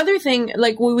 The other thing,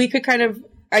 like, we could kind of,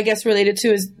 I guess, related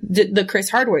to is the Chris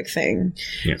Hardwick thing.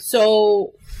 Yeah.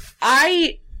 So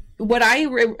in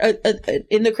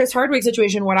the Chris Hardwick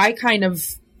situation, what I kind of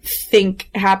think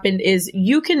happened is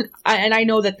and I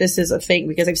know that this is a thing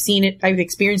because I've seen it, I've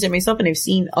experienced it myself, and I've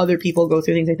seen other people go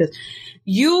through things like this.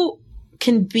 You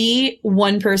can be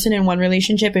one person in one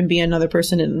relationship and be another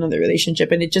person in another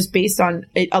relationship, and it just based on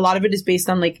a lot of it is based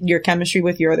on like your chemistry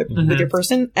with your with your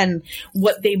person and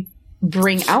what they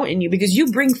bring out in you, because you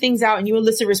bring things out and you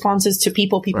elicit responses to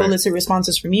people elicit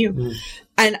responses from you.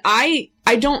 And I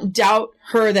don't doubt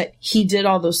her that he did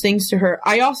all those things to her.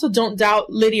 I also don't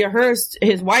doubt Lydia Hearst,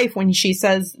 his wife, when she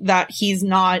says that he's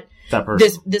not that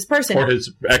person. This person. Or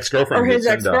his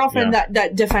ex-girlfriend.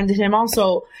 That defended him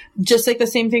also. Just like the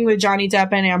same thing with Johnny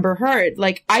Depp and Amber Heard.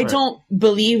 Like, I don't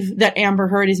believe that Amber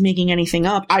Heard is making anything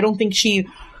up. I don't think she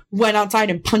went outside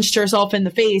and punched herself in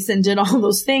the face and did all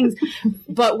those things.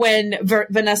 But when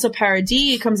Vanessa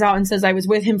Paradis comes out and says, I was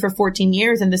with him for 14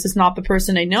 years and this is not the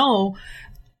person I know,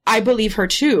 I believe her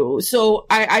too. So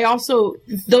I also,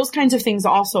 those kinds of things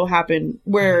also happen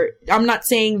where I'm not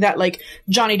saying that like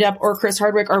Johnny Depp or Chris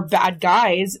Hardwick are bad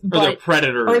guys, but or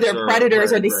they're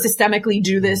predators, or they systemically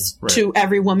do this to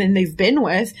every woman they've been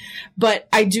with. But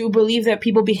I do believe that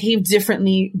people behave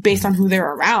differently based on who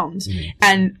they're around.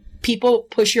 And people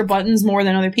push your buttons more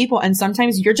than other people, and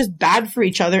sometimes you're just bad for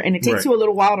each other, and it takes you a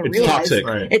little while to realize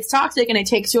it's toxic, and it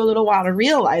takes you a little while to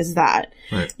realize that,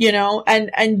 you know.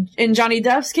 And in Johnny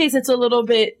Depp's case, it's a little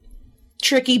bit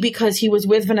tricky because he was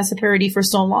with Vanessa Paradis for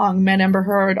so long, met Amber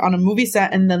Heard on a movie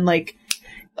set, and then like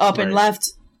up and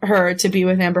left her to be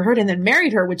with Amber Heard, and then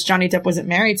married her, which Johnny Depp wasn't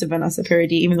married to Vanessa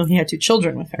Paradis, even though he had 2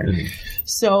 children with her.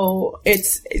 So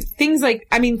it's things like,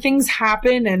 I mean, things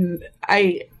happen, and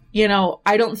I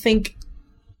don't think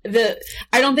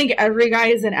every guy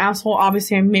is an asshole.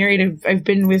 Obviously, I'm married. I've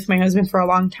been with my husband for a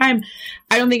long time.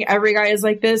 I don't think every guy is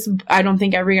like this. I don't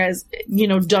think every guy is,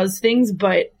 does things,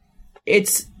 but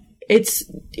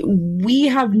we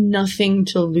have nothing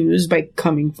to lose by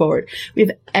coming forward.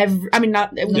 We have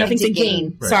nothing to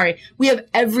gain. Right. Sorry. We have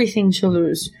everything to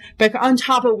lose. But on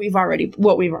top of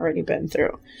what we've already been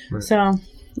through. Right. So,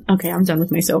 okay, I'm done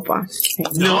with my soapbox.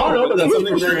 No, but that's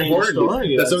something very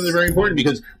important. That's something very important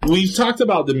because we've talked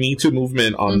about the Me Too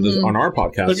movement on on our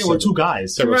podcast. Look, we're 2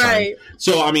 guys, right? Times.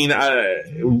 So, I mean,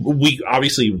 we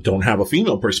obviously don't have a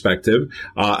female perspective,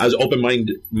 as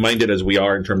open-minded as we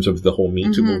are in terms of the whole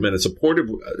Me Too movement, as supportive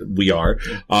we are.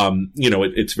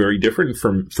 It's very different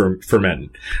for men.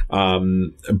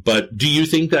 But do you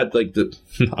think that, like,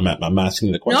 I'm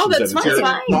asking the question. No, that's fine.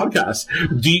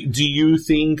 Podcast. Do you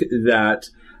think that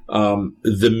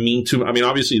the Me Too, I mean,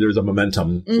 obviously there's a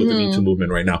momentum with the Me Too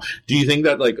movement right now. Do you think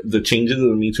that like the changes of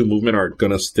the Me Too movement are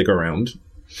going to stick around?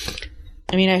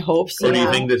 I mean, I hope so. Or do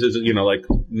you think this is, like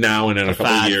now and in a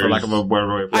couple of years? For lack of a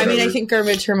word. I mean, I think our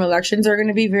midterm elections are going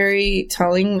to be very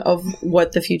telling of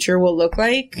what the future will look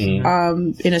like.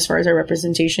 And as far as our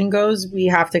representation goes, we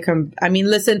have to come. I mean,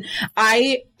 listen,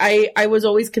 I was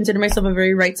always considered myself a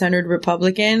very right-centered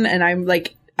Republican, and I'm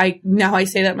like, I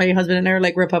say that my husband and I are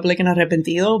like Republican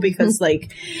arrepentido because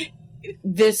like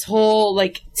this whole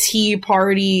like Tea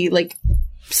Party like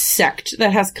sect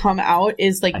that has come out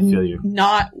is like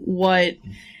not what.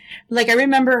 Like I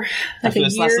remember, like after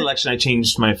this last election, I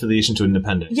changed my affiliation to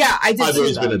independent. Yeah, I did. I've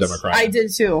always been a Democrat. I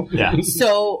did too. Yeah.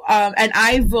 So, and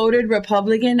I voted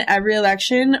Republican every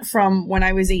election from when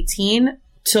I was 18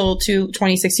 till to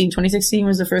 2016. 2016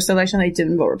 was the first election I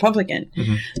didn't vote Republican.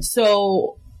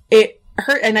 So it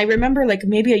hurt. And I remember like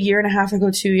maybe a year and a half ago,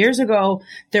 2 years ago,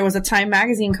 there was a Time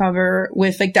magazine cover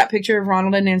with like that picture of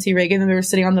Ronald and Nancy Reagan and they were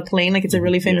sitting on the plane. Like it's a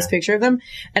really famous picture of them.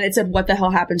 And it said, "What the hell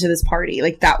happened to this party?"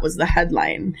 Like that was the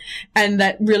headline. And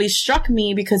that really struck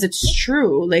me because it's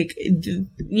true. Like,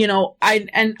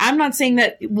 I'm not saying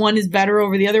that one is better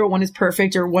over the other or one is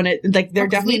perfect or one they're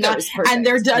definitely not. And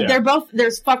they're both,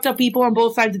 there's fucked up people on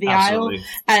both sides of the aisle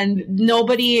and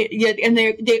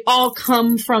they all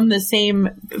come from a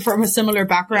similar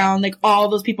background. Like all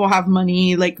those people have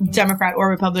money, like Democrat or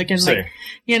Republican. Like,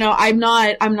 I'm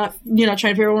not, trying to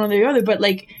favor one or the other, but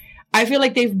like, I feel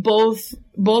like they've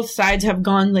both sides have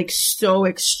gone like so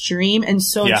extreme and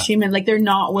extreme and like they're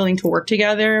not willing to work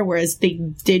together. Whereas they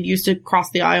did used to cross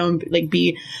the aisle and like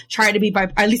try to be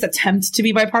at least attempt to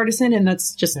be bipartisan. And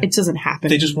that's just, it doesn't happen.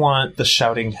 They just want the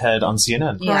shouting head on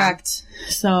CNN. Correct.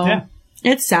 So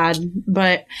it's sad,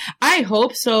 but I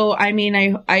hope so. I mean,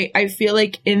 I feel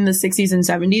like in the 60s and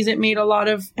 70s, it made a lot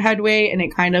of headway and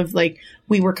it kind of like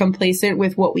we were complacent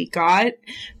with what we got,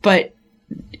 but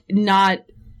not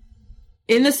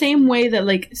in the same way that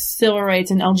like civil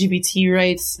rights and LGBT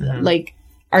rights like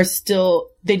are still,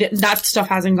 that stuff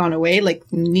hasn't gone away. Like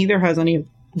neither has any of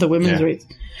the women's rights.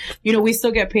 We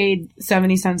still get paid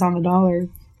 70 cents on the dollar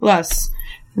less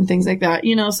and things like that,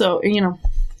 so,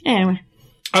 anyway.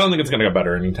 I don't think it's going to get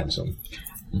better anytime soon.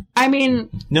 I mean,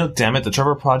 no, damn it! The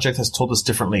Trevor Project has told us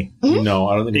differently. No,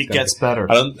 I don't think it gets better.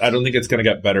 I don't think it's going to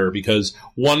get better because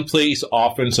one plays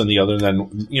offense and the other,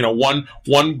 then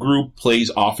one group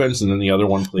plays offense and then the other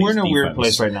one plays. We're in a defense. Weird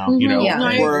place right now,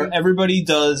 where everybody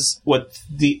does what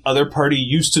the other party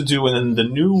used to do, and then the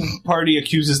new party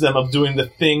accuses them of doing the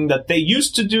thing that they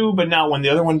used to do, but now when the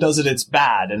other one does it, it's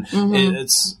bad, and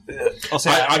it's.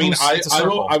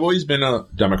 I've always been a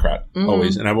Democrat,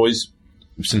 always, and I've always.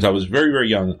 Since I was very, very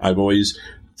young, I've always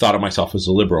thought of myself as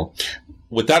a liberal.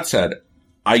 With that said,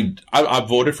 I've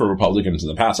voted for Republicans in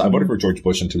the past. I voted for George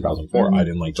Bush in 2004. I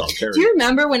didn't like John Kerry. Do you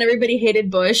remember when everybody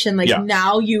hated Bush and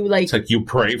now you like? It's like you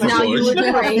pray for now Bush. You would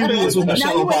pray. Now you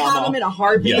would have him in a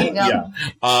heartbeat. Yeah.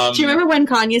 Do you remember when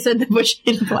Kanye said that Bush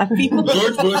hated black people?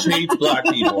 George Bush hates black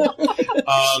people.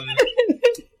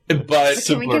 But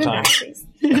simpler times.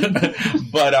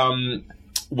 But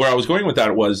where I was going with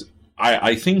that was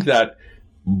I think that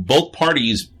both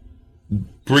parties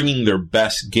bringing their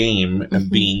best game and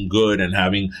being good and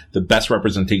having the best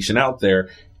representation out there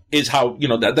is how,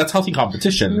 that's healthy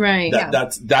competition. Right.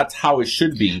 That's how it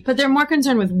should be. But they're more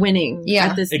concerned with winning.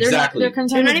 Yeah. Exactly.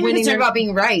 They're not even concerned about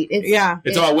being right.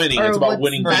 It's about winning. It's about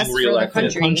winning, being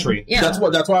reelected. Country. Yeah.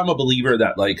 That's why I'm a believer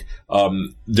that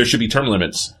there should be term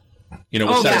limits.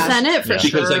 Senate for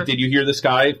sure. Because did you hear this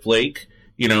guy, Flake?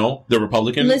 The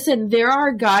Republican. Listen, there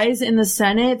are guys in the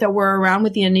Senate that were around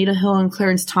with the Anita Hill and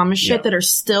Clarence Thomas shit that are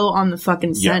still on the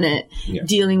fucking Senate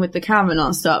dealing with the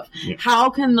Kavanaugh stuff. Yeah.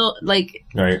 How can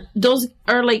those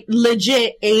are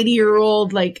legit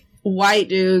 80-year-old white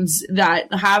dudes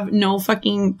that have no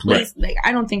fucking place. Right.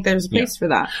 I don't think there's a place for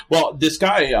that. Well, this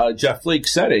guy, Jeff Flake,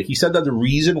 said it. He said that the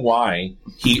reason why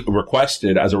he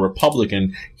requested as a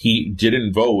Republican, he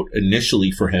didn't vote initially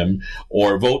for him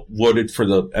or voted for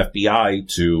the FBI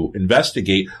to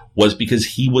investigate was because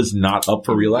he was not up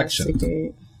for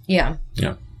re-election. Yeah.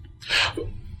 Yeah.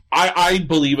 I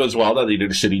believe as well that they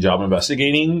did a shitty job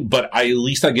investigating, but at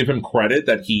least I give him credit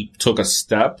that he took a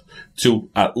step to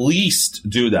at least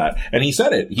do that. And he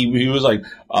said it. He was like,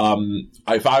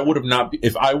 if I would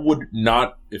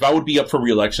be up for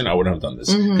re-election, I wouldn't have done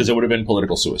this because it would have been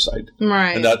political suicide.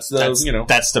 Right. And that's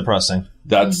depressing.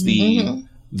 That's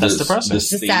that's depressing. The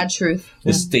sad truth.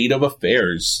 The state of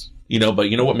affairs. But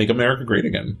you know what? Make America great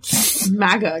again.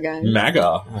 MAGA again.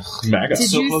 MAGA. Did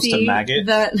so you close see to maggot.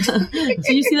 Did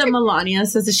you see that Melania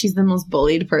says that she's the most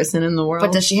bullied person in the world?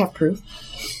 But does she have proof?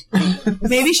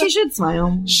 Maybe she should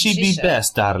smile. She'd be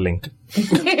best, darling. She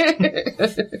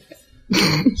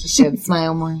should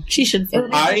smile more. She should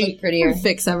look prettier.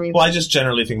 Fix everything. Well, I just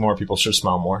generally think more people should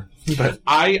smile more. But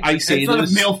I say it's not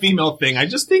this a male-female thing. I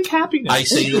just think happiness. I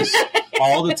say this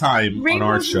all the time on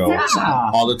our show.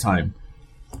 All the time.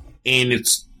 In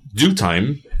its due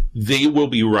time, they will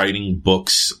be writing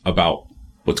books about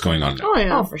what's going on now. Oh,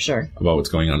 yeah. Oh, for sure. About what's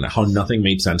going on now. How nothing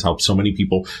made sense. How so many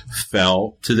people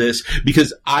fell to this.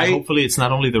 Because hopefully it's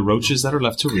not only the roaches that are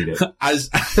left to read it.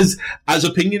 As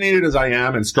opinionated as I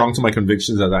am and strong to my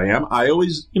convictions as I am, I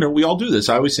always, we all do this.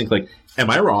 I always think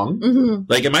am I wrong?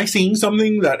 Mm-hmm. Am I seeing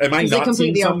something am I not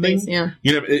seeing something? Yeah.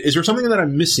 Is there something that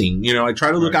I'm missing? I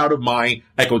try to look out of my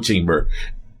echo chamber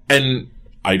and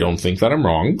I don't think that I'm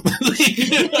wrong.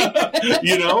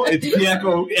 It's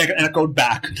echoed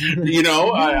back.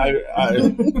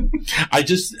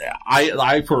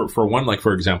 For one,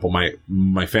 for example,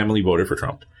 my family voted for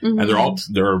Trump, and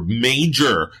they're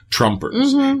major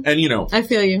Trumpers, and I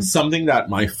feel you. Something that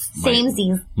my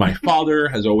father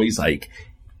has always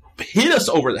hit us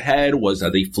over the head was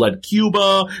that they fled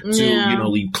Cuba to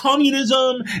leave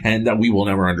communism, and that we will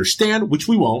never understand, which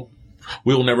we won't.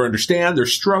 We will never understand their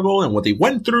struggle and what they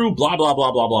went through, blah, blah,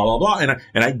 blah, blah, blah, blah, blah.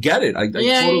 And I get it. I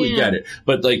totally get it.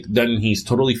 But then he's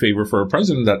totally favor for a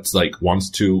president that's wants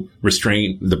to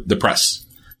restrain the press,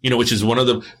 which is one of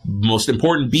the most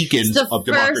important beacons of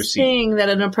democracy. The first thing that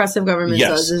an oppressive government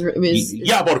does is ¿por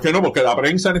qué no? Porque la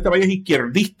prensa en este país es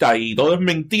izquierdista y todo es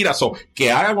mentira. So,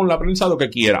 que haga con la prensa lo que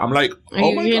quiera. I'm like,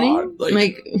 oh my God.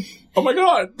 Oh my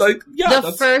God.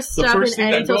 The first step in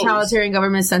any totalitarian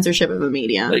government censorship of the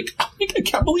media. I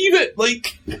can't believe it.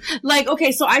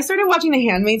 Okay, so I started watching The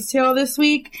Handmaid's Tale this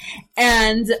week,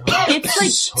 and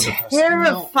it's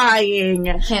terrifying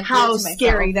how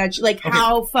scary that,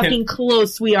 how fucking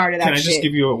close we are to that shit. Can I just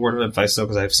give you a word of advice, though,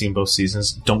 because I've seen both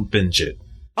seasons? Don't binge it.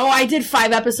 Oh, I did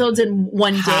 5 episodes in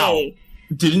one day.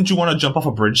 Didn't you want to jump off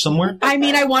a bridge somewhere? I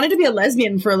mean, I wanted to be a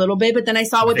lesbian for a little bit, but then I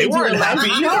saw what they do to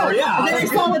lesbians. Then I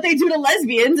saw what they do to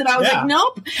lesbians, and I was like,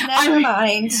 nope. Never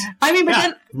mind. I mean, but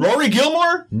then Rory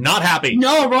Gilmore, not happy.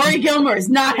 No, Rory Gilmore is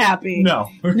not happy. No.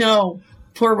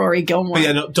 Poor Rory Gilmore.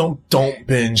 But don't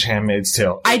binge Handmaid's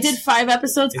Tale. I did 5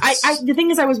 episodes. The thing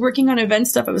is, I was working on event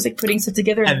stuff. I was putting stuff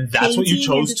together. And that's what you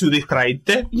chose to describe?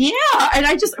 Yeah. And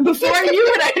before I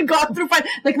knew it, I had gone through 5.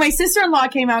 My sister-in-law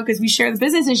came out because we share the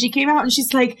business, and she came out and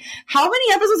she's like, how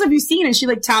many episodes have you seen? And she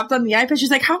tapped on the iPad.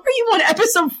 She's like, how are you on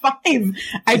episode 5?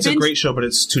 It's a great show, but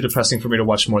it's too depressing for me to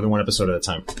watch more than 1 episode at a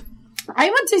time.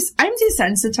 I'm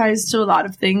desensitized to a lot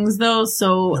of things, though,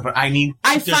 so... No, but I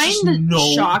find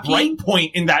no shocking bright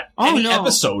point in that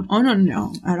episode. Oh,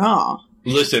 no, at all.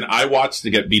 Listen, I watched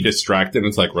to be distracted.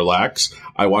 It's relax.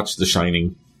 I watched The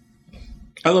Shining.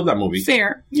 I love that movie.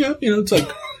 Fair. Yeah, it's like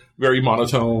very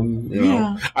monotone.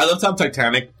 Yeah. I love to have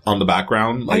Titanic on the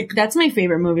background. Like that's my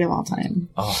favorite movie of all time.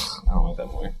 Oh, I don't like that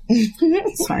movie.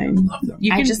 It's fine.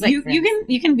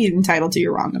 You can be entitled to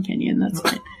your wrong opinion. That's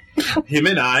fine. Him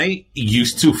and I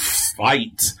used to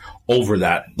fight over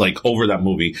that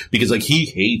movie because like he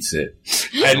hates it.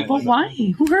 And but why?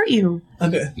 Who hurt you?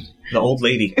 The old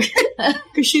lady.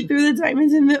 Because she threw the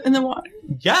diamonds in the water.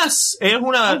 Yes. I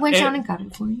went down and got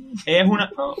it for you.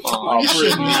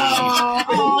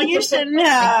 You shouldn't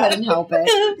have. I couldn't help it.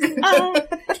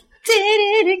 Did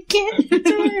it again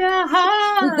to your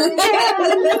heart.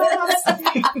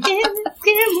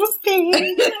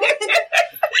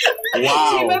 Wow.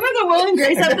 Do you remember the Will and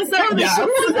Grace episode?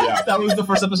 Yeah, that was the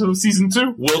first episode of season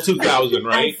 2. Will 2000,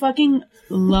 right? I fucking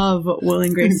love Will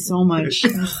and Grace so much. I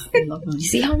love them.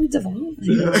 See how we developed?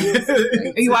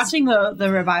 Are you watching the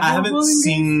revival? I haven't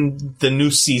seen the new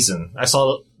season. I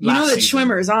saw that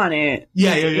Schwimmer's on it.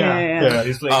 Yeah.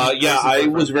 He's playing I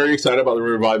was very excited about the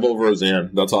revival of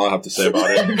Roseanne. That's all I have to say about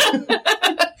it.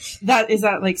 Is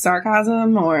that like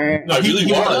sarcasm or? No, it really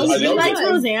was. You liked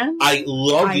Roseanne? I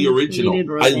love the original.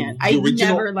 I the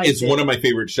original never liked is it. one of my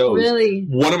favorite shows. Really?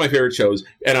 One of my favorite shows.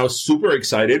 And I was super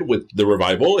excited with the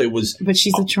revival. It was. But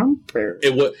she's a Trumper.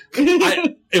 It was.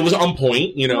 It was on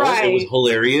point. Right. It was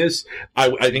hilarious.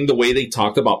 I think the way they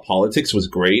talked about politics was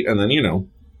great. And then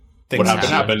what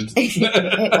happened.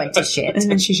 It went to shit.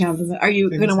 And then she shambles it. Are you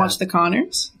going to watch The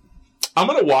Conners? I'm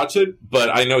going to watch it, but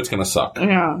I know it's going to suck.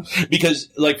 Yeah. Because,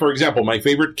 like, for example, my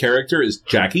favorite character is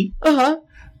Jackie. Uh-huh.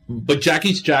 But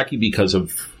Jackie's Jackie because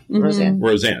of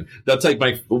Roseanne. That's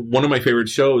like one of my favorite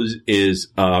shows is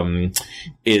House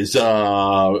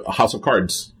of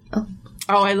Cards.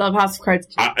 Oh, I love House of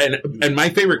Cards. And my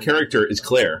favorite character is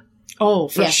Claire. Oh,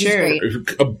 for sure.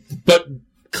 But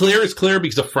Claire is Claire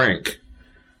because of Frank.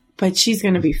 But she's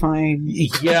going to be fine.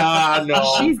 Yeah,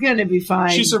 no. She's going to be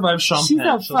fine. She survived Champagne. She's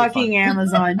a fucking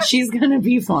Amazon. She's going to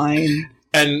be fine.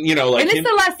 And, and it's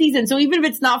the last season, so even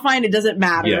if it's not fine, it doesn't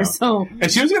matter. Yeah. So,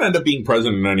 and she was going to end up being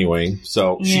president anyway,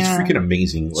 so she's freaking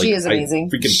amazing. She is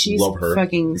amazing. I love her.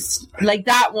 Fucking, like,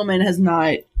 that woman has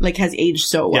aged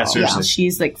so well. Yeah, seriously.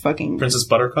 She's like fucking... Princess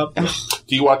Buttercup?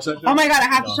 Do you watch that? Oh my god,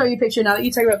 I have to show you a picture now that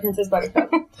you talk about Princess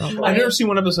Buttercup. I've never seen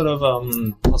one episode of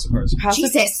House of Cards.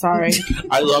 Jesus. Sorry.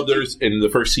 I love in the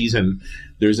first season,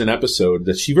 there's an episode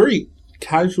that she very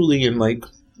casually and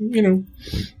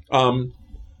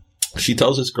she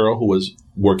tells this girl who was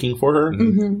working for her,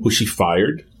 who she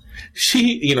fired.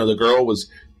 The girl was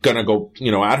gonna go,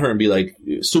 at her and be like,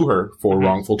 sue her for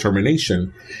wrongful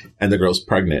termination. And the girl's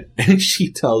pregnant. And she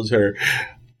tells her,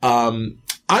 I'm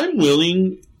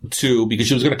willing to, because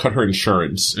she was gonna cut her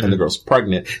insurance and the girl's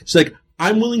pregnant. She's like,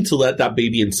 I'm willing to let that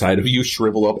baby inside of you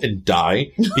shrivel up and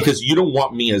die because you don't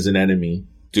want me as an enemy.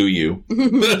 Do you? And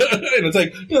it's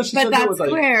like, but that's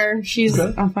Claire. She's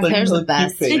Claire's the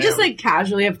best. They just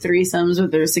casually have threesomes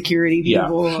with their security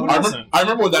people. Yeah. I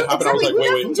remember when that happened. I was like,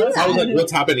 wait. I was like,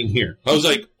 what's happening here? I was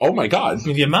like, oh my god.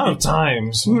 The amount of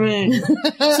times. Right.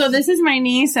 So this is my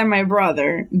niece and my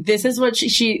brother. This is what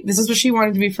she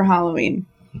wanted to be for Halloween.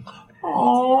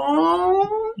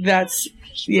 Oh, that's.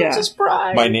 Yeah.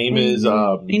 My name is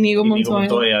Inigo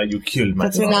Montoya. You killed my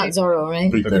That's not Zorro, right?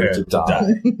 Prepare to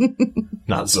die.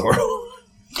 Not Zorro.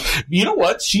 You know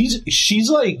what? She's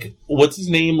like, what's his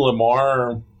name?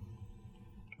 Lamar.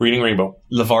 Reading Rainbow.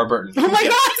 LeVar Burton. Oh my god,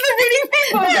 the Reading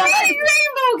Rainbow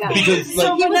guy. Because he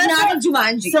was not in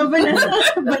Jumanji. So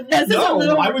Vanessa's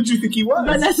why would you think he was?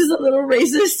 Vanessa's a little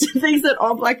racist. Thinks that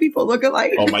all black people look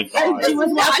alike. Oh my god! She was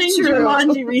watching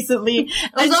Jumanji recently.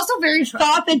 It was also very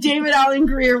thought that David Alan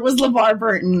Grier was LeVar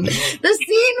Burton. The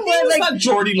scene where not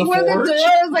Geordie LaForge. where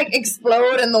the doors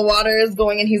explode and the water is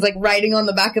going and he's writing on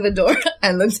the back of the door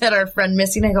and looks at our friend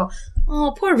Missy and I go,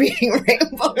 oh, poor Reading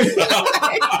Rainbow.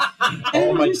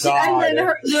 Oh my god! And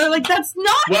then they're like, that's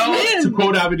not him. To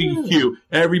quote Avenue Q,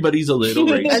 everybody's a little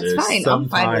racist. That's fine. Sometimes. I'm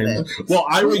fine with it. Well,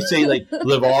 I always say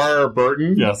LeVar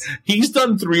Burton. Yes, he's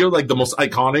done 3 of the most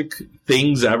iconic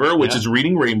things ever, which is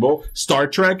Reading Rainbow, Star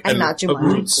Trek, and not Jumanji.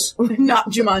 Roots. Not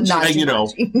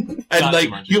Jumanji.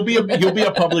 And he'll be a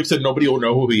Publix and nobody will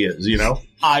know who he is.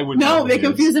 I would. No, they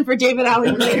confuse him for David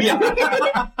Alan Grier. Yeah.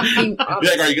 Are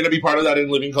you going to be part of that In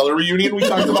Living Color reunion we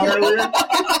talked about earlier?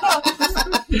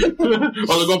 Or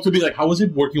they'll go up to be like, how was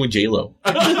it working with J-Lo?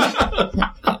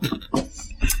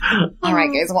 All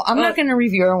right, guys. Well, I'm not going to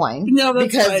review our wine. No,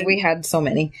 that's because fine. we had so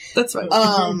many. That's fine.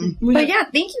 But yeah,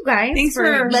 thank you guys. Thanks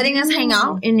for letting us hang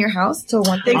out in your house till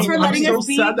 1:30. Thanks for letting I'm us so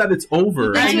be. sad that it's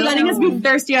over. Thanks for letting us be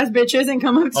thirsty ass bitches and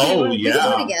come up to Oh, you.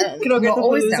 yeah. We're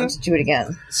always down to do it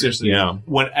again. Seriously, Yeah.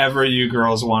 whenever you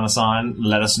girls want us on,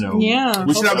 let us know. Yeah.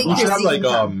 We should have like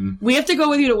We have to go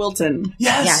with you to Wilton.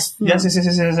 Yes.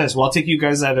 Yes. Well, I'll take you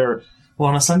guys either. Well,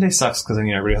 on a Sunday sucks because then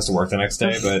everybody has to work the next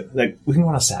day. But like, we can go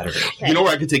on a Saturday. You know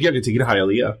where I could take you? I could take you to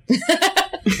Hialeah.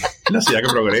 No, sí, I can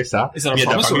progresa. Is that a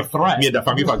promise or a threat? Mierda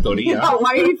Funky Factoria. Oh,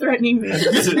 why are you threatening me?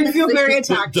 I feel very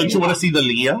attacked. Don't you want to see the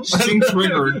Leah? Being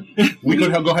triggered. We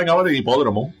could go hang out at the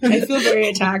Hipódromo. I feel very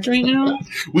attacked right now.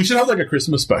 We should have like a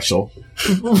Christmas special.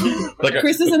 Like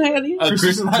Christmas and Hialeah? a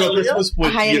Christmas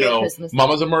with, Christmas.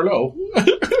 Mamas and Merlot.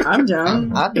 I'm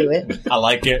down. I'll do it. I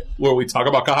like it. Where we talk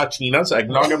about cajachinas,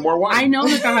 eggnog, and more wine. I know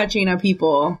the Cajachina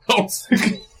people.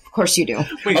 Of course you do.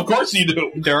 Wait, of course you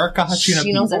do. There are Cajachina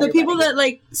She knows people. The people that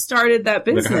like started that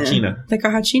business. Cajachina. The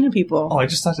Cajachina people. Oh, I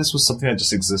just thought this was something that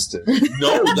just existed.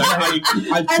 No, that's how I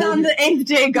And on the 8th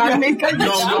day, God made Cajachina.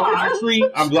 No, actually,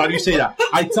 I'm glad you say that.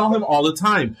 I tell him all the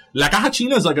time, La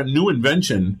Cajachina is like a new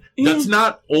invention. That's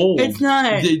not old. It's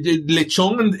not. The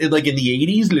lechon, like in the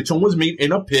 80s, lechon was made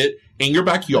in a pit in your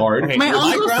backyard. Okay, My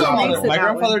uncle still makes it my that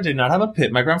grandfather way. did not have a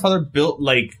pit. My grandfather built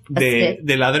like de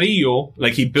ladrillo,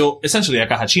 like he built essentially a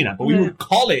cajachina, but we would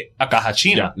call it a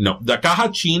cajachina. No, the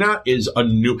cajachina is a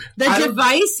new. The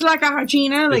device, La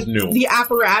Cajachina, like new. the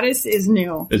apparatus is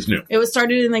new. It's new. It was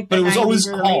started in like the But it was 90s always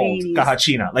or the called late 80s.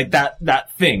 cajachina, like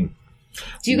that thing.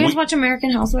 Do you guys watch American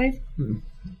Housewife?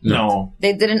 No.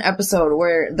 They did an episode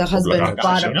where the husband Like a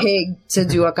bought a cajachina? pig to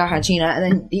do a cajachina, and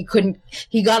then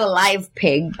he got a live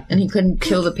pig, and he couldn't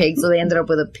kill the pig, so they ended up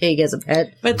with a pig as a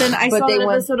pet. But then I saw they that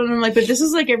went- episode and I'm like, but this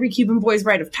is like every Cuban boy's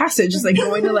rite of passage. It's like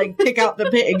going to like pick out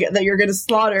the pig that you're going to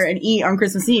slaughter and eat on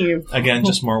Christmas Eve. Again,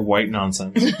 just more white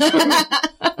nonsense.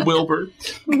 Wilbur.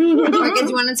 Marcus,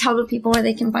 you want to tell the people where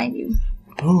they can find you?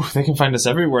 Oh, they can find us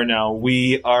everywhere now.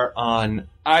 We are on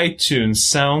iTunes,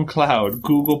 SoundCloud,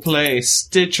 Google Play,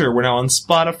 Stitcher. We're now on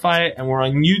Spotify, and we're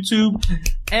on YouTube.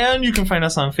 And you can find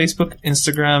us on Facebook,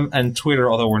 Instagram, and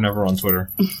Twitter, although we're never on Twitter.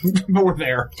 But we're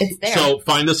there. It's there. So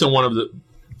find us in one of the.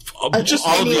 Just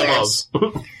all of the anywhere.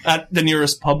 above. At the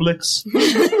nearest Publix.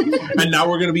 And now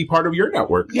we're going to be part of your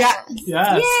network. Yeah.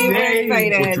 Yes. Very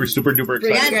excited. Which we're super duper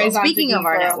excited Yes, about. and speaking of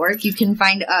our network, you can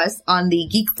find us on the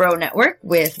Geek Bro Network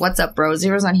with What's Up Bro,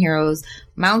 Zeros on Heroes,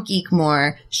 Mount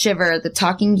Geekmore, Shiver, The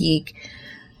Talking Geek,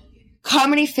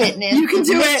 Comedy Fitness, You can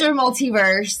do Mr.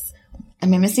 Multiverse.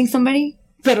 Am I missing somebody?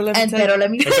 Pero let me tell you. Pero let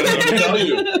me Tell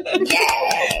you.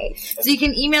 Yay! So you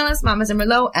can email us, Mamas and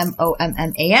Merlot,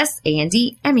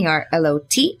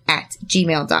 MOMMASANDMERLOT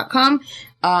 @gmail.com.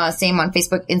 Same on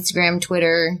Facebook, Instagram,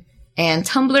 Twitter, and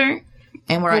Tumblr.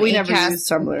 And we're Well, on we never Acast. use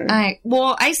Tumblr.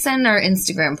 I send our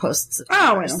Instagram posts.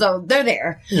 Oh, I know. So they're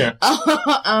there. Yeah.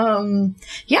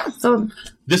 Yeah, so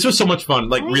This was so much fun.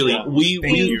 Like, really, we,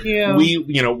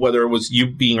 you. whether it was you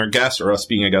being our guest or us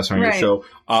being a guest on your Right. show,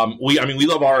 we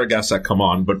love our guests that come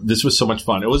on, but this was so much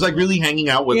fun. It was like really hanging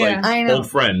out with Yeah. I like know. old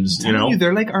friends, you know?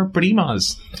 They're like our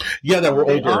primas. Yeah, that were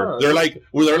older. are. They're like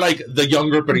the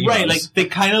younger primas. Right, like they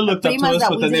kind of looked up to Primas us, that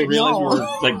but we then they didn't realized we know. were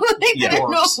like They didn't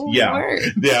dorks. know who we Yeah. were.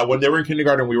 Yeah, when they were in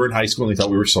kindergarten, we were in high school and they thought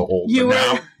we were so old. You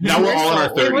But now we're all in our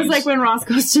 30s. It was like when Ross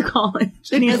goes to college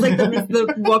and he has like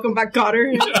the Welcome Back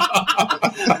Cotter.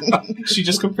 She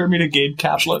just compared me to Gabe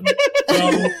Kaplan.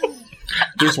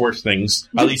 There's worse things.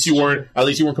 At least you weren't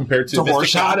compared to To Mr.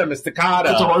 Rorschach. Kata, Mr.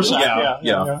 Kata. To Rorschach,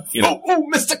 Yeah. You know. Oh,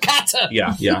 Mr. Kata!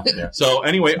 Yeah. So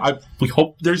anyway, we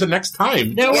hope there's a next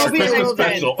time. There will Our be a Christmas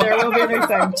next time. There will be a next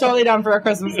time. Totally down for a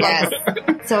Christmas Yes. special.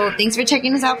 So thanks for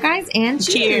checking us out, guys, and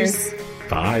cheers.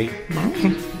 Bye.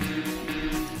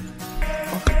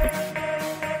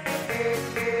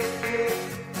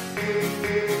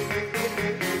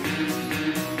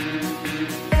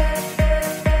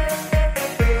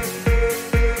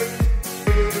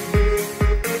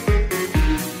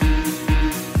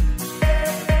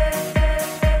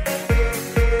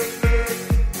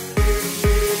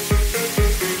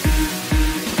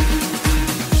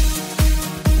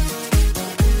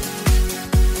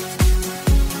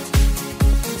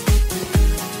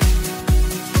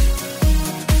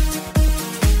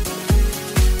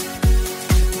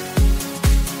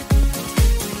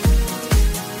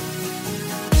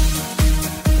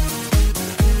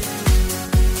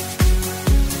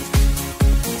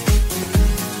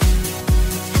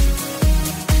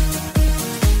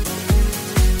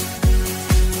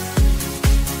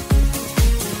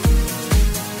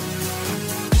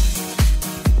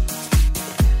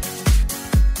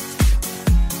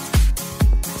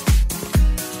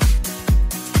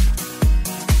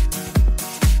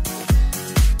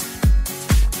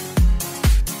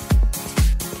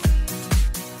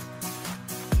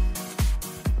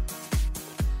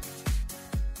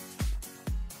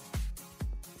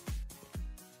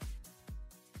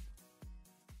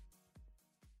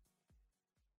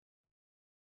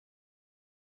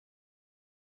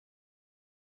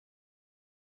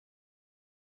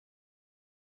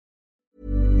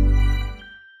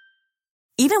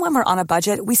 Even when we're on a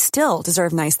budget, we still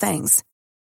deserve nice things.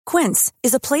 Quince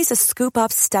is a place to scoop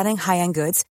up stunning high-end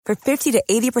goods for 50 to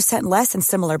 80% less than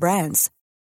similar brands.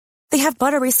 They have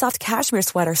buttery soft cashmere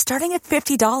sweaters starting at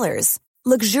 $50,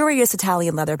 luxurious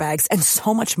Italian leather bags, and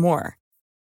so much more.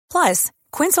 Plus,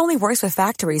 Quince only works with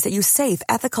factories that use safe,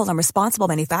 ethical, and responsible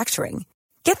manufacturing.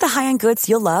 Get the high-end goods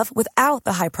you'll love without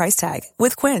the high price tag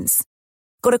with Quince.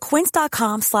 Go to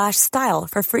quince.com/style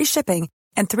for free shipping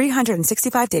and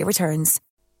 365-day returns.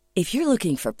 If you're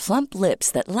looking for plump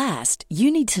lips that last, you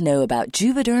need to know about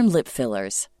Juvederm lip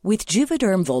fillers. With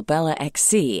Juvederm Volbella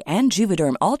XC and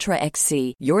Juvederm Ultra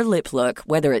XC, your lip look,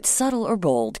 whether it's subtle or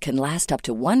bold, can last up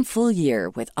to 1 full year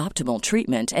with optimal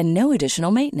treatment and no additional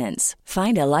maintenance.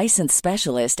 Find a licensed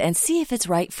specialist and see if it's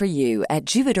right for you at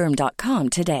Juvederm.com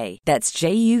today. That's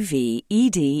JUVEDERM.com.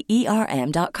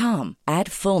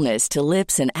 Add fullness to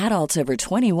lips in adults over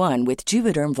 21 with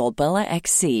Juvederm Volbella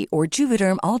XC or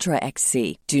Juvederm Ultra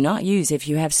XC. Do not use if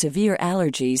you have severe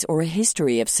allergies or a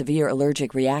history of severe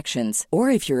allergic reactions, or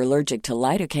if you're allergic to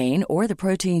lidocaine or the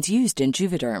proteins used in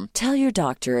Juvederm. Tell your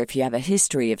doctor if you have a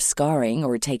history of scarring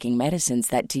or taking medicines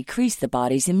that decrease the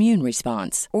body's immune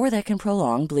response or that can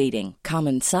prolong bleeding.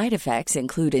 Common side effects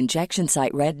include injection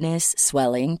site redness,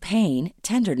 swelling, pain,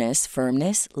 tenderness,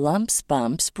 firmness, lumps,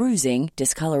 bumps, bruising,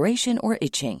 discoloration, or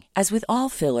itching. As with all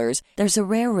fillers, there's a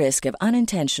rare risk of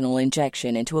unintentional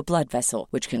injection into a blood vessel,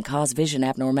 which can cause vision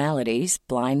abnormalities,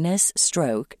 blindness,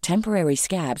 stroke, temporary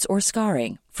scabs, or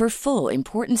scarring. For full,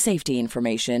 important safety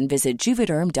information, visit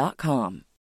Juvederm.com.